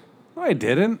Raiders. No, I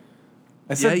didn't.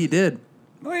 I Yeah, said, you did.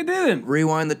 No, I didn't.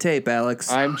 Rewind the tape,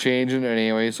 Alex. I'm changing it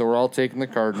anyway, so we're all taking the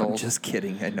I'm Cardinals. just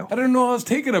kidding. I know. I didn't know I was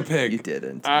taking a pick. You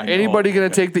didn't. Anybody going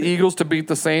to take the Eagles to beat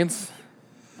the Saints?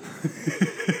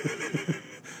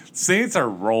 Saints are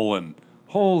rolling.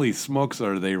 Holy smokes,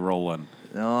 are they rolling?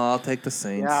 No, I'll take the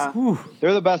Saints. Yeah,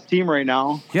 they're the best team right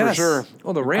now. Yes. For sure.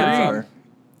 Oh, the Rams are.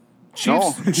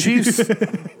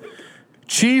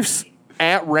 Chiefs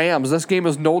at Rams. This game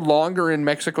is no longer in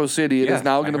Mexico City. It is Yeah,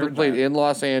 now I going to be heard played that. in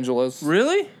Los Angeles.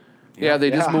 Really? Yeah, they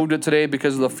just Yeah. moved it today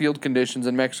because of the field conditions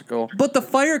in Mexico. But the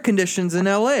fire conditions in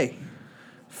L.A.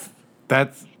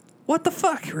 That's What the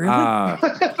fuck? Really? Well,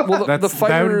 the that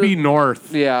fire, would be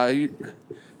north. yeah.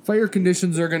 Fire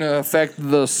conditions are going to affect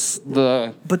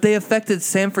the. But they affected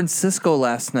San Francisco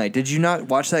last night. Did you not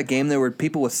watch that game? There were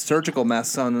people with surgical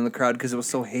masks on in the crowd because it was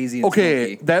so hazy and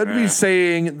Okay, smoky. that would be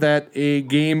saying that a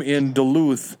game in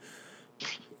Duluth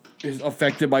is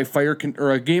affected by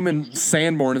or a game in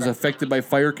Sanborn is affected by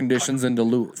fire conditions in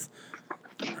Duluth.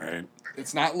 Right.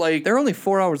 It's not like They're only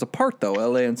 4 hours apart, though,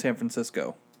 L.A. and San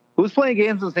Francisco. Who's playing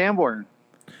games in Sanborn?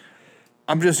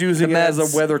 I'm just using The it as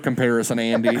Mets. a weather comparison,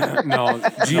 Andy. No.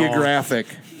 Geographic.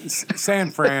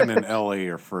 San Fran and LA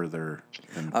are further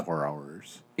than 4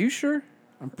 hours. You sure?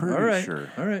 I'm pretty All right. sure.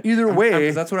 All right. Either way,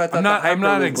 Because that's what I thought. I'm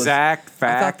not exact I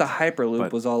fact. thought the Hyperloop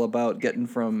but- was all about getting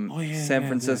from yeah, San yeah,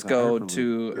 Francisco the Hyperloop.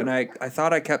 to, and I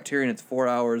thought I kept hearing it's 4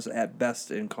 hours at best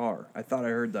in car. I thought I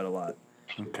heard that a lot.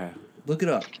 Okay. Look it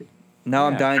up. Now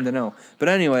I'm Yeah. dying to know. But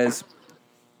anyways,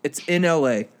 it's in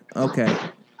L.A. Okay.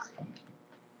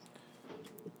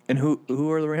 And who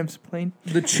are the Rams playing?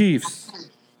 The Chiefs.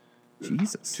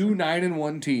 Jesus. 2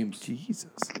 9-1 teams. Jesus.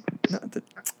 Not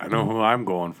I know who I'm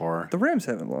going for. the Rams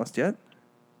haven't lost yet.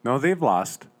 No, they've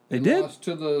lost. They did? Lost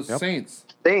to the Saints.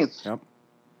 Saints. Yep.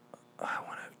 I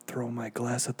want to throw my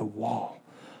glass at the wall.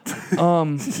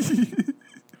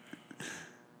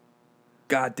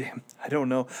 God damn. I don't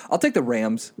know. I'll take the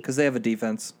Rams because they have a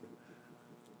defense.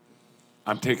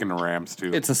 I'm taking the Rams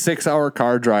too. It's a 6-hour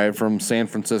car drive from San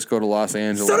Francisco to Los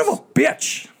Angeles. Son of a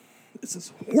bitch. This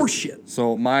is horseshit.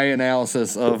 So my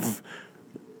analysis of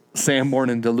Sanborn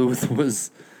and Duluth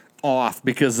was off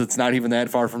because it's not even that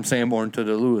far from Sanborn to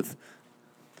Duluth.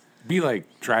 Be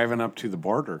like driving up to the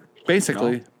border.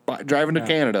 Basically, driving to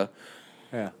Canada.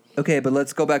 Yeah. Okay, but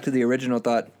let's go back to the original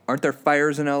thought. Aren't there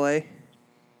fires in L.A.?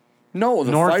 No,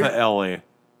 the North fire- of LA.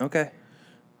 Okay.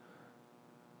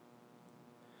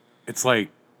 It's like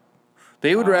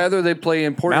They would rather they play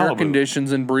in poor air Malibu.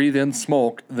 conditions and breathe in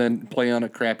smoke than play on a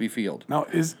crappy field. now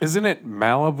isn't it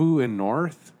Malibu and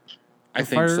North? I The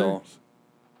think so. fires?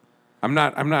 I'm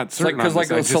not It's certain because on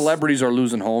this. I the just celebrities are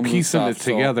losing homes and piecing stuff. it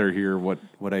together here. What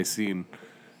I seen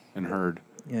and heard.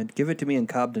 Yeah, give it to me in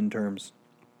Cobden terms.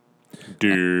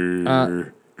 Dude.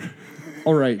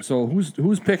 All right, so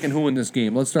who's picking who in this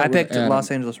game? Let's start I with picked Adam.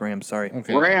 Los Angeles Rams. Sorry.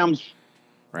 Okay. Rams.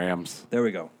 Rams. There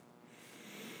we go.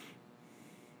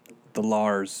 The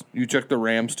Lars. You took the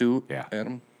Rams too, Yeah.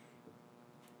 Adam?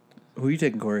 Who are you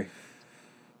taking, Corey?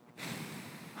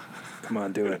 Come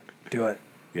on, do it. Do it.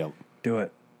 Yep. Do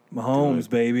it. Mahomes,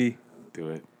 baby. Do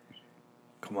it.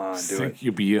 Come on, do Think it.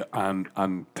 you'll be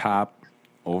on top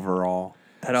overall.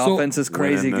 That So- offense is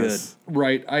crazy winning good. this.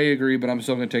 Right, I agree, but I'm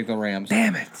still going to take the Rams.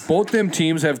 Damn it. Both them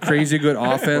teams have crazy good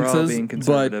offenses, being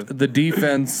conservative. but the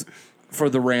defense for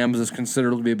the Rams is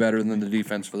considerably better than the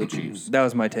defense for the Chiefs. That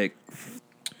was my take.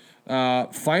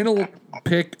 Final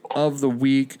pick of the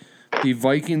week, the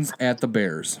Vikings at the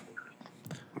Bears.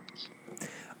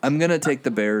 I'm going to take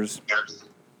the Bears.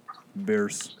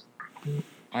 Bears.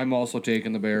 I'm also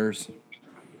taking the Bears.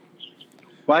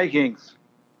 Vikings.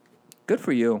 Good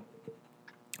for you.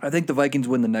 I think the Vikings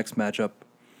win the next matchup.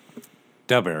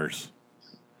 The Bears.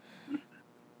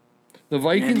 The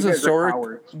Vikings you guys are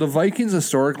cowards.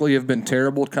 historically have been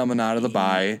terrible coming out of the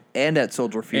bye And at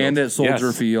Soldier Field. and at Soldier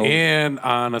Yes. Field. And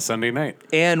on a Sunday night.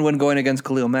 And when going against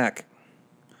Khalil Mack.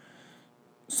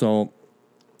 So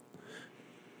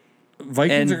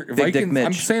Vikings And are Big Dick Vikings. Mitch.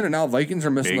 I'm saying it now. Vikings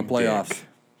are missing Big the playoffs. Dick.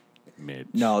 Mitch.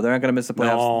 No, they're not going to miss the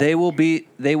playoffs. No.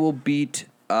 They will beat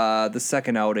the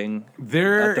second outing.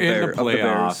 They're At the in Bear- the of the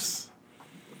Bears.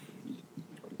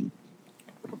 playoffs.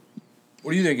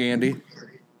 What do you think, Andy?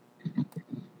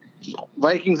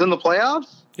 Vikings in the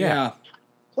playoffs? Yeah.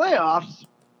 Playoffs?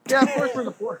 Yeah, of course we're in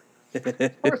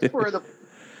the of course we're in the.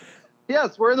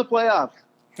 Yes, we're in the playoffs.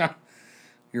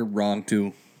 You're wrong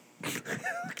too.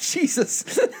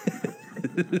 Jesus.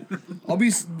 I'll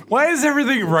be. Why is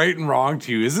everything right and wrong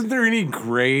to you? Isn't there any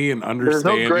gray and There's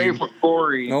understanding? no gray for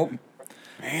Corey. Nope.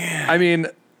 I mean,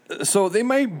 so they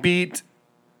might beat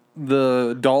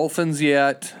the Dolphins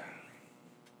yet.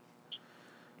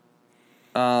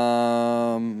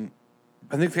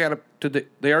 I think they had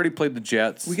they already played the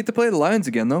Jets. We get to play the Lions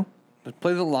again, though. They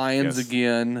play the Lions Yes.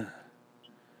 again.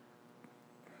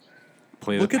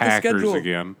 Play Look the at the Packers schedule.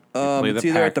 again. Play It's the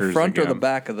either at the Packers front or the again.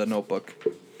 back of the notebook.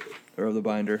 Or of the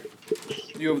binder.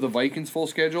 You have the Vikings full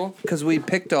schedule. Because we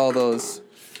picked all those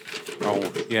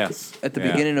Oh, yes. at the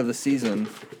Yeah. beginning of the season.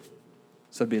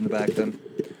 So it'd be in the back then.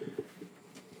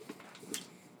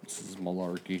 This is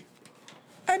malarkey.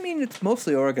 I mean, it's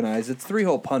mostly organized. It's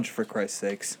 3-hole punch, for Christ's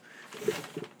sakes.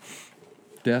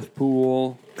 Death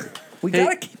pool. We Hey.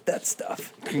 gotta keep that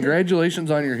stuff.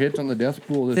 Congratulations on your hit on the death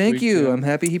pool this Thank week, you. Tim. I'm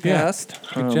happy he Yeah. passed.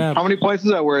 Good job. How many points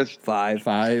is that worth? 5.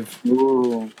 5.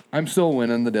 Ooh. I'm still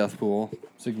winning the death pool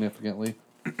significantly.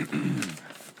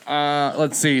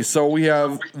 Let's see. So we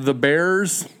have the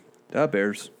Bears. The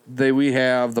Bears. We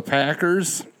have the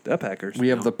Packers. The Packers. We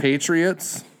have the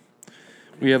Patriots.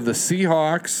 We have the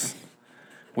Seahawks.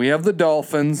 We have the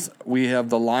Dolphins. We have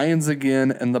the Lions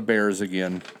again and the Bears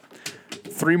again.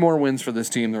 3 more wins for this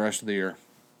team the rest of the year.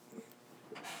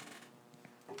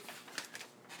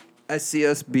 I see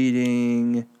us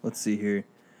beating. Let's see here.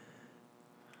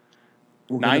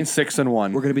 We're 9, gonna- 6, and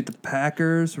 1. We're gonna beat the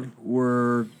Packers.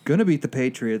 We're gonna beat the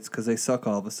Patriots because they suck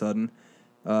all of a sudden.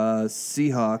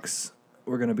 Seahawks.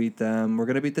 We're gonna beat them. We're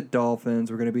gonna beat the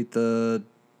Dolphins. We're gonna beat the.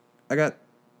 I got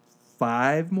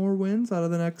 5 more wins out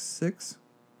of the next 6.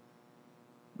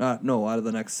 No, out of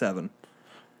the next 7.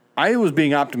 I was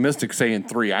being optimistic saying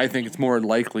 3. I think it's more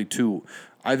likely 2.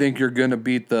 I think you're going to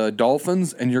beat the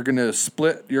Dolphins, and you're going to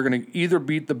split. You're going to either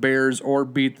beat the Bears or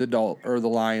beat the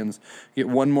Lions. Get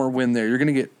one more win there. You're going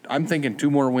to get. I'm thinking 2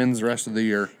 more wins the rest of the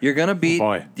year. You're gonna beat.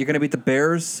 boy. You're gonna beat the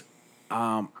Bears.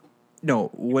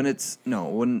 When it's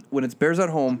Bears at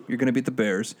home, you're gonna beat the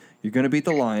Bears. You're gonna beat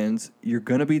the Lions. You're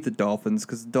gonna beat the Dolphins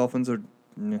because the Dolphins are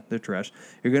they're trash.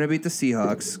 You're gonna beat the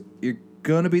Seahawks. You're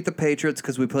gonna beat the Patriots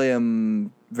because we play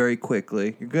them very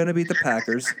quickly. You're gonna beat the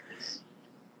Packers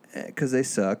because they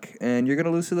suck, and you're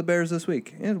gonna lose to the Bears this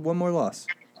week. And one more loss.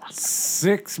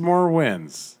 6 more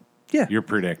wins. Yeah, You're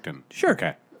predicting. Sure.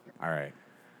 Okay. All right.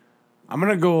 I'm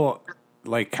going to go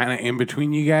like kind of in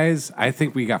between you guys. I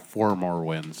think we got 4 more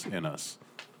wins in us.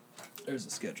 There's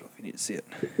the schedule if you need to see it.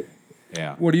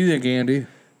 Yeah. What do you think, Andy?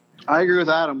 I agree with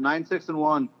Adam.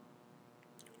 9-6-1.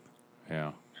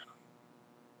 Yeah.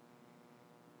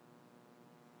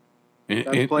 That's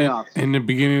playoffs. In the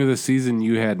beginning of the season,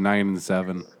 you had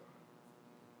 9-7.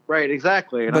 Right,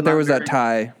 exactly. And But I'm there not was that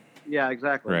tie. Yeah,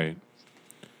 exactly. Right.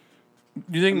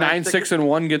 Do you think I'm not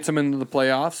 9-6-1 gets them into the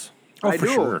playoffs? Oh, I for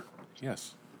do. sure.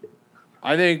 Yes.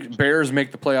 I think Bears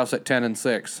make the playoffs at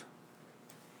 10-6.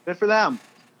 Good for them.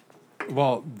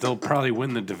 Well, they'll probably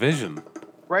win the division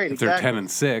Right, if they're exactly.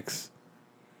 10-6.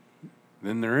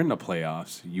 Then they're in the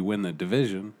playoffs. You win the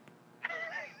division.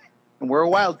 And we're a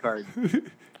wild card.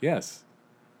 Yes.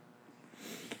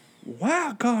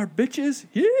 Wild card, bitches.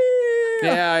 Yeah.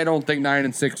 Yeah, I don't think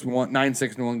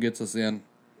 9-6-1 gets us in.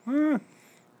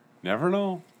 Never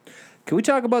know. Can we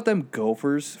talk about them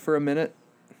Gophers for a minute?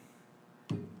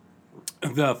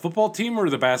 The football team or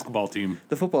the basketball team?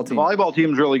 The football The team. volleyball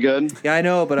team's really good. Yeah, I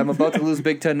know, but I'm about to lose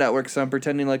Big Ten Network, so I'm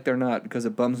pretending like they're not because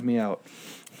it bums me out.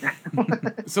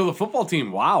 So the football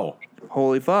team, wow.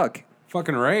 Holy fuck.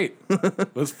 Fucking right.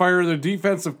 Let's fire the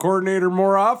defensive coordinator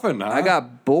more often, huh? I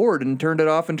got bored and turned it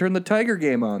off and turned the Tiger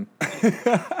game on.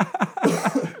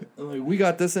 I'm like, we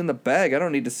got this in the bag. I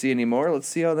don't need to see anymore. Let's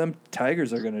see how them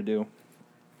Tigers are going to do.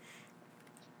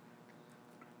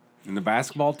 And the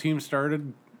basketball team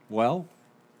started well?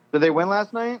 Did they win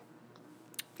last night?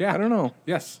 Yeah. I don't know.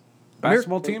 Yes.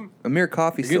 Basketball team? Amir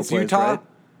Coffee still Against plays, Utah? right?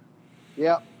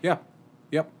 Yeah. Yeah.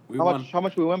 Yep. We How won. much? How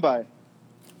much we win by?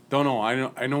 Don't know.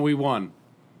 I know we won.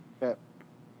 Okay.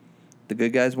 The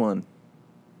good guys won.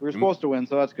 We were supposed to win,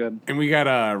 so that's good. And we got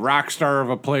a rock star of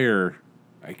a player.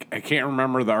 I can't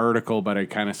remember the article, but I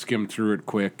kind of skimmed through it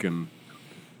quick and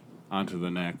on to the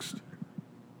next.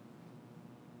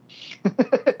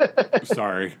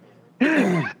 Sorry.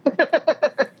 Who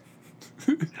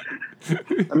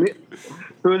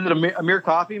is it? Amir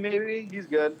Coffee, maybe? He's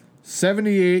good.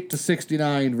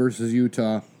 78-69 versus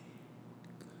Utah.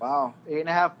 Wow.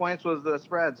 8.5 points was the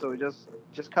spread, so we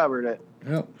just covered it.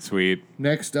 Yep. Sweet.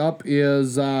 Next up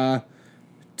is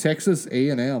Texas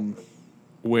A&M.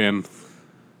 Win.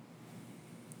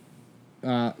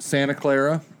 Santa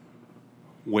Clara,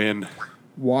 Win.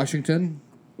 Washington,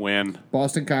 Win.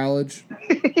 Boston College.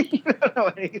 You don't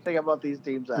know anything about these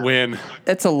teams. Adam. Win.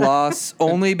 It's a loss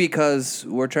only because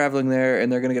we're traveling there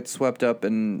and they're going to get swept up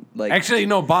and like. Actually,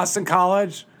 no, Boston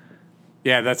College.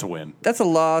 Yeah, that's a win. That's a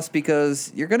loss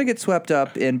because you're going to get swept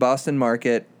up in Boston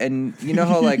Market. And you know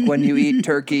how, like, when you eat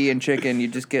turkey and chicken, you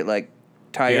just get, like,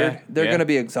 tired? Yeah, They're yeah. going to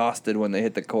be exhausted when they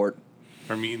hit the court.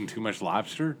 From eating too much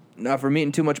lobster? Not from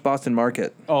eating too much Boston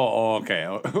Market. Oh, okay.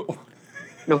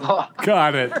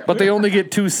 Got it. But they only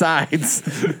get 2 sides,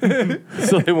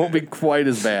 so they won't be quite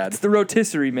as bad. It's the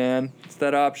rotisserie, man. It's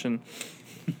that option.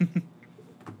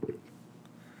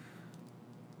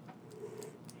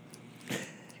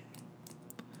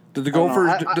 Did the don't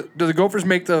know. Gophers? Did the Gophers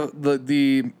make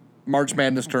the March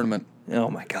Madness tournament? Oh,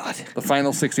 my God. The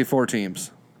final 64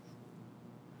 teams.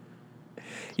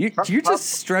 You're just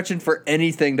stretching for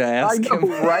anything to I ask know,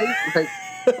 him. right? Like,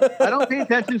 I don't pay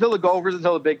attention to the Gophers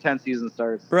until the Big Ten season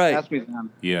starts. Right. Ask me then.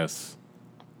 Yes.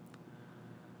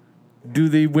 Do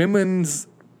the women's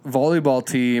volleyball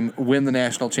team win the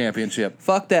national championship?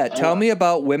 Fuck that. Tell me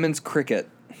about women's cricket.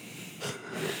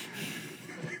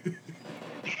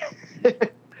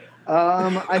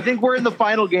 I think we're in the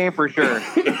final game for sure.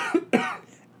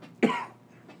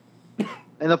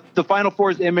 And the Final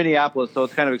Four is in Minneapolis, so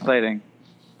it's kind of exciting.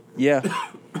 Yeah.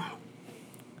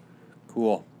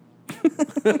 Cool.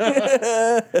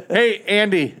 Hey,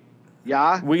 Andy,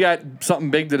 Yeah? we got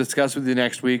something big to discuss with you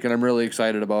next week, and I'm really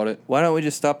excited about it. Why don't we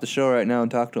just stop the show right now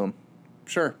and talk to him?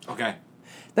 Sure. Okay.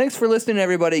 Thanks for listening,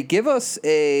 everybody. Give us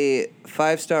a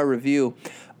 5-star review.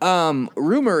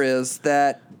 Rumor is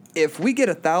that if we get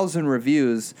 1,000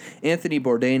 reviews, Anthony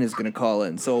Bourdain is going to call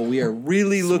in. So we are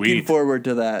really looking Sweet. forward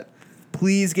to that.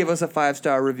 Please give us a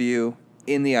 5-star review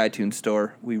in the iTunes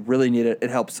store. We really need it. It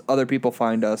helps other people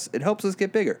find us. It helps us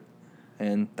get bigger.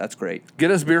 and that's great.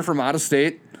 Get us beer from out of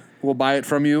state. We'll buy it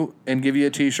from you and give you a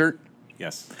T-shirt.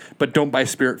 Yes. But don't buy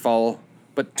Spirit Fowl.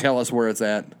 But tell us where it's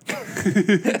at.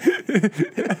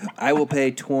 I will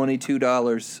pay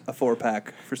 $22 a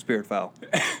 4-pack for Spirit Fowl.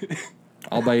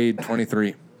 I'll buy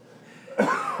 23.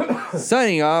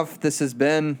 Signing off, this has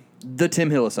been the Tim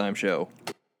Hillesheim Show.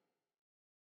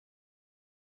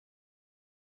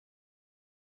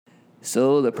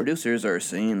 So the producers are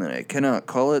saying that I cannot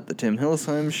call it the Tim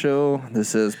Hillesheim Show.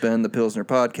 This has been the Pilsner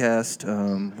Podcast.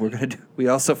 We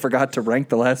also forgot to rank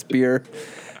the last beer.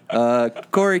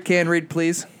 Corey, can read,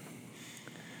 please.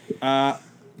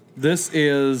 This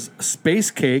is Space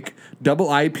Cake Double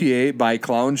IPA by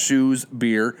Clown Shoes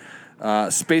Beer.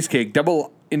 Space Cake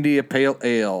Double India Pale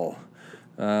Ale.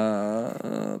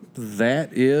 That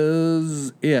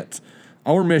is it.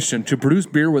 Our mission, to produce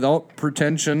beer without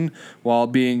pretension while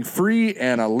being free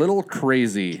and a little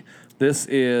crazy. This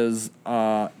is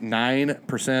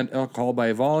 9% alcohol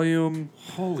by volume.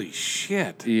 Holy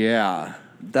shit. Yeah.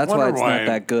 That's why Wonder it's why. not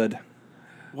that good.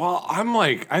 Well,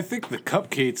 I think the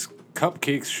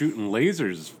cupcakes shooting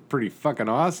lasers is pretty fucking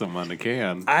awesome on the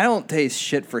can. I don't taste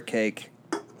shit for cake.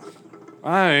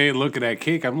 I ain't looking at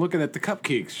cake. I'm looking at the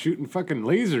cupcakes shooting fucking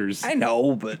lasers. I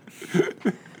know, but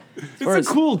It's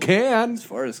a cool can. as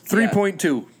far as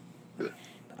 3.2.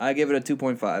 I give it a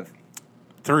 2.5.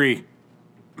 3.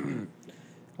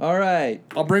 All right.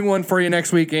 I'll bring one for you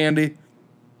next week, Andy.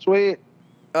 Sweet.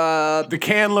 The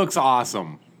can looks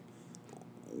awesome.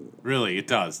 Really, it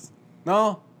does.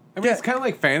 No? I mean, Yeah. it's kind of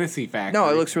like Fantasy Factory. No,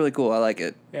 it looks really cool. I like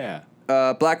it. Yeah.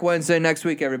 Black Wednesday next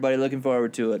week, everybody. Looking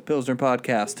forward to it. Pilsner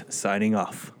Podcast, signing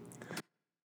off.